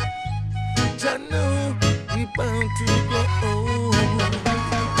 Jah know, we bound to go home.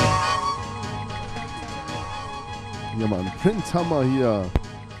 Ja, Mann, Prince Hammer hier.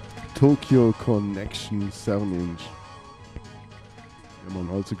 Tokyo Connection 7-inch. Ja, man,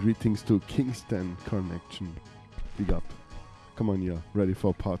 also greetings to Kingston Connection. Big up. Come on, yeah, ready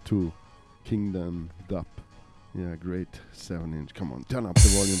for part 2. Kingdom Dub. Yeah, great 7-inch. Come on, turn up the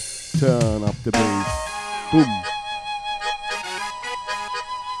volume, turn up the bass. Boom.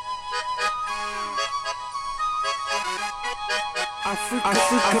 Africa,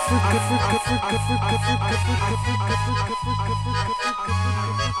 Africa, Africa, Africa, Africa, Africa, Africa,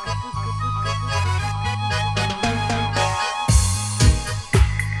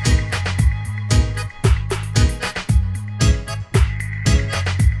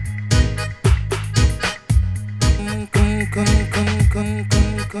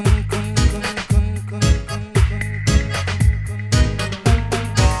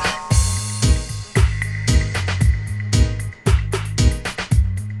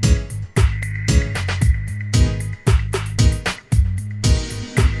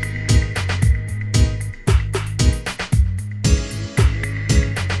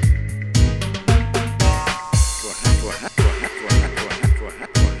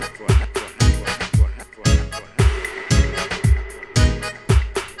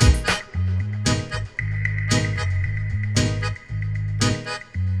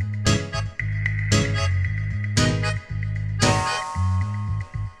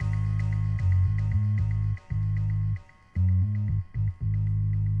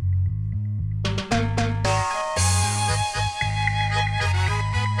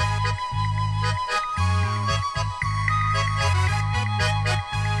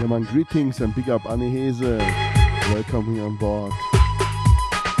 Ja, man, greetings and big up Annie Hese. Welcome here on board.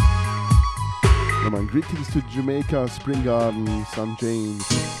 Ja, man, greetings to Jamaica, Spring Garden, St. James.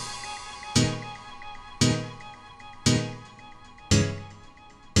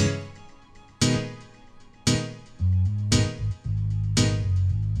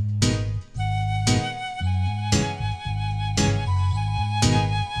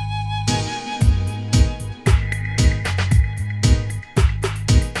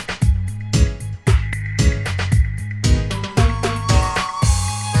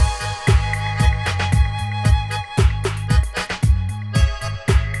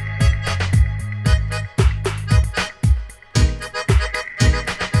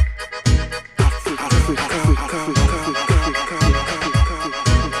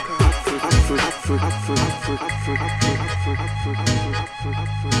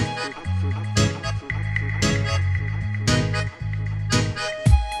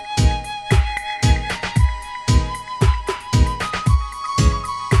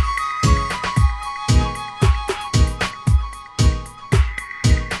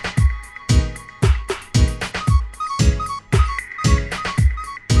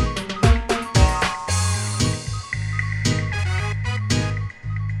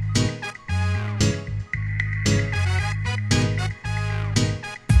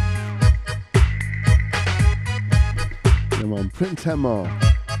 Prince Hammer.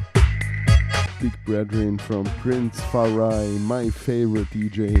 Big brethren from Prince Farai, my favorite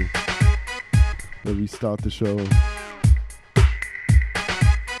DJ. Where we start the show.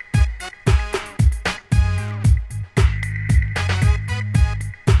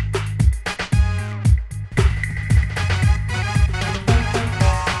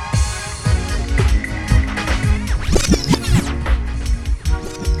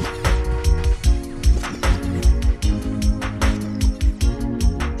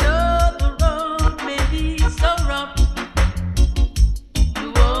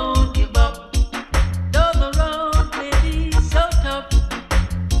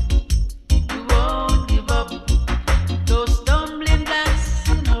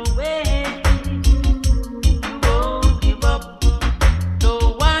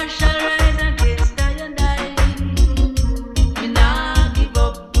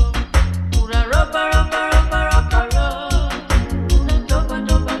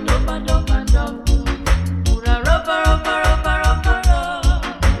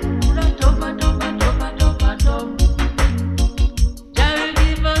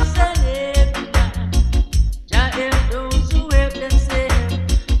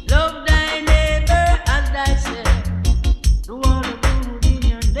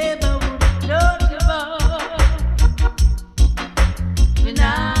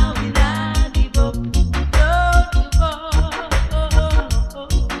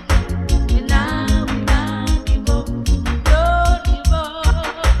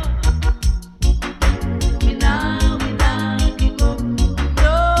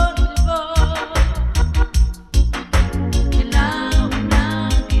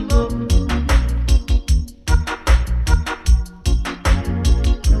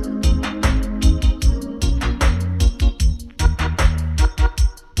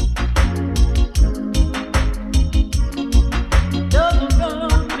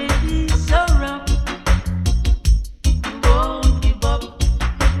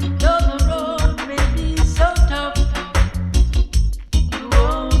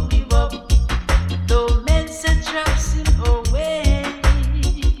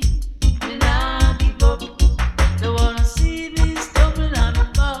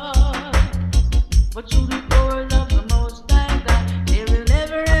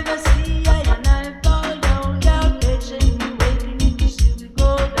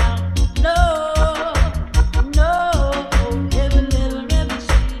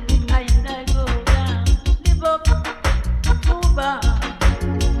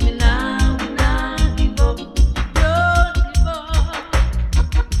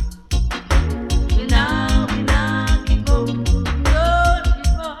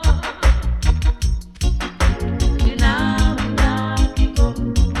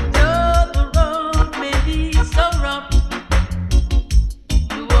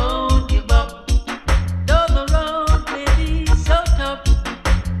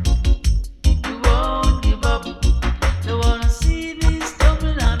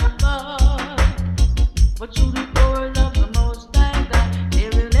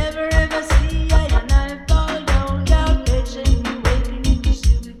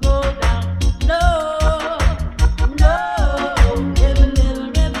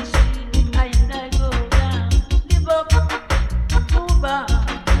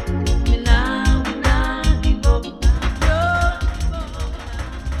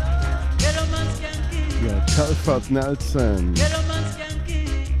 Nelson.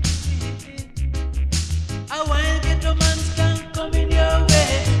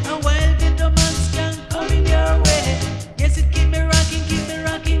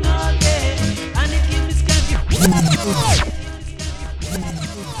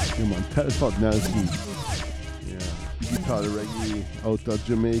 Telford Nelson. Yeah, digital reggae out of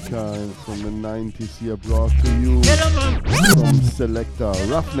Jamaica from the 90s here, brought to you from selector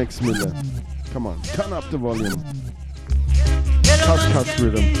Ruffneck-Smille. Come on, turn up the volume. Cuss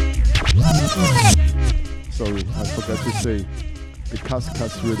rhythm. Sorry, I forgot to say. The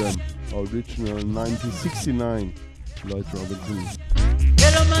Cuss rhythm, original 1969, Lloyd Robinson.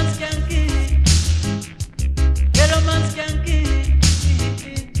 Yellow man skanky. Yellow man skanky.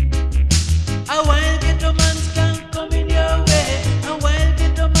 A wild ghetto man skank coming your way. A wild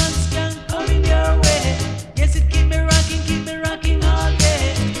ghetto man skank coming your way. Yes, it keep me rocking all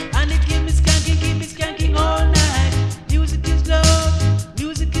day. And it keep me skanking all night. Music is love,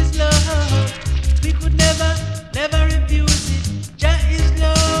 music is love. We could never refuse it. Jah is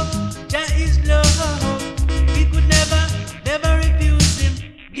love, Jah is love. We could never refuse him.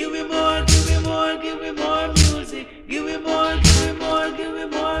 Give me more, give me more, give me more music. Give me more, give me more, give me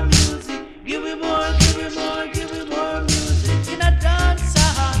more music. Give me more.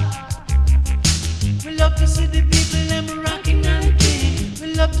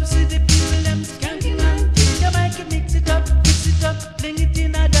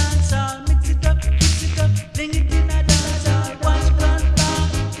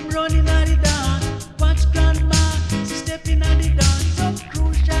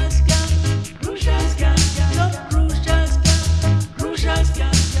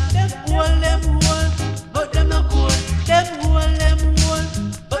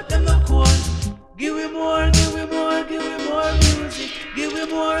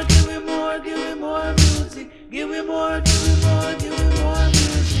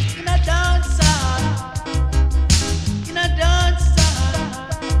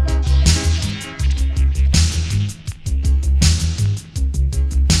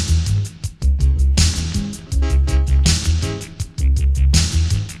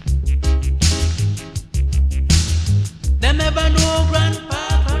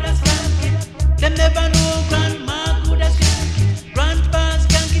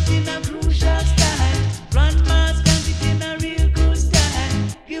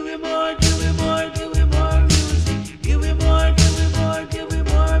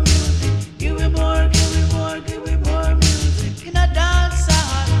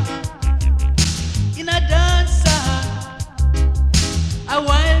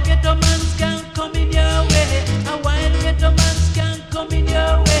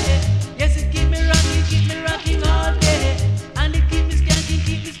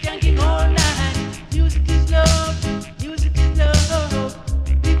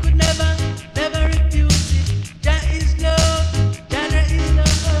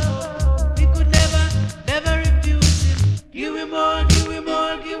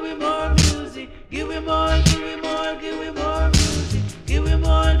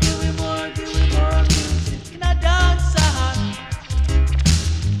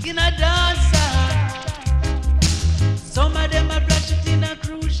 in a dancer. Some of them are flash it in a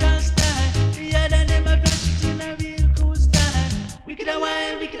crucial style. The other them are flash it in a real cool style. Wicked a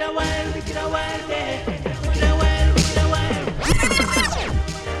wild, wicked a wild, wicked a wild, yeah. Wicked a wild, wicked a wild.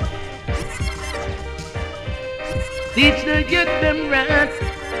 Teach the youth them right.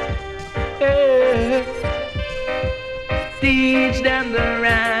 Yeah. Teach them the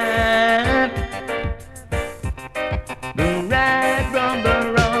right. The right from the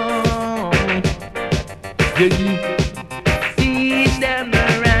wrong. Yeah. Teach them the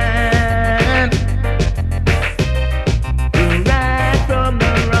right. The right from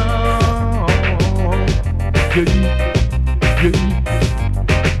the wrong. Yeah. Yeah.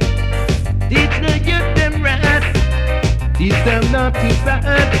 Teach the youth them right. Teach them not to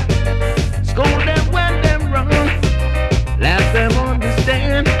fight. Scold them when them wrong. Let them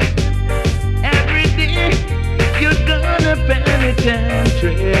understand. Every day you're gonna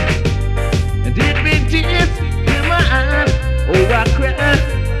penitentiary. And it brings tears to my eyes. Oh, I cry.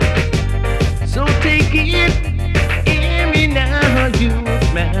 So take it, hear me now, youth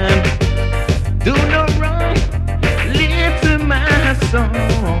man. Do no wrong, listen my song.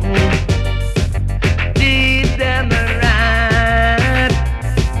 Teach them the right.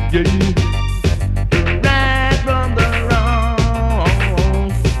 Yeah. The right from the wrong.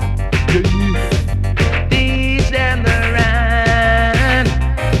 Yeah. Teach them the right.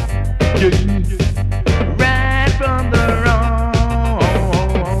 Yeah. Right from the wrong.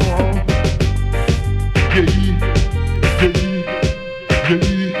 Yeah. Yeah. Yeah. Yeah.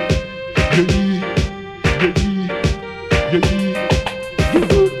 Yeah.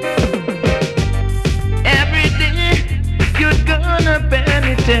 Every day you're gonna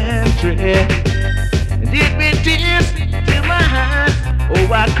penitentiary. And it brings tears to my eyes.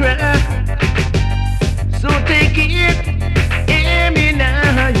 Oh, I cry. So take it, hear me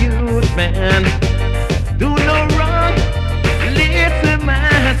now, youth man. Do no wrong, listen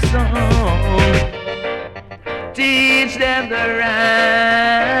my song. Teach them the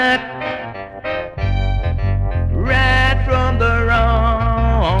right. Right from the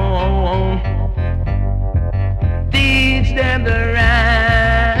wrong. Teach them the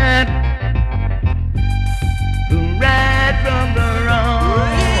right. The right from the wrong.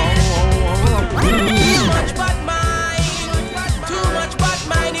 Too much bad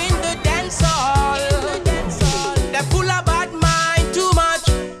mind in the dance hall. They're full of bad mind, too much.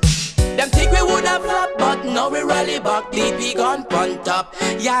 Them think we would have flopped, but now we rally back. DP gone on top,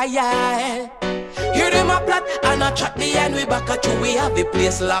 yeah, yeah. Hear them a plot and a chat the end. We back at you, we have the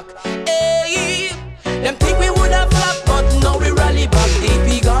place locked. Hey, them think we would have flopped, but now we rally back.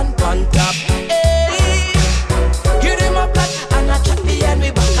 DP gone on top. Hey, hear them a plot and a chat the end.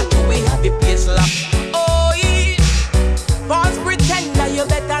 We back at you, we have the place locked. Oh, yeah. False pretender, you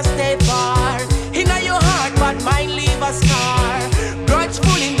better stay far. Inna your heart, but mind leave a scar.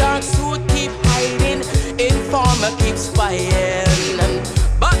 Grudgeful in dark suit, keep hiding. Informer keep spying.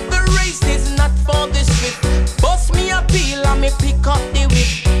 But the race is not for the swift. Bust me a peel and me pick up the whip.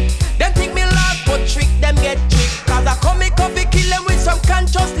 Them think me laugh, but trick them get tricked. Cause I come make up, kill them with some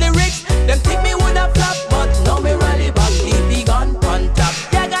conscious lyrics. Them think me would have flopped, but now me rally back. DP gone on top.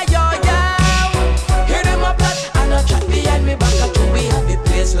 Yaga yo yo. Hear them a plot and a chat behind me back at you. We have the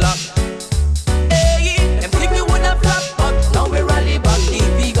place locked. Hey, them think me would have flopped, but now we rally back.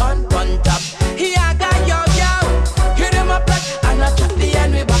 DP gone on top. Yaga yo yo. Hear them a plot and a chat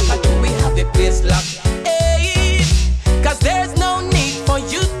behind me back at you. We have the place locked. Hey, cause there's no need for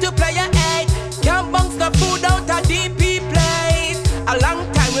you to play your aid. Can't bounce the food out a DP plate. A long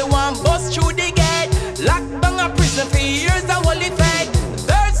time we want bust through the gate. Lock down a prison for years a holy fate.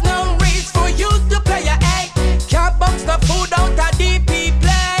 There's no reason for you to play your aid. Can't bounce the food out a DP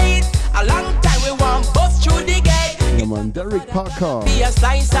plate. A long time we want bust through the gate. Yeah, man, Derek Parker. Be a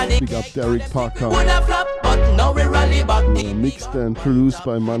science of the Big up Derek Parker. would have flopped, but now we rally back. Mixed and produced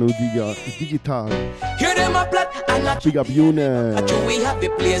by Manu Digital. Hear them a plot and a Big up Unit. we have the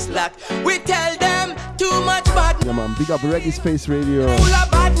place locked. We tell them too much bad. Yeah, man, big up Reggae Space Radio. Full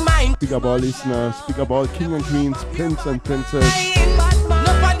of bad mind. Big up all listeners. Big up all king and queens, prince and princess.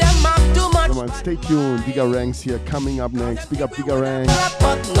 Enough of them have too much. Yeah, man, stay tuned. Bigger Ranks here coming up next. Big up Bigger Ranks.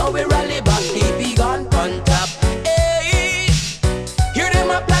 But now we rally back. DP gone on top. Hey, hear them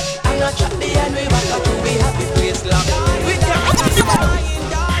a plot and a chat the end. We back at you. We have the place locked. We can't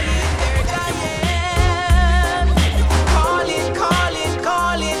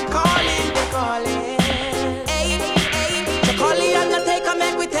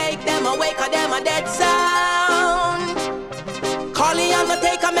dead sound. Calling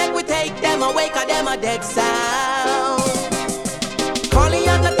Undertaker, make we take them away, cause them a dead sound. Calling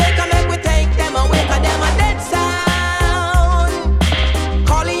Undertaker.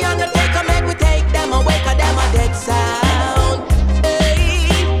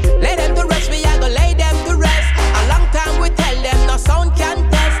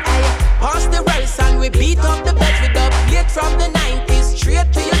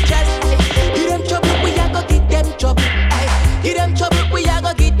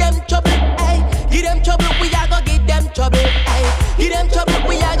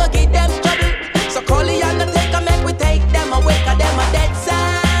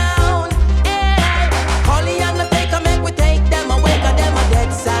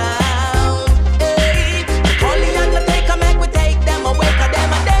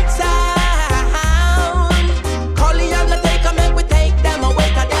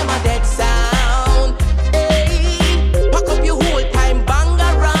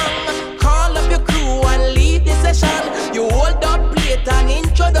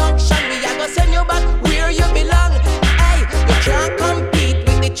 production. We are gonna send you back where you belong. Hey, you can't compete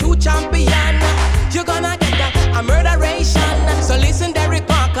with the true champion. You're gonna get a murderation. So listen, Derek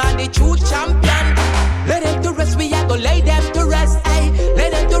Parker, the true champion. Let them to rest, we are gonna lay them to rest. Hey,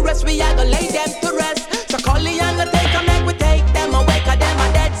 let them to rest, we are gonna lay them to rest. So call the undertaker, make we take them away, 'cause them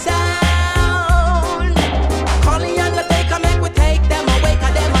a dead sound. Call the undertaker, make we take them away,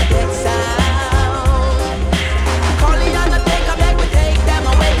 'cause them a dead sound. Call the undertaker, make we take them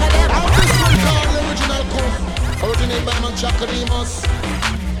away, 'cause them a dead sound. This one called the original Kuff, originated by man Jacquemus.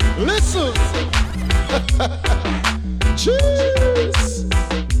 Listen. Cheers.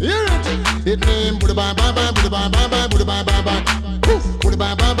 Hear it. It name Buddha bye bye bye, Buddha bye bye bye, Buddha bye bye bye. Kuff, Buddha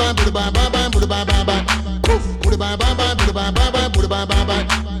bye bye bye, Buddha bye bye bye, Buddha bye bye bye. Kuff, Buddha bye bye bye, Buddha bye bye bye, Buddha bye bye bye.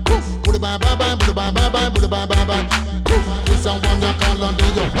 Kuff, Buddha bye bye bye, Buddha bye bye bye, Buddha bye bye bye. Kuff, this one you call on the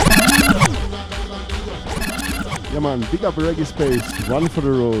yo. Yeah man, big up Reggae Space, one for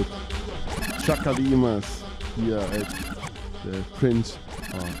the road. Chakalimas here at the Prince,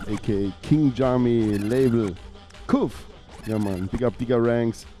 aka King Jami label. Kuf! Yeah man, big up Digger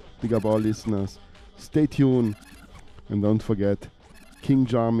Ranks, big up all listeners. Stay tuned and don't forget, King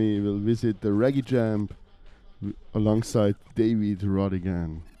Jami will visit the Reggae Jam alongside David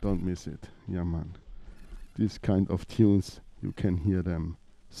Rodigan. Don't miss it. Yeah man. This kind of tunes, you can hear them.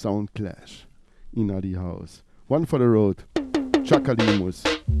 Sound clash in the house. One for the road. Chakalimus.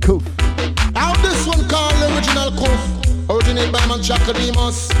 Kuf. Now this one called the original Kuff, originated by man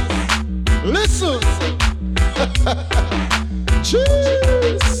Jacquemus. Listen.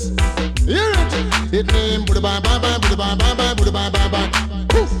 Cheers. Hear it. It name Buddha bye bye bye, Buddha bye bye bye, Buddha bye bye bye.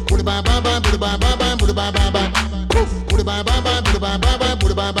 Kuff, Buddha bye bye bye, Buddha bye bye bye, Buddha bye bye bye. Kuff, Buddha bye bye bye, Buddha bye bye bye,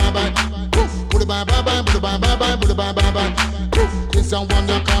 Buddha bye bye bye. Kuff, Buddha bye bye bye, Buddha bye bye bye, Buddha bye bye bye. Kuff, this one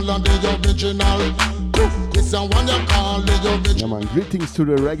you call on the original. Kuff, this one you call the original. Yeah man, greetings to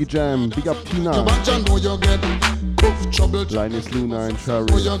the Reggae Jam. Big up Tina. Linus Luna and Cherry.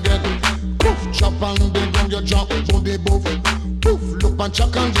 Poof, chop and big on your chop, booby boof. Poof, look and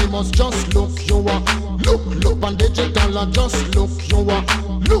chuck and they must just look you are. Look and digital and just look you are.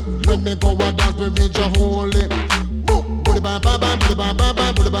 Look when me go a dance with me just holy. Poof, booty bye bye bye, booty bye bye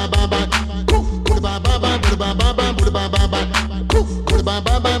bye, booty bye bye bye. Poof, booty bye bye bye, booty bye bye bye, booty bye bye bye. Poof, booty bye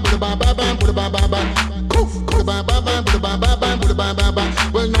bye bye, booty bye bye bye, booty bye bye bye. Poof, booty bye bye bye, booty bye bye bye, booty bye bye bye.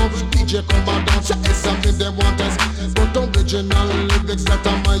 Well now DJ come and dance, it's something they want us. But original lyrics that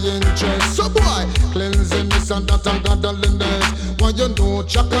are my interest. So boy, cleansing this and that and godliness. Why you know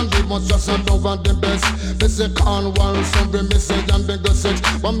Chuck and we must just hand over the best. They say call one, some be missing and bigger sex.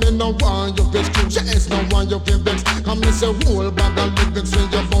 But me no want you bitch cute, yes, no want you feel vex. Come me say whole bag of lyrics when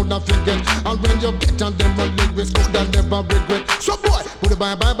you found a forget. And when you get on them lyrics, could I never regret. So boy, booty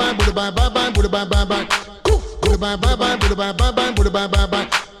bye bye bye, booty bye bye bye, booty bye bye bye. Poof, booty bye bye bye, booty bye bye bye, booty bye bye bye.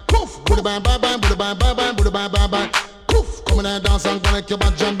 Poof, booty bye bye bye, booty bye bye bye, booty bye bye bye. Poof, come in and dance and connect your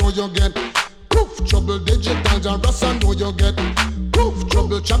badge and know you get. Poof, trouble digital and rust and know you get. Poof,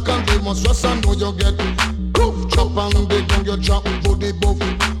 trouble chuck and they must rust and know you get. Poof, chop and they don't you chop booty boof.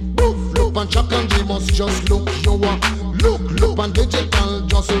 Poof, look and chuck and they must just look you are. Look and digital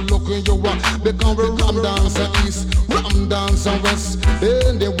just look you are. Because we ram dance and east, ram dance and west.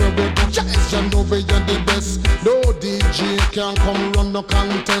 Anywhere we go, just you know we are the best. No DJ can come run no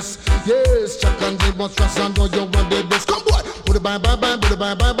contest. Yes, chuck and they must rust and know you are the best. Come boy, booty bye bye bye, booty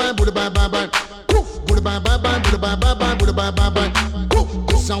bye bye bye, booty bye bye bye. Poof, booty bye bye bye, booty bye bye bye, booty bye bye bye. Poof,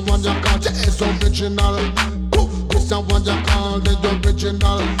 this is one you call the original. Poof, this is one you call the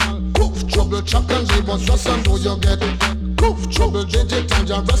original. Poof, trouble chuck and they must rust and know you get. Poof, trouble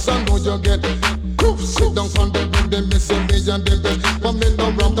digital and rust and know you get. Poof, sit down from the room, they missing me and the best. But me no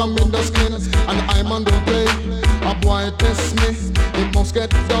rum, come in the skin, and I'm on the play. A boy test me, it must get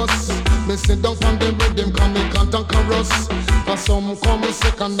dust. Me sit down from the rhythm, come me can't conquer us. For some come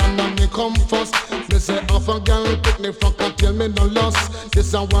second and then me come first. Me say half a girl pick me from tell me no loss.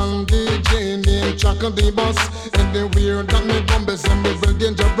 This a one DJ named Chaka the Boss. And the weird that me bumbles and me very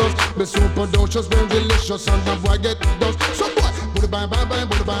dangerous. Me super delicious, very delicious, and the boy get dust. So boy, booty bye bye bye,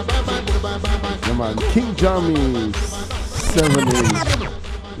 booty bye bye bye, booty bye bye bye. Yeah man, King Jami 7-8.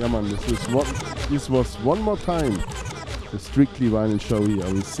 Yeah man, this was one more time the Strictly Vinyl show here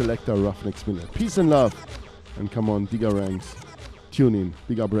with selector Ruffneck-Smille. Peace and love, and come on, Digger Ranks, tune in,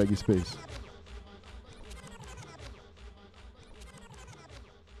 big up Reggae Space.